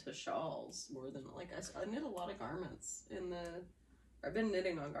called to shawls more than... Like, I knit a lot of garments in the... I've been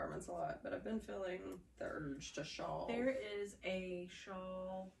knitting on garments a lot, but I've been feeling the urge to shawl. There is a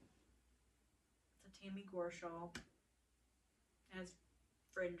shawl. It's a Tamy Gore shawl. It has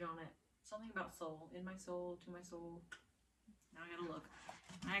fringe on it. Something about soul. In my soul, to my soul. Now I gotta look.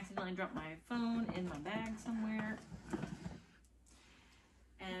 I accidentally dropped my phone in my bag somewhere.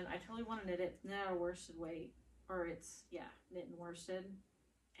 And I totally want to knit it. Knit out a worsted weight. Or it's, knit and worsted.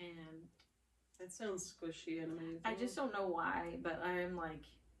 And it sounds squishy and amazing. I just don't know why, but I'm like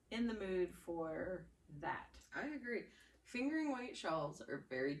in the mood for that. I agree. Fingering weight shawls are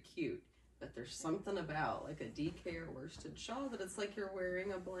very cute. but there's something about like a DK or worsted shawl that it's like you're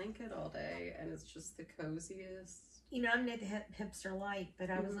wearing a blanket all day, and it's just the coziest. You know, I'm at the hipster light, but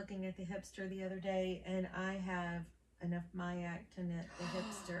I was looking at the hipster the other day, and I have enough Mayak to knit the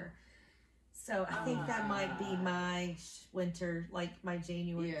hipster. So I think that might be my winter, like my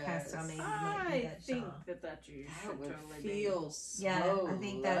January cast on. Maybe I think that you should would totally feel be. so I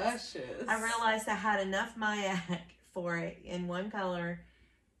think luscious. I realized I had enough Mayak for it in one color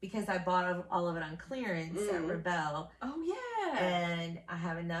because I bought all of it on clearance at Rebel. Oh yeah, and I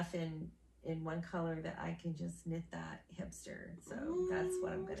have enough in one color that I can just knit that hipster. So that's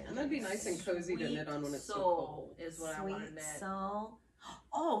what I'm gonna do. And that'd be nice and cozy to knit on when it's so cold. Is what I want to knit. Soul.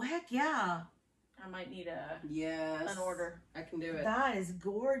 Oh heck yeah! I might need an order. I can do it. That is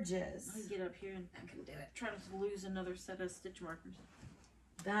gorgeous. Let me get up here and I can do it. Try to lose another set of stitch markers.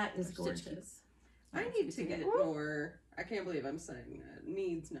 That is gorgeous. I need to get more. I can't believe I'm saying that.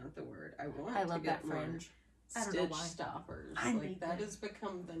 Needs not the word. I want to get more stitch stoppers. Like that has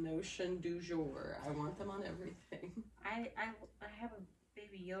become the notion du jour. I want them on everything. I have a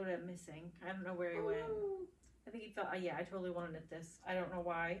baby Yoda missing. I don't know where he went. I think he felt. Yeah, I totally want to knit this. I don't know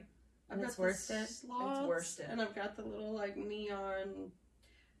why. And it's worsted. It's worsted. And I've got the little like neon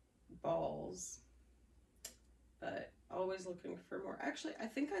balls. But always looking for more. Actually, I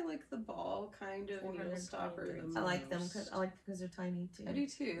think I like the ball kind of needle stopper the most. I like them because they're tiny too. I do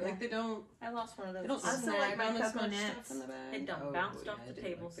too. Yeah. Like they don't. I lost one of those. They don't snag on as much stuff in the bag. It don't bounce off the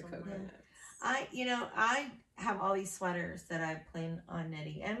table somewhere. I have all these sweaters that I plan on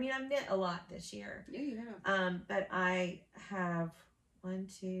knitting. I mean, I've knit a lot this year. Yeah, you have. But I have 1,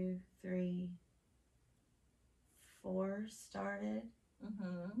 2, 3, 4 started,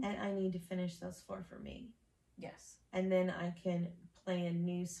 and I need to finish those 4 for me. Yes. And then I can plan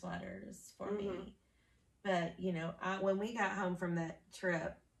new sweaters for me. But, when we got home from that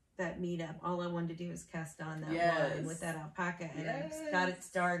trip, that meetup, all I wanted to do was cast on that one with that alpaca, and I got it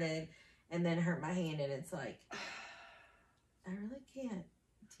started and then hurt my hand, and it's like, I really can't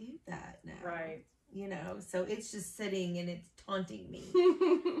do that now. Right. So it's just sitting and it's taunting me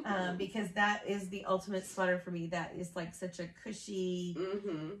because that is the ultimate sweater for me. That is like such a cushy,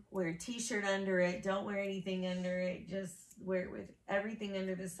 wear a t-shirt under it, don't wear anything under it, just wear it with everything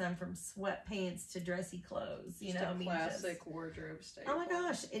under the sun from sweatpants to dressy clothes. Classic wardrobe staple. Oh my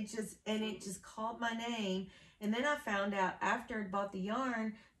gosh, it just called my name. And then I found out after I bought the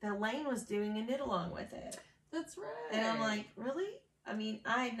yarn that Lane was doing a knit along with it. That's right. And I'm like, really? I mean,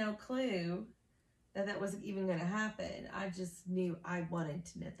 I had no clue that wasn't even going to happen. I just knew I wanted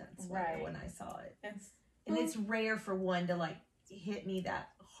to knit that sweater when I saw it. And it's rare for one to like hit me that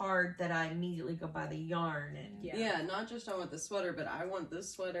hard that I immediately go buy the yarn. And yeah, not just I want the sweater, but I want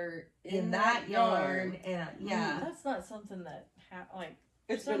this sweater in that yarn. And that's not something that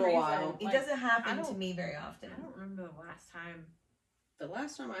it's been a while. It doesn't happen to me very often. I don't remember the last time. The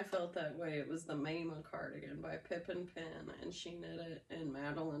last time I felt that way, it was the Mama cardigan by Pip and Pin, and she knit it in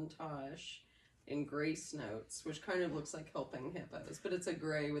Madeline Tosh in Grace Notes, which kind of looks like Helping Hippos, but it's a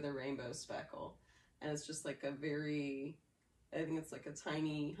gray with a rainbow speckle, and it's just like I think it's like a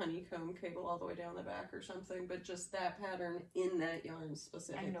tiny honeycomb cable all the way down the back or something, but just that pattern in that yarn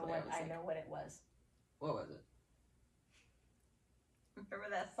specifically. I know what it was. What was it? Remember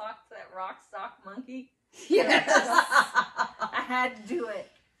that rock sock monkey? Yes! I had to do it.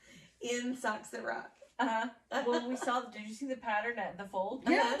 In Socks That Rock. When we saw, did you see the pattern at the fold?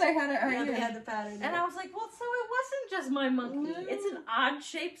 Yeah, they had it. They had the pattern. And I was like, well, so it wasn't just my monkey. No. It's an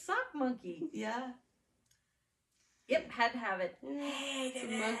odd-shaped sock monkey. Yeah. Yep, had to have it. It's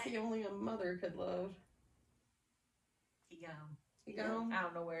a monkey only a mother could love. He gone. I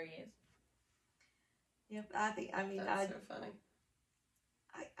don't know where he is. Yep, that's so funny.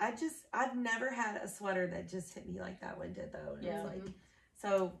 I've never had a sweater that just hit me like that one did, though. And yeah. It's like,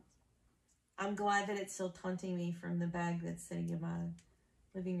 so I'm glad that it's still taunting me from the bag that's sitting in my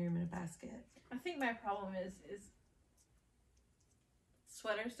living room in a basket. I think my problem is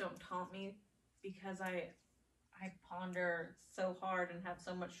sweaters don't taunt me because I ponder so hard and have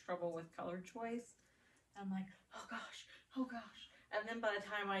so much trouble with color choice. I'm like, oh gosh. And then by the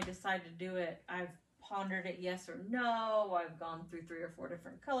time I decide to do it, I've pondered it yes or no. I've gone through 3 or 4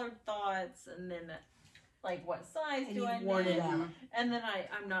 different color thoughts, and then like what size do I knit? And then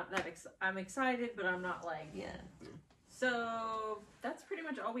I'm not that I'm excited, but I'm not like So that's pretty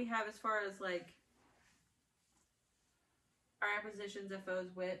much all we have as far as like our acquisitions, FOs,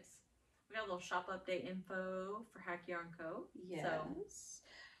 whips. We got a little shop update info for Hack Yarn Co. Yes.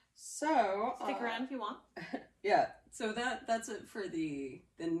 So stick around if you want. Yeah. So that's it for the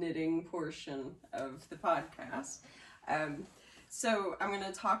knitting portion of the podcast. So I'm going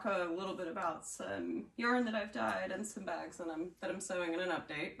to talk a little bit about some yarn that I've dyed and some bags that I'm sewing in an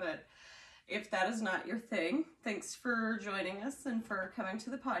update. But if that is not your thing, thanks for joining us and for coming to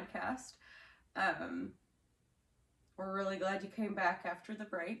the podcast. We're really glad you came back after the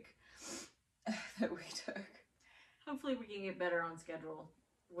break that we took. Hopefully we can get better on schedule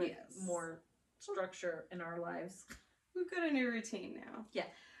with more structure in our lives. We've got a new routine now. Yeah.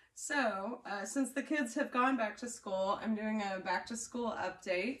 So, since the kids have gone back to school, I'm doing a back to school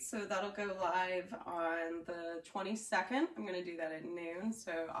update. So that'll go live on the 22nd. I'm going to do that at noon,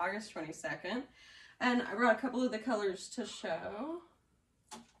 so August 22nd. And I brought a couple of the colors to show.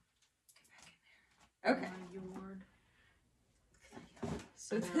 Get back in there. Okay.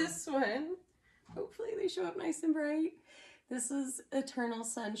 So this one, hopefully they show up nice and bright. This is Eternal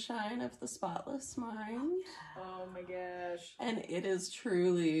Sunshine of the Spotless Mind. Oh my gosh. And it is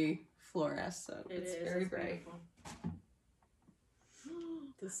truly fluorescent. It's very bright. Beautiful.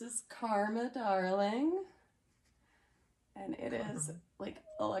 This is Karma Darling. And it is like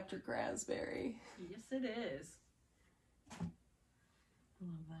electric raspberry. Yes, it is. I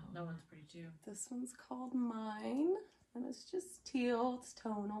love that one. That one's pretty too. This one's called Mine. And it's just teal. It's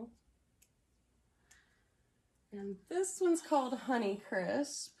tonal. And this one's called Honey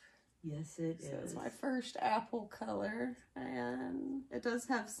Crisp. Yes, it So is. it's my first apple color. And it does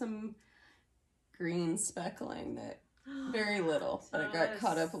have some green speckling that very little, but it got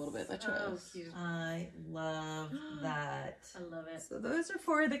caught up a little bit in the twist. Cute. I love that. I love it. So those are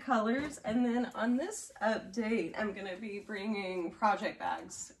for the colors. And then on this update, I'm going to be bringing project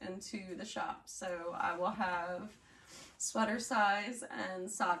bags into the shop. So I will have sweater size and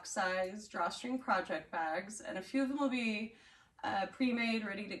sock size drawstring project bags, and a few of them will be pre-made,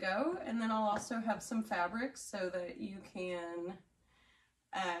 ready to go, and then I'll also have some fabrics so that you can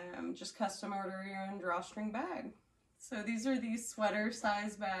just custom order your own drawstring bag. So these are these sweater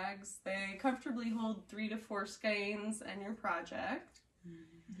size bags. They comfortably hold 3 to 4 skeins and your project.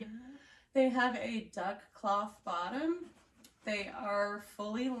 Yep. They have a duck cloth bottom. They are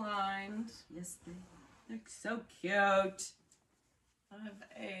fully lined. Yes, they look so cute. I have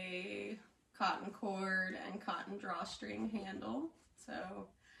a cotton cord and cotton drawstring handle, so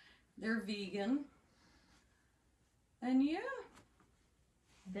they're vegan. And yeah,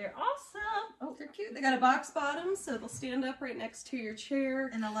 They're awesome. oh, they're cute. They got a box bottom, so they'll stand up right next to your chair.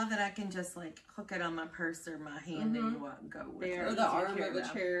 And I love that I can just like hook it on my purse or my hand and go with They're it. Or the arm of a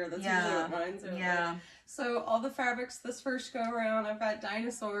chair. That's usually what mine's over. Yeah. So all the fabrics this first go around, I've got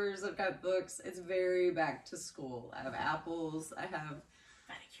dinosaurs, I've got books. It's very back to school. I have apples. I have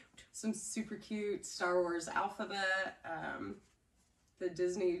Very cute. some super cute Star Wars alphabet. The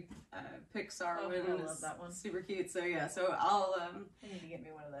Disney Pixar Oh, one I love is that one. super cute. So yeah, so I'll I need to get me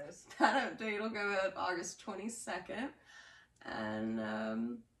one of those. that update will go up August 22nd,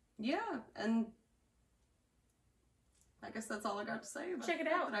 and yeah, and I guess that's all I got to say about Check it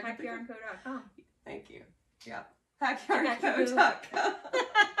out. that I could think of. Hackyarnco.com. Thank you. Yeah, Backyardco.com.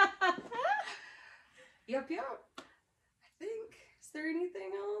 Yep. I think. Is there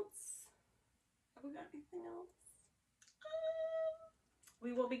anything else? Have we got anything else?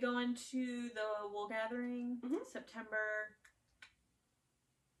 We will be going to the wool gathering September.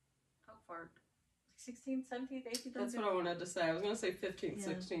 How far? 16th, 17th, 18th? That's what I wanted to say. I was going to say 15th,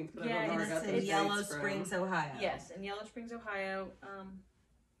 Yeah. 16th, but Yeah, I don't know where I And got it's those in Yellow dates from. Springs, Ohio. Yes, in Yellow Springs, Ohio.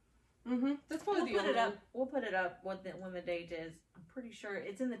 That's probably We'll the put only it up. We'll put it up when the date is. I'm pretty sure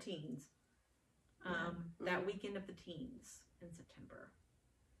it's in the teens. That weekend of the teens in September.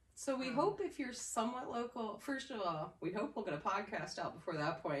 So we hope if you're somewhat local, first of all, we hope we'll get a podcast out before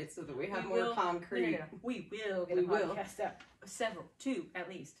that point so that we have more concrete. No. We will get We a will. podcast out. 2 at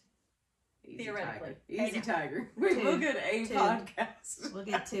least. Easy Theoretically. Tiger. Easy Hey, now. Tiger. We will get a 2. podcast. We'll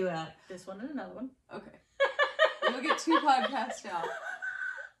get 2 out. This one and another one. Okay. We'll get 2 podcasts out.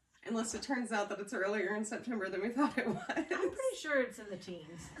 Unless it turns out that it's earlier in September than we thought it was. I'm pretty sure it's in the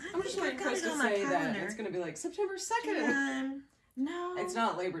teens. I'm just waiting for us to say that. It's going to be like September 2nd. No. It's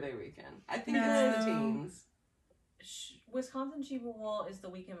not Labor Day weekend. I think No. it's the teens. Wisconsin Shiva Wool is the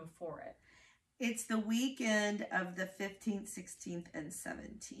weekend before it. It's the weekend of the 15th, 16th, and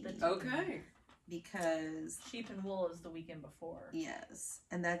 17th. Okay. Because, Sheep and Wool is the weekend before. yes.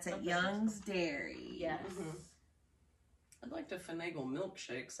 And that's at Okay. Young's Dairy. Yes. I'd like to finagle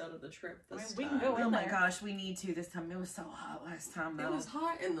milkshakes out of the trip this I mean, we time. can go Oh in my there. gosh, we need to this time. It was so hot last time, It though. was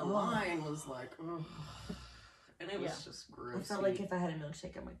hot and the Ugh. line was like, ugh. And it was Yeah. just gross. I felt like if I had a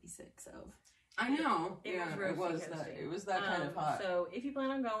milkshake, I might be sick, so. I know. It was roasty. It was that kind of hot. So if you plan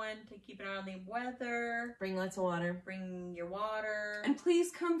on going, keep an eye on the weather. Bring lots of water. Bring your water. And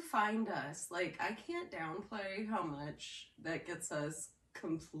please come find us. Like, I can't downplay how much that gets us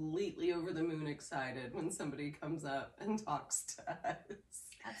completely over the moon excited when somebody comes up and talks to us.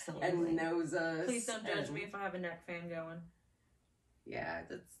 Absolutely. And knows us. Please don't judge me if I have a neck fan going. Yeah,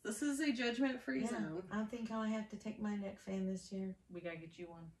 this is a judgment-free zone. I think I'll have to take my neck fan this year. We gotta get you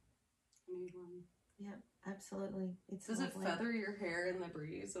one. I need one. Yeah, absolutely. Does lovely. it feather your hair in the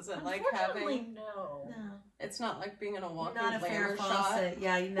breeze? Is it like Unfortunately, having... no. It's not like being in a walking Not a glamour fair shot. faucet.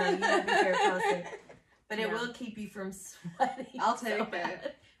 Yeah, you know, you have a fair faucet. But it Yeah. will keep you from sweating. I'll so take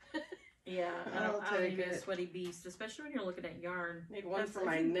bad. Yeah, I'll I don't take need a it. sweaty beast, especially when you're looking at yarn. Need one for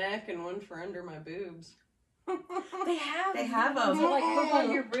my neck and one for under my boobs. They have them. You like hook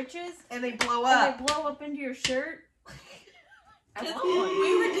on your britches And they blow up. and they blow up into your shirt. I want We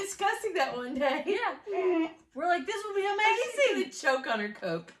one. were discussing that one day. Yeah. We're like, this would be She's amazing. gonna choke on her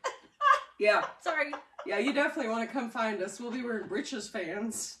Coke. Yeah. Sorry. Yeah, you definitely want to come find us. We'll be wearing britches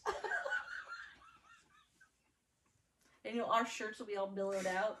fans. And our shirts will be all billowed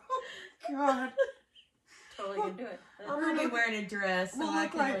out. God. Totally can do it. I'm gonna be wearing a dress. We'll so I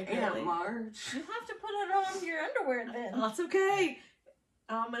look can like Aunt really... Marge. You have to put it on your underwear then. That's okay.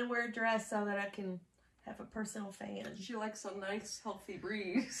 I'm gonna wear a dress so that I can have a personal fan. She likes a nice, healthy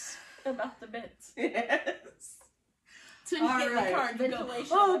breeze. About the bits. Yes. So you All get in right. the car and you go, Ventilation.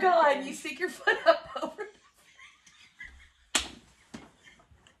 oh God, and you stick your foot up over.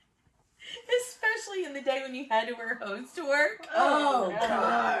 Especially in the day when you had to wear hose to work. Oh, no.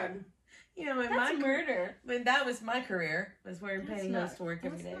 God. You know, in That's my murder. when that was my career, was wearing That's pantyhose to work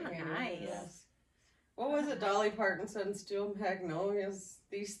every That's day. not nice. Yes. What was it Dolly Parton said in Steel Magnolias?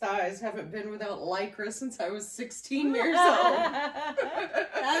 These thighs haven't been without Lycra since I was 16 years old.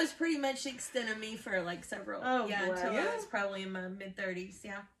 That was pretty much the extent of me for like several. Oh, yeah, bless. until Yeah. I was probably in my mid-30s.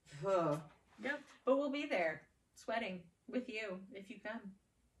 Yeah. Huh. Yep. But we'll be there, sweating with you if you come.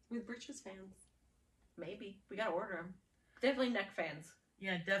 With britches fans. Maybe. We gotta order them. Definitely neck fans.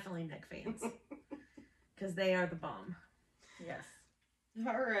 Yeah, definitely neck fans. Because they are the bomb. Yes.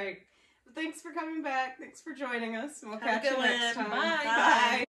 All right. Well, thanks for coming back. Thanks for joining us. We'll Have a catch you good next one. time. Bye.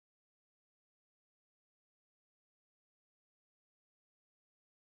 Bye.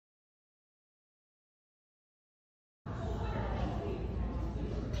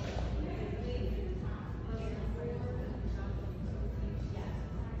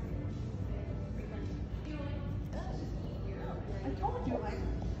 I told you, I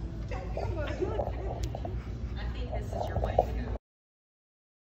think this is your way to go.